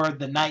Bore,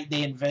 The Night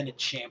They Invented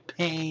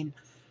Champagne.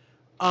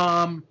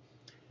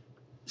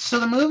 So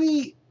the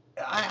movie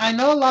I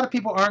know a lot of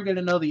people aren't going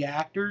to know the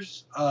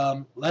actors.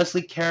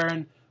 Leslie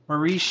Caron,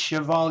 Maurice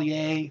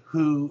Chevalier,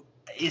 who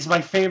is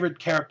my favorite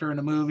character in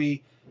the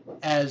movie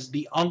as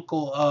the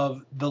uncle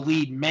of the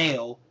lead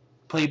male,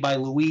 played by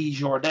Louis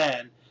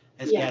Jourdan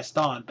as Yeah.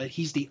 Gaston, but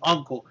he's the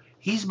uncle.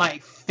 He's my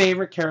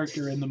favorite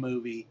character in the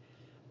movie.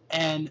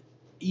 And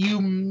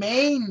you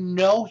may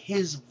know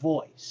his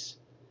voice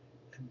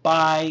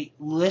by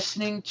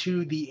listening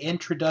to the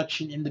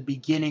introduction in the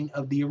beginning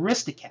of the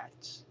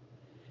Aristocats.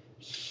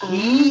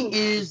 He Oh.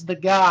 is the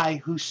guy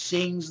who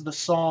sings the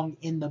song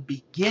in the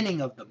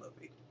beginning of the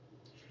movie.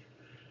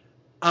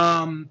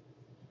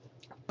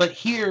 But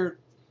here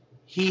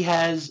he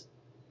has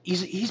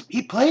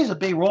he plays a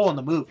big role in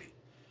the movie.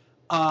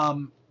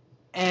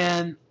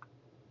 And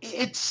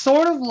it's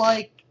sort of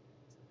like,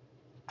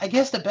 I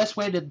guess the best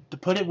way to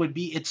put it would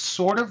be, it's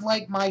sort of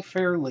like My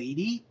Fair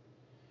Lady,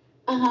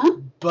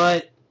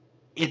 but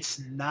it's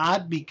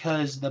not,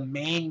 because the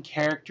main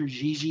character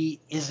Gigi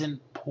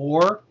isn't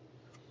poor,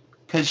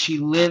 because she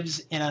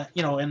lives in a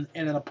in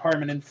an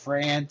apartment in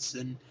France,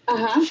 and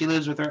she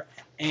lives with her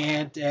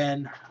aunt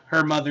and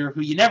her mother,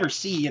 who you never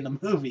see in the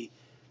movie,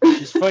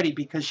 which is funny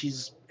because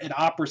she's an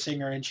opera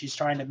singer and she's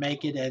trying to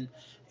make it, and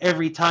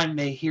every time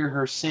they hear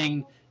her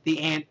sing, the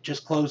aunt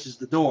just closes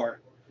the door,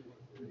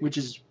 which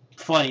is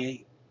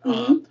funny.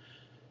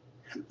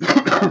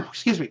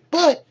 Excuse me,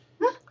 but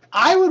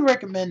I would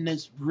recommend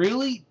this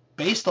really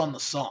based on the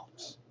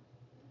songs.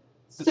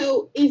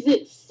 So is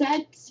it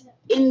set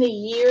in the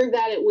year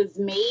that it was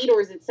made, or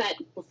is it set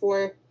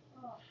before?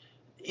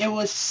 It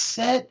was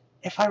set,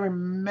 if I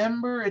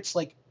remember, it's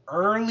like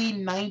early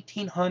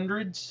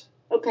 1900s.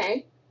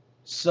 Okay.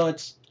 So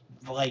it's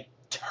like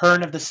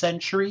turn of the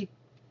century.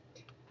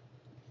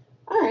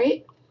 All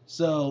right.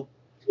 So,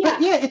 Yeah.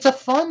 but yeah, it's a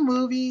fun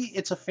movie.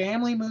 It's a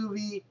family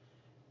movie,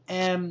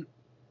 and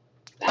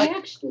I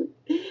actually,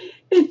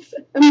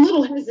 I'm a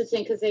little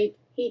hesitant because I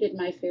hated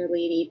My Fair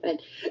Lady, but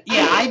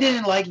yeah, I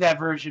didn't like that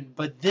version,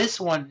 but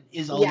this one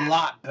is a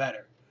lot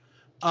better.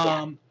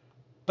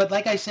 But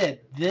like I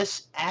said,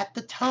 this at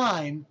the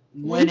time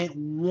when it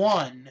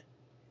won,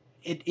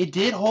 it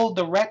did hold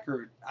the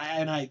record,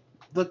 and I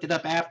looked it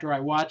up after I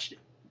watched it.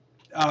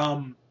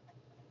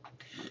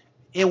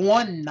 It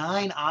won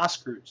 9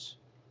 Oscars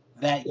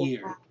that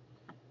year.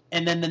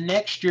 And then the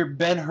next year,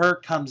 Ben-Hur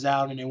comes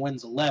out and it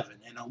wins 11.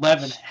 And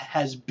 11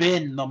 has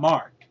been the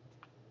mark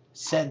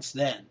since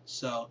then.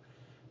 So,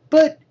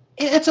 but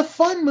it's a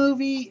fun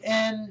movie,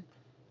 and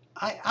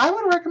I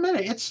would recommend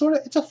it. It's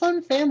a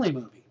fun family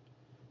movie.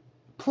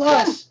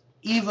 Plus,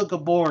 Eva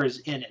Gabor is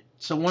in it.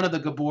 So one of the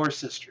Gabor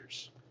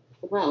sisters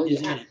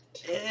is in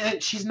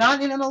it. She's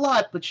not in it a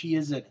lot, but she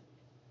is in it.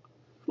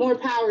 More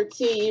power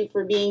to you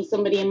for being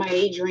somebody in my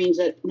age range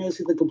that knows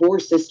who the Gabor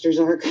sisters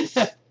are.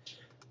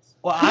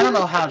 Well, I don't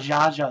know how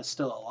Zsa Zsa is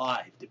still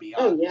alive, to be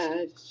honest. Oh,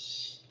 yeah.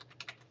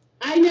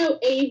 I know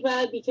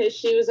Ava because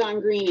she was on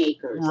Green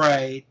Acres.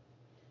 Right.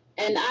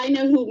 And I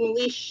know who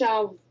Maurice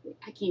I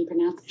can't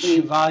pronounce his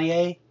name.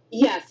 Chevalier?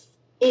 Yes,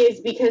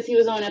 is because he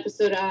was on an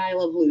episode of I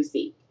Love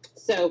Lucy.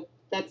 So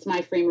that's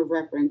my frame of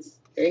reference.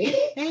 There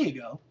you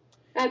go.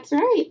 That's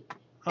right.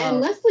 And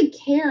Leslie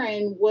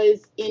Caron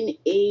was in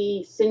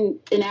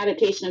an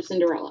adaptation of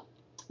Cinderella.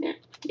 Yeah.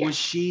 Was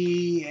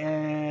she?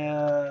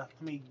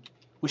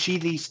 Was she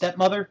the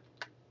stepmother?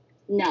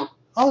 No.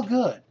 Oh,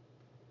 good.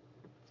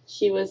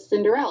 She was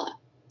Cinderella.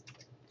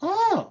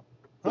 Oh,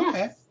 okay.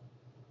 Yes.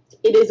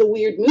 It is a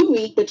weird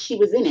movie, but she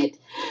was in it.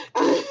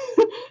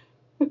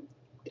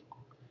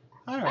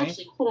 All right.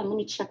 Actually, hold on. Let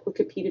me check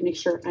Wikipedia to make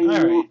sure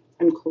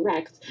I'm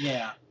correct.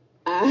 Yeah.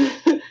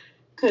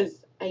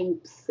 Because I'm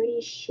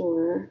pretty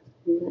sure.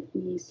 Let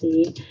me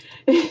see.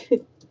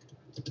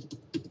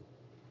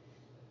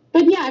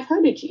 But yeah, I've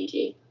heard of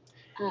Gigi.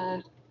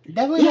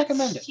 Definitely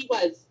recommend it.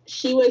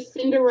 She was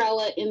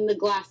Cinderella in The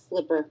Glass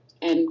Slipper,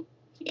 and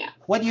yeah.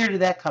 What year did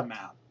that come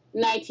out?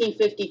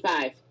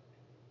 1955.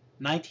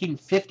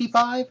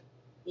 1955?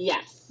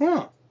 Yes.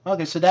 Oh,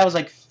 okay. So that was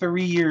like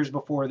 3 years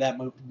before that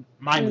movie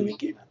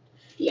came out.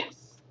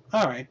 Yes.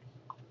 All right.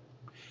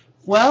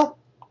 Well,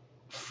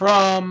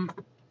 from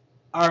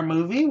our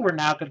movie, we're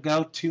now going to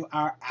go to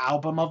our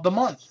album of the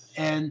month,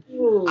 and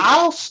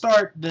I'll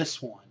start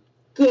this one.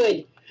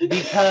 Good.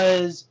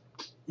 Because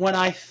when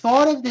I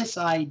thought of this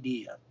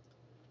idea,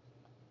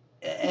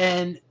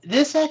 and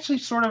this actually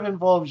sort of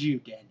involves you,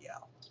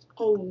 Danielle.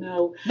 Oh,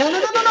 no.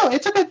 No.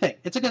 It's a good thing.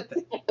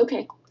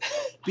 Okay.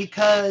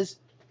 Because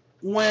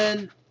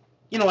when,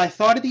 I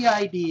thought of the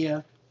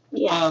idea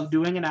of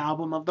doing an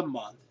album of the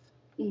month,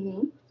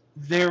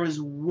 there was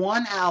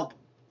one album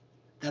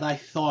that I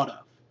thought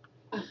of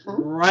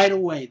right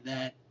away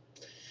that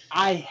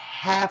I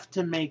have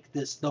to make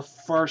this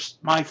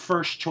my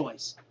first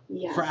choice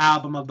for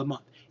album of the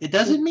month. It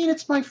doesn't mean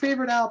it's my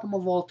favorite album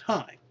of all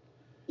time.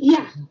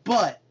 Yeah.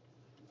 But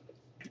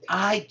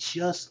I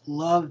just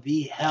love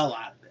the hell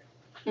out of it.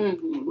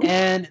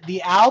 And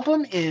the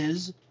album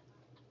is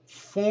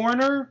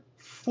Foreigner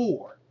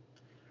 4.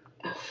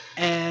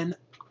 And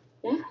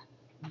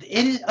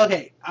it is,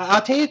 okay,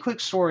 I'll tell you a quick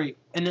story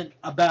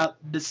about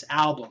this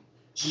album.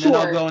 and then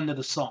I'll Sure. go into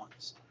the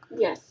songs.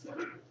 Yes.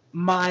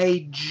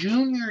 My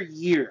junior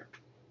year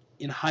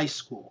in high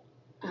school,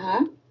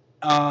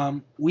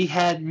 we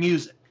had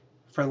music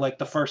for like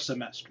the first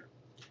semester.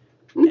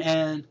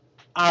 And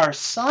our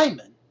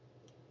assignment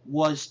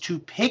was to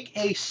pick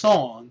a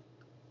song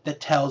that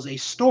tells a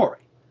story.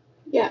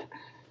 Yeah.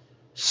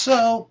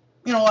 So,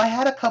 I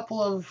had a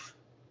couple of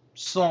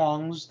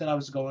songs that I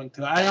was going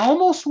through. I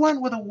almost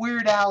went with a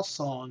Weird Al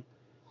song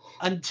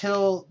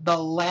until the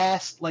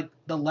last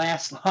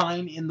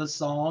line in the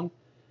song,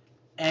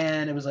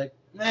 and it was like,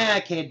 I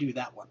can't do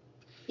that one.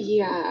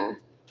 Yeah.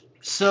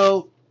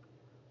 So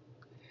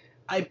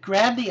I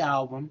grabbed the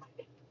album,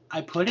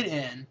 I put it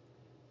in,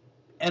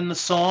 and the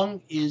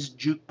song is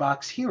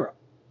Jukebox Hero.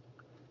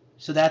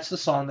 So that's the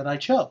song that I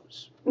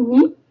chose.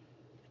 Mm-hmm.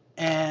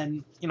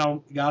 And,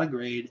 got a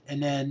grade.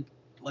 And then,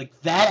 like,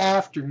 that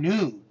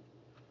afternoon,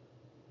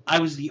 I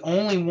was the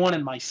only one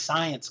in my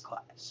science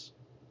class.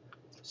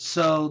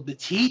 So the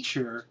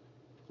teacher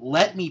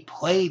let me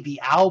play the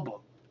album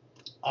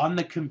on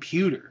the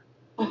computer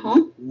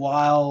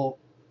while,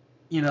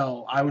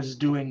 I was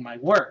doing my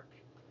work.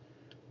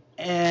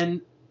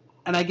 And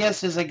I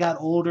guess as I got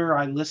older,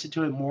 I listened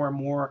to it more and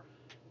more.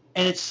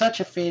 And it's such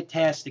a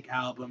fantastic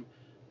album.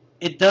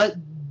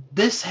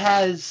 This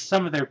has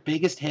some of their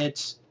biggest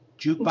hits: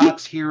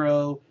 Jukebox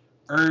Hero,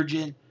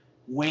 Urgent,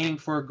 Waiting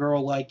for a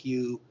Girl Like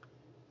You,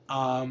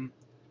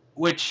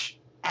 which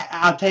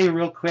I'll tell you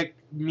real quick,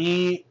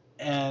 me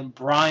and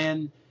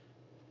Brian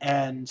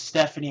and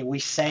Stephanie, we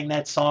sang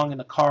that song in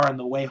the car on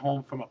the way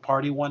home from a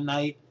party one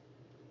night.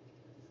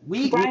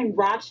 Brian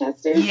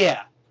Rochester?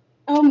 Yeah.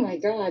 Oh my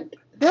God.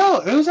 No,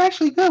 it was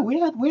actually good. We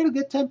had a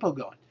good tempo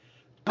going.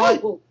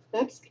 But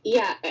that's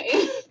yeah.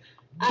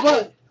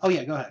 But oh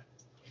yeah, go ahead.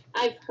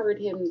 I've heard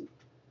him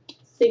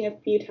sing a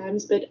few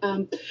times, but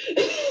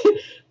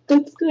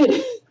that's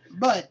good.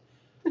 But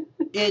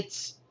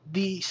it's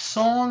the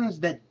songs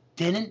that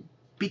didn't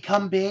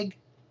become big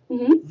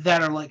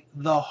that are like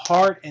the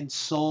heart and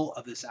soul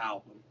of this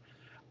album.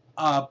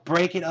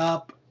 Break It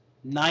Up,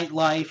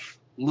 Nightlife,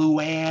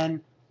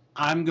 Luann,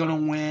 I'm Gonna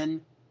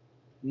Win,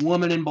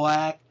 Woman in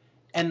Black,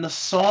 and the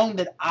song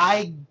that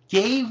I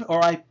gave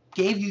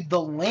you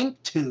the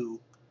link to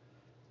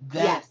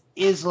that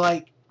is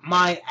like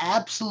my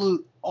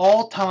absolute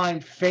all-time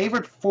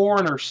favorite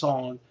Foreigner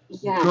song,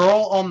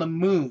 Girl on the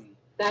Moon.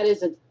 That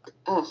is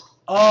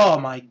oh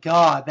my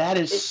God, that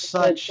is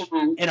such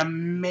an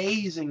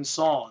amazing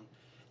song.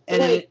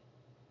 And it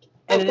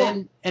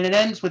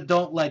ends with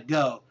Don't Let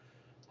Go.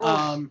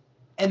 And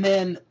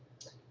then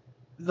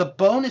the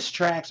bonus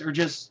tracks are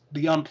just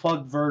the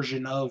unplugged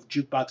version of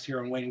Jukebox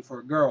Hero and Waiting for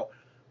a Girl.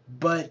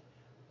 But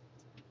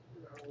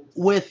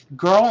with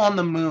Girl on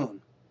the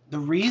Moon, the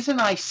reason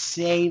I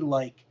say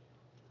like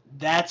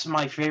that's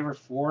my favorite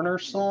Foreigner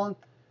song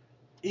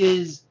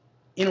is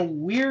in a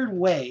weird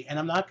way, and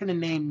I'm not going to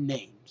name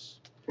names.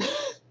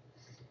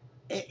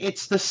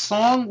 It's the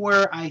song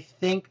where I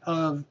think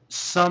of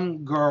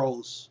some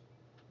girls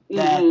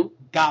that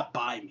got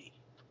by me.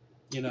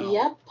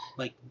 Yep.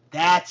 Like,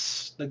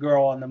 that's the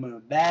Girl on the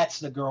Moon. That's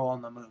the Girl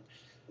on the Moon.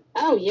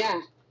 Oh,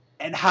 yeah.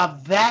 And how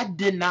that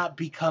did not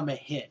become a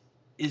hit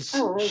is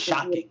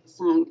shocking.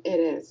 Song. It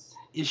is.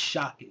 Is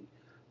shocking.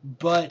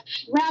 But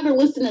I'd rather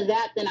listen to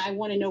that than I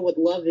Want to Know What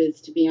Love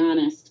Is, to be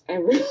honest. I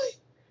really...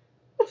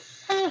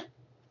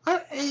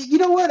 you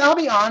know what? I'll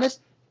be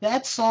honest.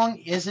 That song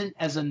isn't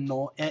as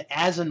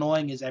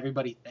annoying as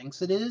everybody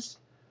thinks it is.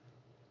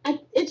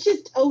 It's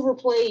just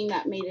overplaying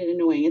that made it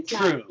annoying. It's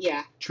true. Not...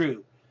 Yeah.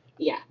 True.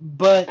 Yeah.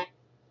 But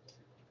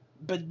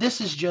this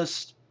is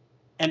just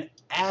an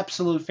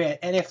absolute fan.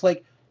 And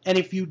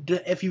if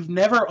you've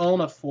never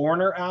owned a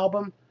Foreigner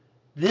album,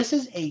 this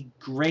is a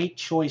great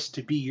choice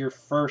to be your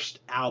first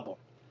album.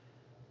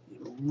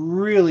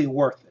 Really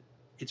worth it.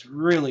 It's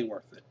really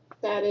worth it.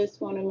 That is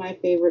one of my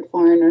favorite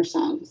Foreigner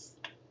songs.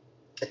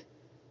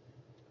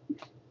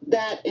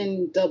 That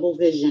and Double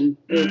Vision.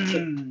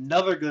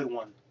 Another good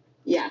one.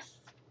 Yes.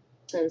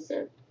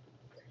 So.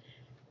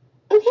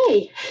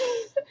 Okay.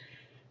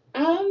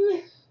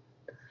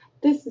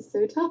 This is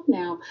so tough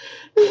now.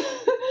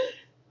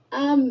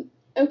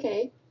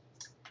 Okay.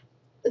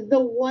 The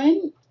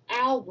one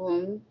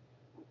album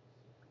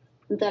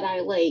that I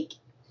like,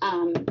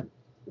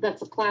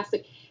 that's a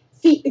classic.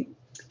 See,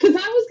 because I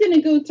was going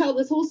to go tell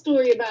this whole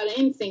story about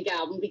an NSYNC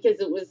album because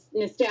it was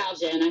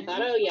nostalgia, and I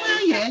thought,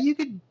 yeah, you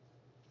could.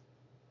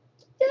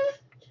 Yeah.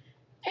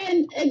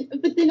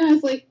 But then I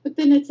was like,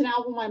 it's an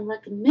album I'm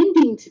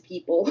recommending to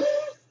people.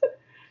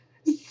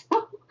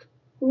 So,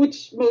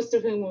 which most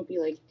of whom will be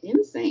like,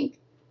 NSYNC.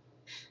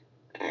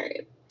 All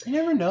right. You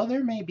never know.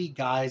 There may be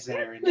guys that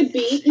are in Could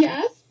be,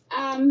 yes.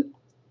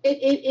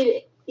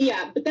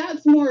 Yeah, but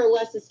that's more or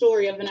less the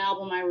story of an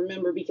album I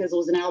remember because it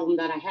was an album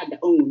that I had to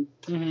own.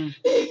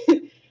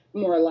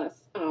 More or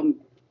less.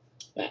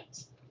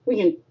 But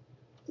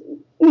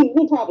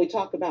we'll probably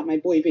talk about my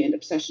boy band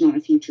obsession on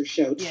a future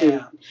show too.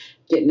 Yeah.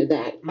 Get into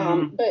that.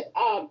 But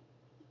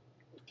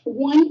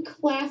one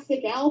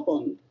classic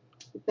album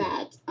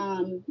that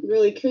I'm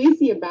really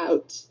crazy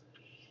about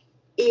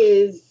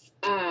is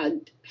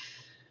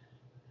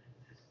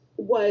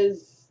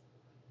was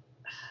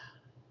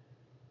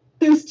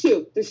there's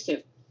two.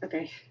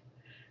 Okay.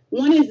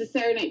 One is the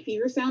Saturday Night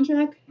Fever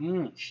soundtrack,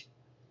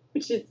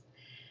 which is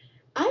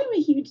I'm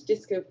a huge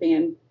disco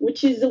fan,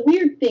 which is a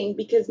weird thing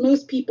because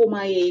most people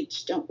my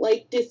age don't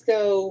like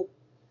disco.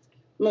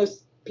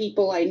 Most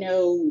people I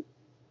know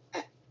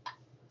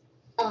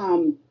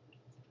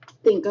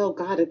think, oh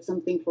God, it's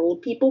something for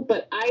old people,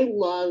 but I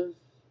love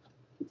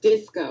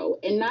disco,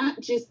 and not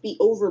just the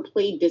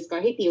overplayed disco.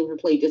 I hate the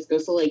overplayed disco.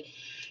 So like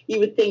you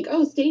would think,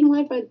 oh, Staying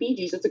Alive by the Bee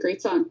Gees, that's a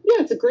great song.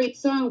 Yeah, it's a great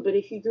song, but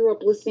if you grew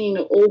up listening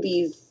to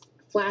oldies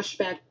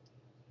flashback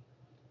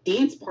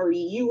dance party,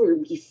 you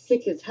would be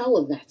sick as hell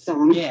of that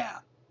song. Yeah.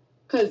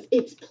 Because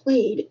it's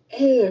played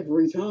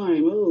every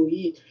time. Oh,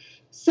 yeah.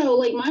 So,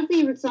 like, my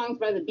favorite songs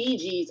by the Bee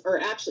Gees are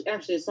actually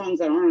the songs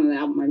that aren't on the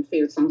album. My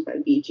favorite songs by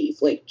the Bee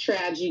Gees, like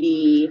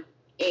Tragedy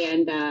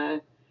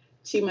and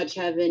Too Much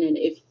Heaven, and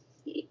if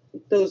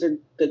those are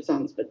good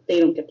songs, but they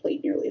don't get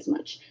played nearly as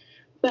much.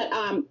 But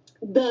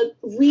the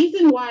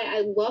reason why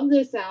I love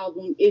this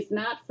album is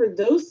not for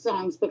those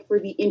songs, but for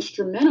the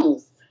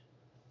instrumentals.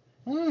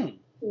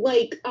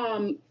 Like,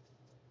 and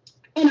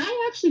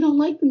I actually don't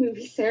like the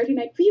movie Saturday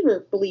Night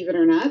Fever, believe it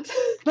or not,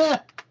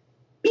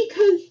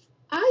 because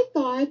I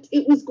thought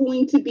it was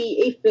going to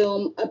be a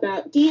film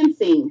about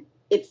dancing.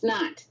 It's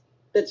not.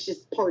 That's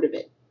just part of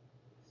it.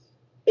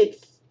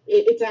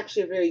 It's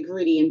actually a very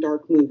gritty and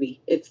dark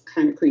movie. It's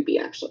kind of creepy,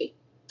 actually.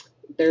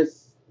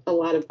 There's a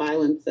lot of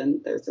violence,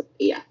 and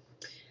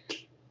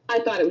I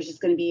thought it was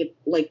just going to be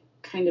like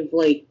kind of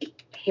like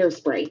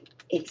Hairspray.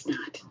 It's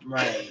not.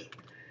 Right.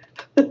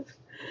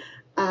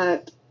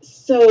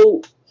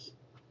 So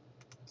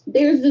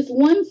there's this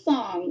one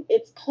song.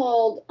 It's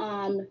called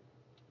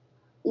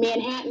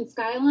Manhattan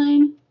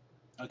Skyline.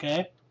 Okay.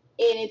 And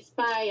it's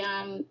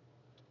by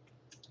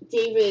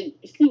David.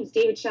 His name was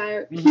David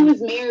Shire. Mm-hmm. He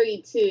was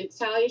married to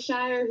Talia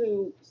Shire,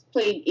 who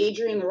played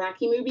Adrian in the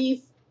Rocky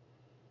movies.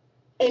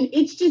 And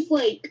it's just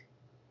like,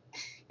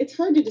 it's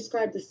hard to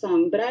describe the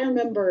song, but I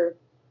remember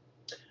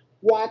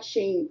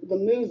watching the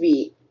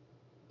movie,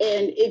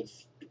 and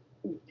it's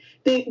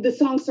the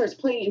song starts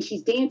playing and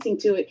she's dancing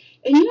to it.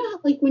 And you know how,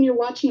 like, when you're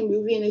watching a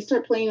movie and they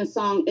start playing a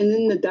song and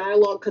then the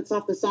dialogue cuts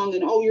off the song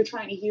and all you're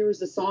trying to hear is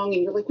the song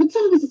and you're like, what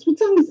song is this? What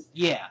song is this?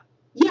 Yeah.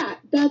 Yeah,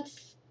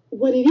 that's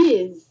what it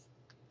is.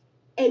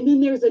 And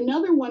then there's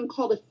another one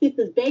called A Fifth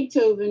of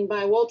Beethoven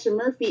by Walter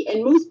Murphy.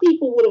 And most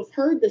people would have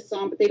heard this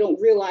song, but they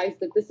don't realize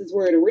that this is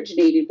where it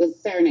originated, was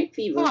Saturday Night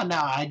Fever. Oh, no,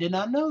 I did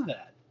not know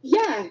that.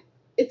 Yeah.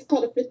 It's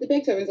called A Fifth of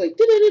Beethoven. It's like,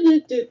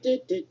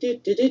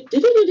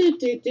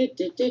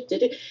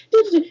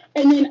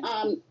 and then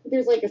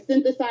there's like a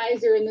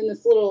synthesizer, and then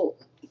this little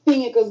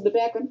thing that goes in the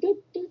background,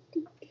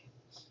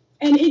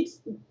 and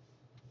it's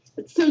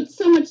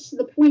so much to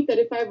the point that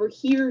if I ever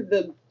hear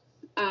the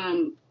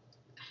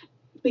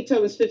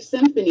Beethoven's Fifth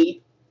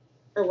Symphony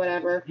or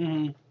whatever,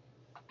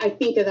 I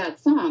think of that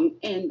song,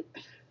 and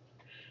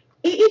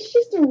it's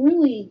just a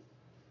really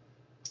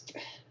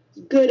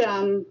good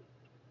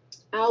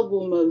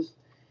album of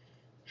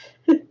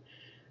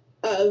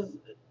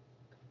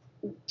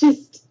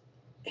just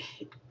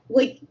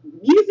like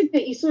music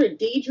that you sort of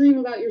daydream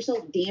about yourself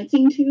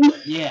dancing to.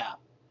 Yeah.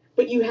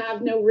 But you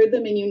have no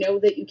rhythm, and you know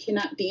that you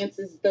cannot dance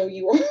as though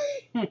you are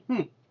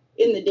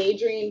in the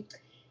daydream.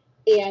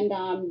 And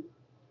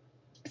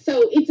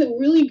so it's a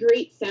really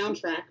great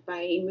soundtrack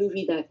by a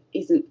movie that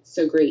isn't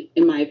so great,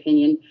 in my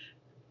opinion.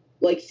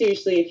 Like,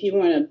 seriously, if you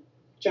want a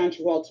John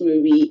Travolta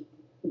movie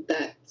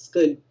that's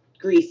good,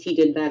 Grease, he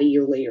did that a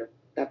year later.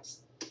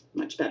 That's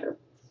much better.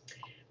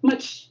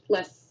 Much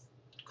less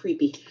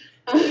creepy.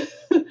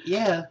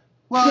 Yeah.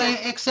 Well,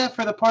 yeah. Except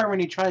for the part when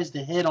he tries to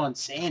hit on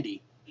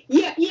Sandy.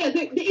 Yeah,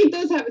 it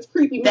does have its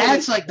creepy moments.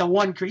 That's like the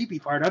one creepy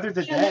part. Other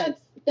than that.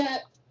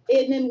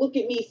 And then look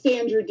at me,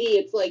 Sandra Dee.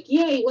 It's like,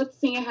 yay, let's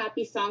sing a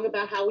happy song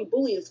about how we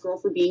bully this girl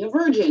for being a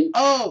virgin.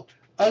 Oh,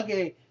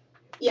 okay.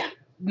 Yeah.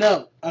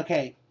 No,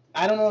 okay.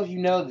 I don't know if you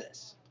know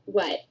this.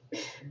 What?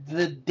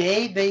 The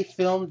day they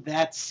filmed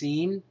that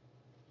scene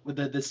with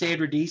the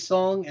Sandra Dee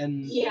song,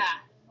 and yeah,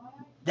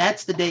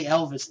 that's the day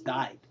Elvis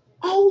died.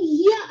 Oh,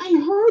 yeah, I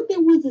heard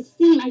there was a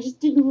scene. I just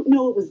didn't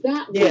know it was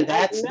that one. Yeah,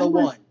 that's the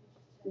one.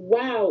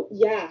 Wow,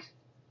 yeah.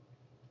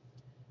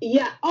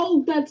 Yeah,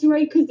 oh, that's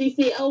right, because they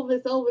say,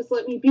 Elvis,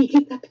 let me be,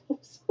 get that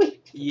Elvis away.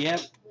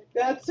 Yep.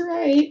 That's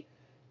right.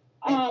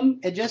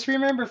 And just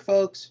remember,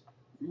 folks,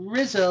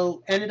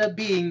 Rizzo ended up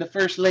being the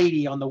first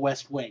lady on the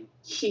West Wing.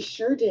 She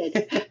sure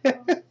did.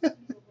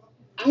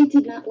 I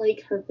did not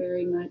like her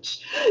very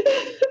much.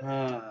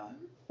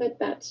 But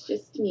that's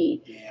just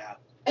me. Yeah.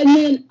 And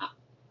then,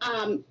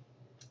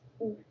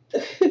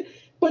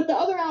 but the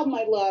other album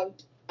I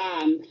loved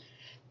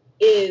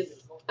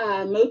is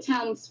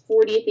Motown's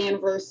 40th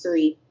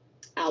anniversary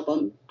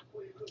album.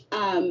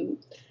 That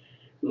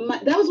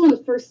was one of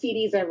the first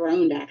CDs I ever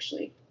owned,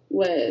 actually,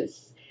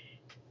 was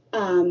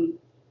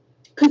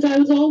because I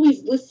was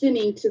always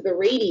listening to the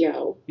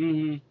radio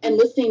and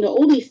listening to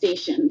oldie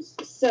stations.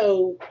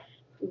 So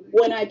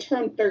when I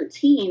turned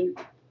 13,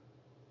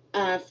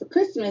 for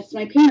Christmas,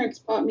 my parents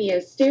bought me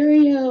a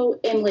stereo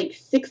and like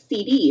 6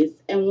 CDs,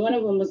 and one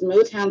of them was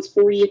Motown's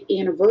 40th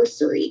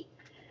anniversary.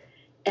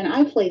 And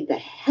I played the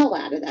hell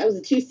out of that. It was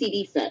a 2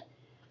 CD set.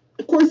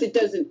 Of course, it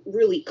doesn't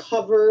really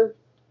cover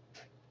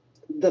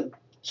the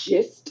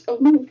gist of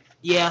Motown.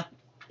 Yeah.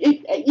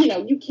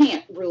 You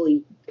can't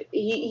really.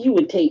 It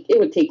would take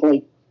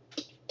like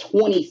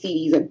 20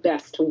 CDs at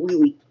best to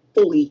really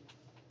fully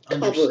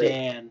cover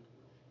Understand. it.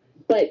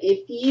 But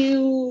if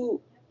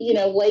you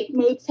like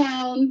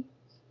Motown,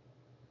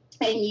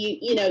 and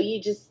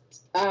you just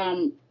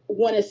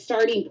want a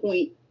starting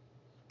point,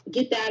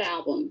 get that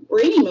album or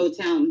any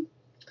Motown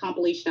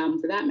compilation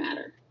album for that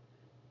matter,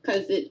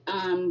 because it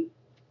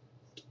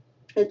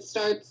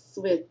starts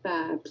with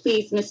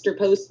Please Mr.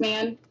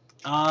 Postman.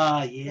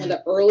 Yeah. One of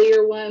the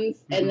earlier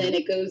ones, and then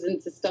it goes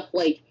into stuff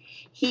like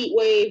Heat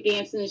Wave,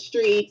 Dance in the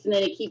Streets, and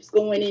then it keeps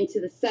going into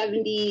the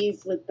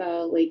 70s with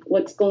like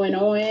What's Going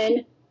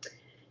On,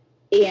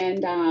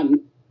 and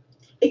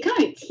it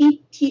kind of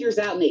teeters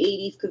out in the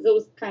 80s because it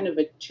was kind of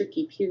a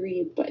tricky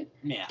period, but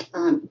yeah.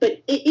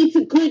 But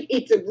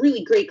it's a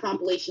really great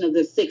compilation of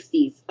the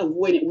 60s of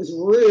when it was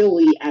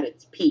really at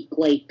its peak,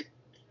 like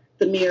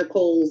the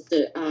Miracles,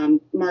 the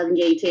Marvin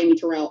Gaye, Tammy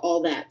Terrell,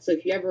 all that. So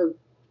if you ever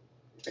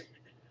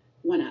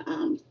want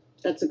to,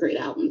 that's a great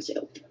album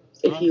too,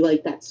 if you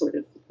like that sort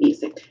of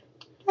music.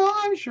 Well,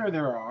 I'm sure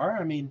there are.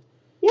 I mean,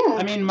 Yeah.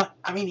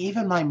 I mean,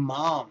 even my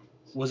mom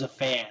was a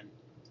fan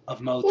of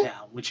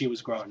Motown when she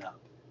was growing up.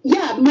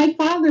 Yeah, my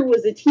father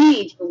was a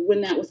teenager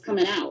when that was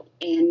coming out,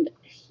 and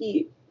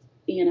he,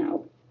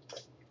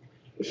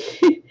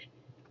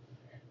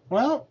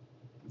 Well,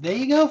 there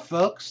you go,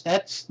 folks.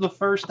 That's the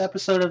first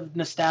episode of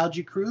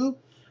Nostalgia Crew.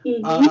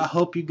 Mm-hmm. I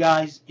hope you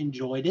guys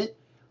enjoyed it.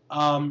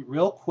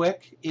 Real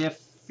quick,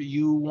 if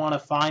you want to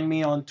find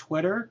me on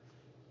Twitter,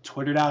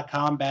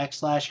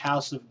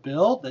 twitter.com/House of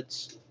Bill.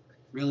 That's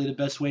really the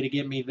best way to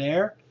get me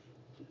there.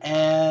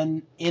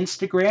 And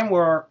Instagram,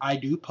 where I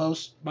do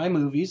post my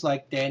movies,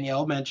 like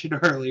Danielle mentioned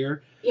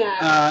earlier.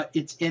 Yeah.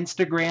 It's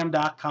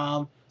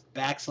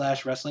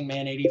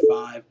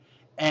Instagram.com/WrestlingMan85.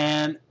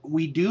 And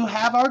we do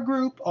have our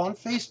group on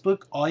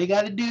Facebook. All you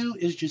got to do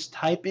is just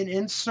type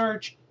in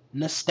search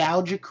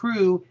Nostalgia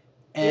Crew,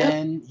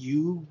 and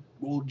you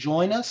will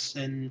join us.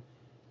 And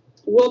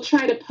we'll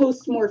try to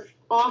post more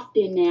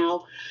often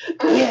now.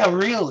 Yeah,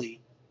 really.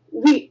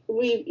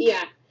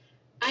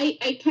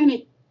 I kind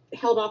of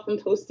held off on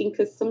posting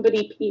because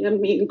somebody PM'd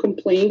me and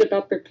complained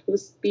about their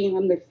posts being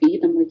on their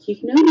feed. I'm like, you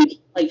can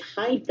like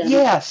hide them.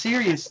 Yeah,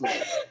 seriously.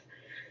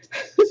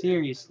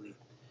 Seriously.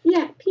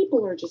 Yeah,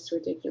 people are just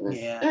ridiculous.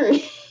 Yeah. All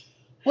right.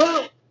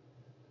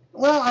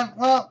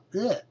 Well.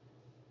 Ugh.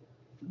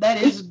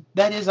 That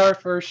is our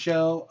first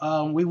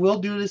show. We will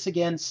do this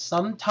again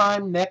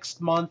sometime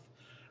next month.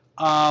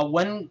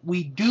 When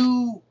we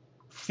do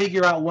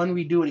figure out when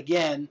we do it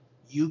again,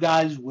 you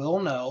guys will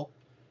know.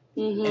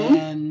 Mm-hmm.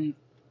 And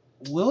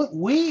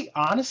we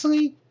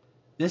honestly,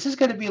 this is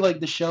going to be like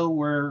the show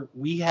where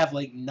we have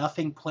like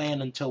nothing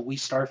planned until we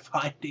start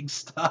finding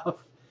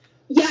stuff.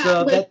 Yeah,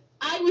 so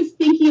I was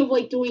thinking of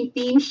like doing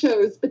theme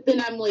shows, but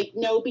then I'm like,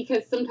 no,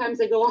 because sometimes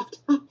I go off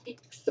topic.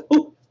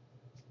 So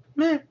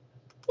meh.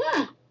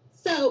 Yeah.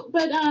 So,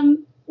 but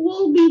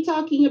we'll be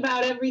talking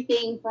about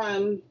everything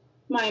from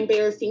my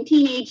embarrassing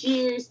teenage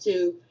years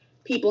to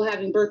people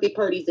having birthday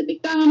parties at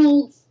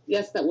McDonald's.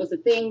 Yes, that was a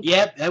thing.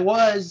 Yep, that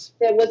was.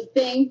 That was a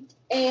thing.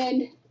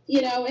 And,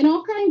 and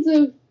all kinds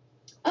of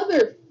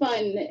other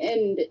fun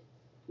and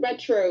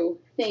retro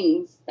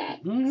things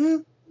that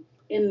in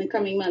the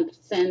coming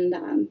months. And,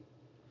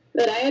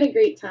 but I had a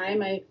great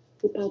time. I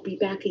hope I'll be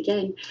back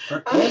again.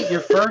 Hey,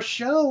 your first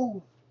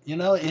show,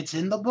 it's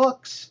in the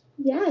books.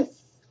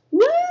 Yes.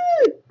 Woo!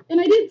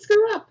 And I didn't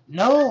screw up.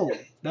 No.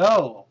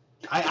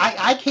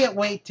 I can't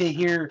wait to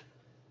hear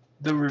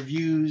the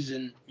reviews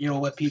and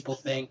what people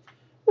think.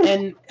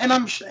 And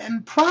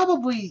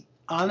probably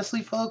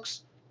honestly,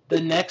 folks, the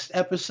next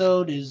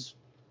episode is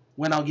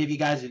when I'll give you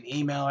guys an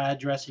email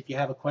address if you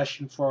have a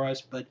question for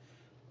us. But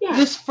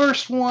this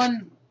first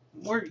one,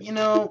 we're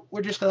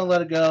just gonna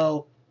let it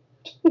go.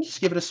 Just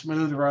give it a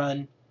smooth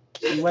run.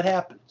 See what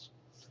happens.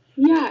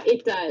 Yeah,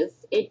 it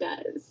does. It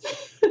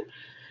does.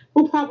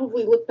 We'll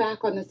probably look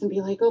back on this and be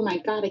like, oh my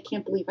God, I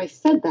can't believe I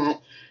said that.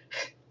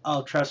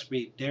 Oh, trust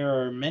me,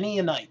 there are many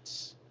a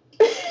nights.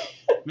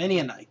 Many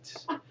a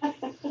nights.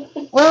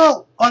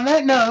 Well, on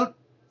that note,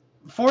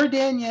 for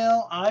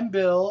Danielle, I'm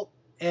Bill,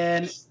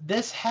 and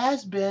this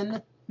has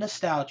been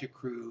Nostalgia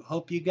Crew.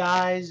 Hope you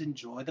guys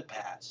enjoy the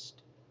past.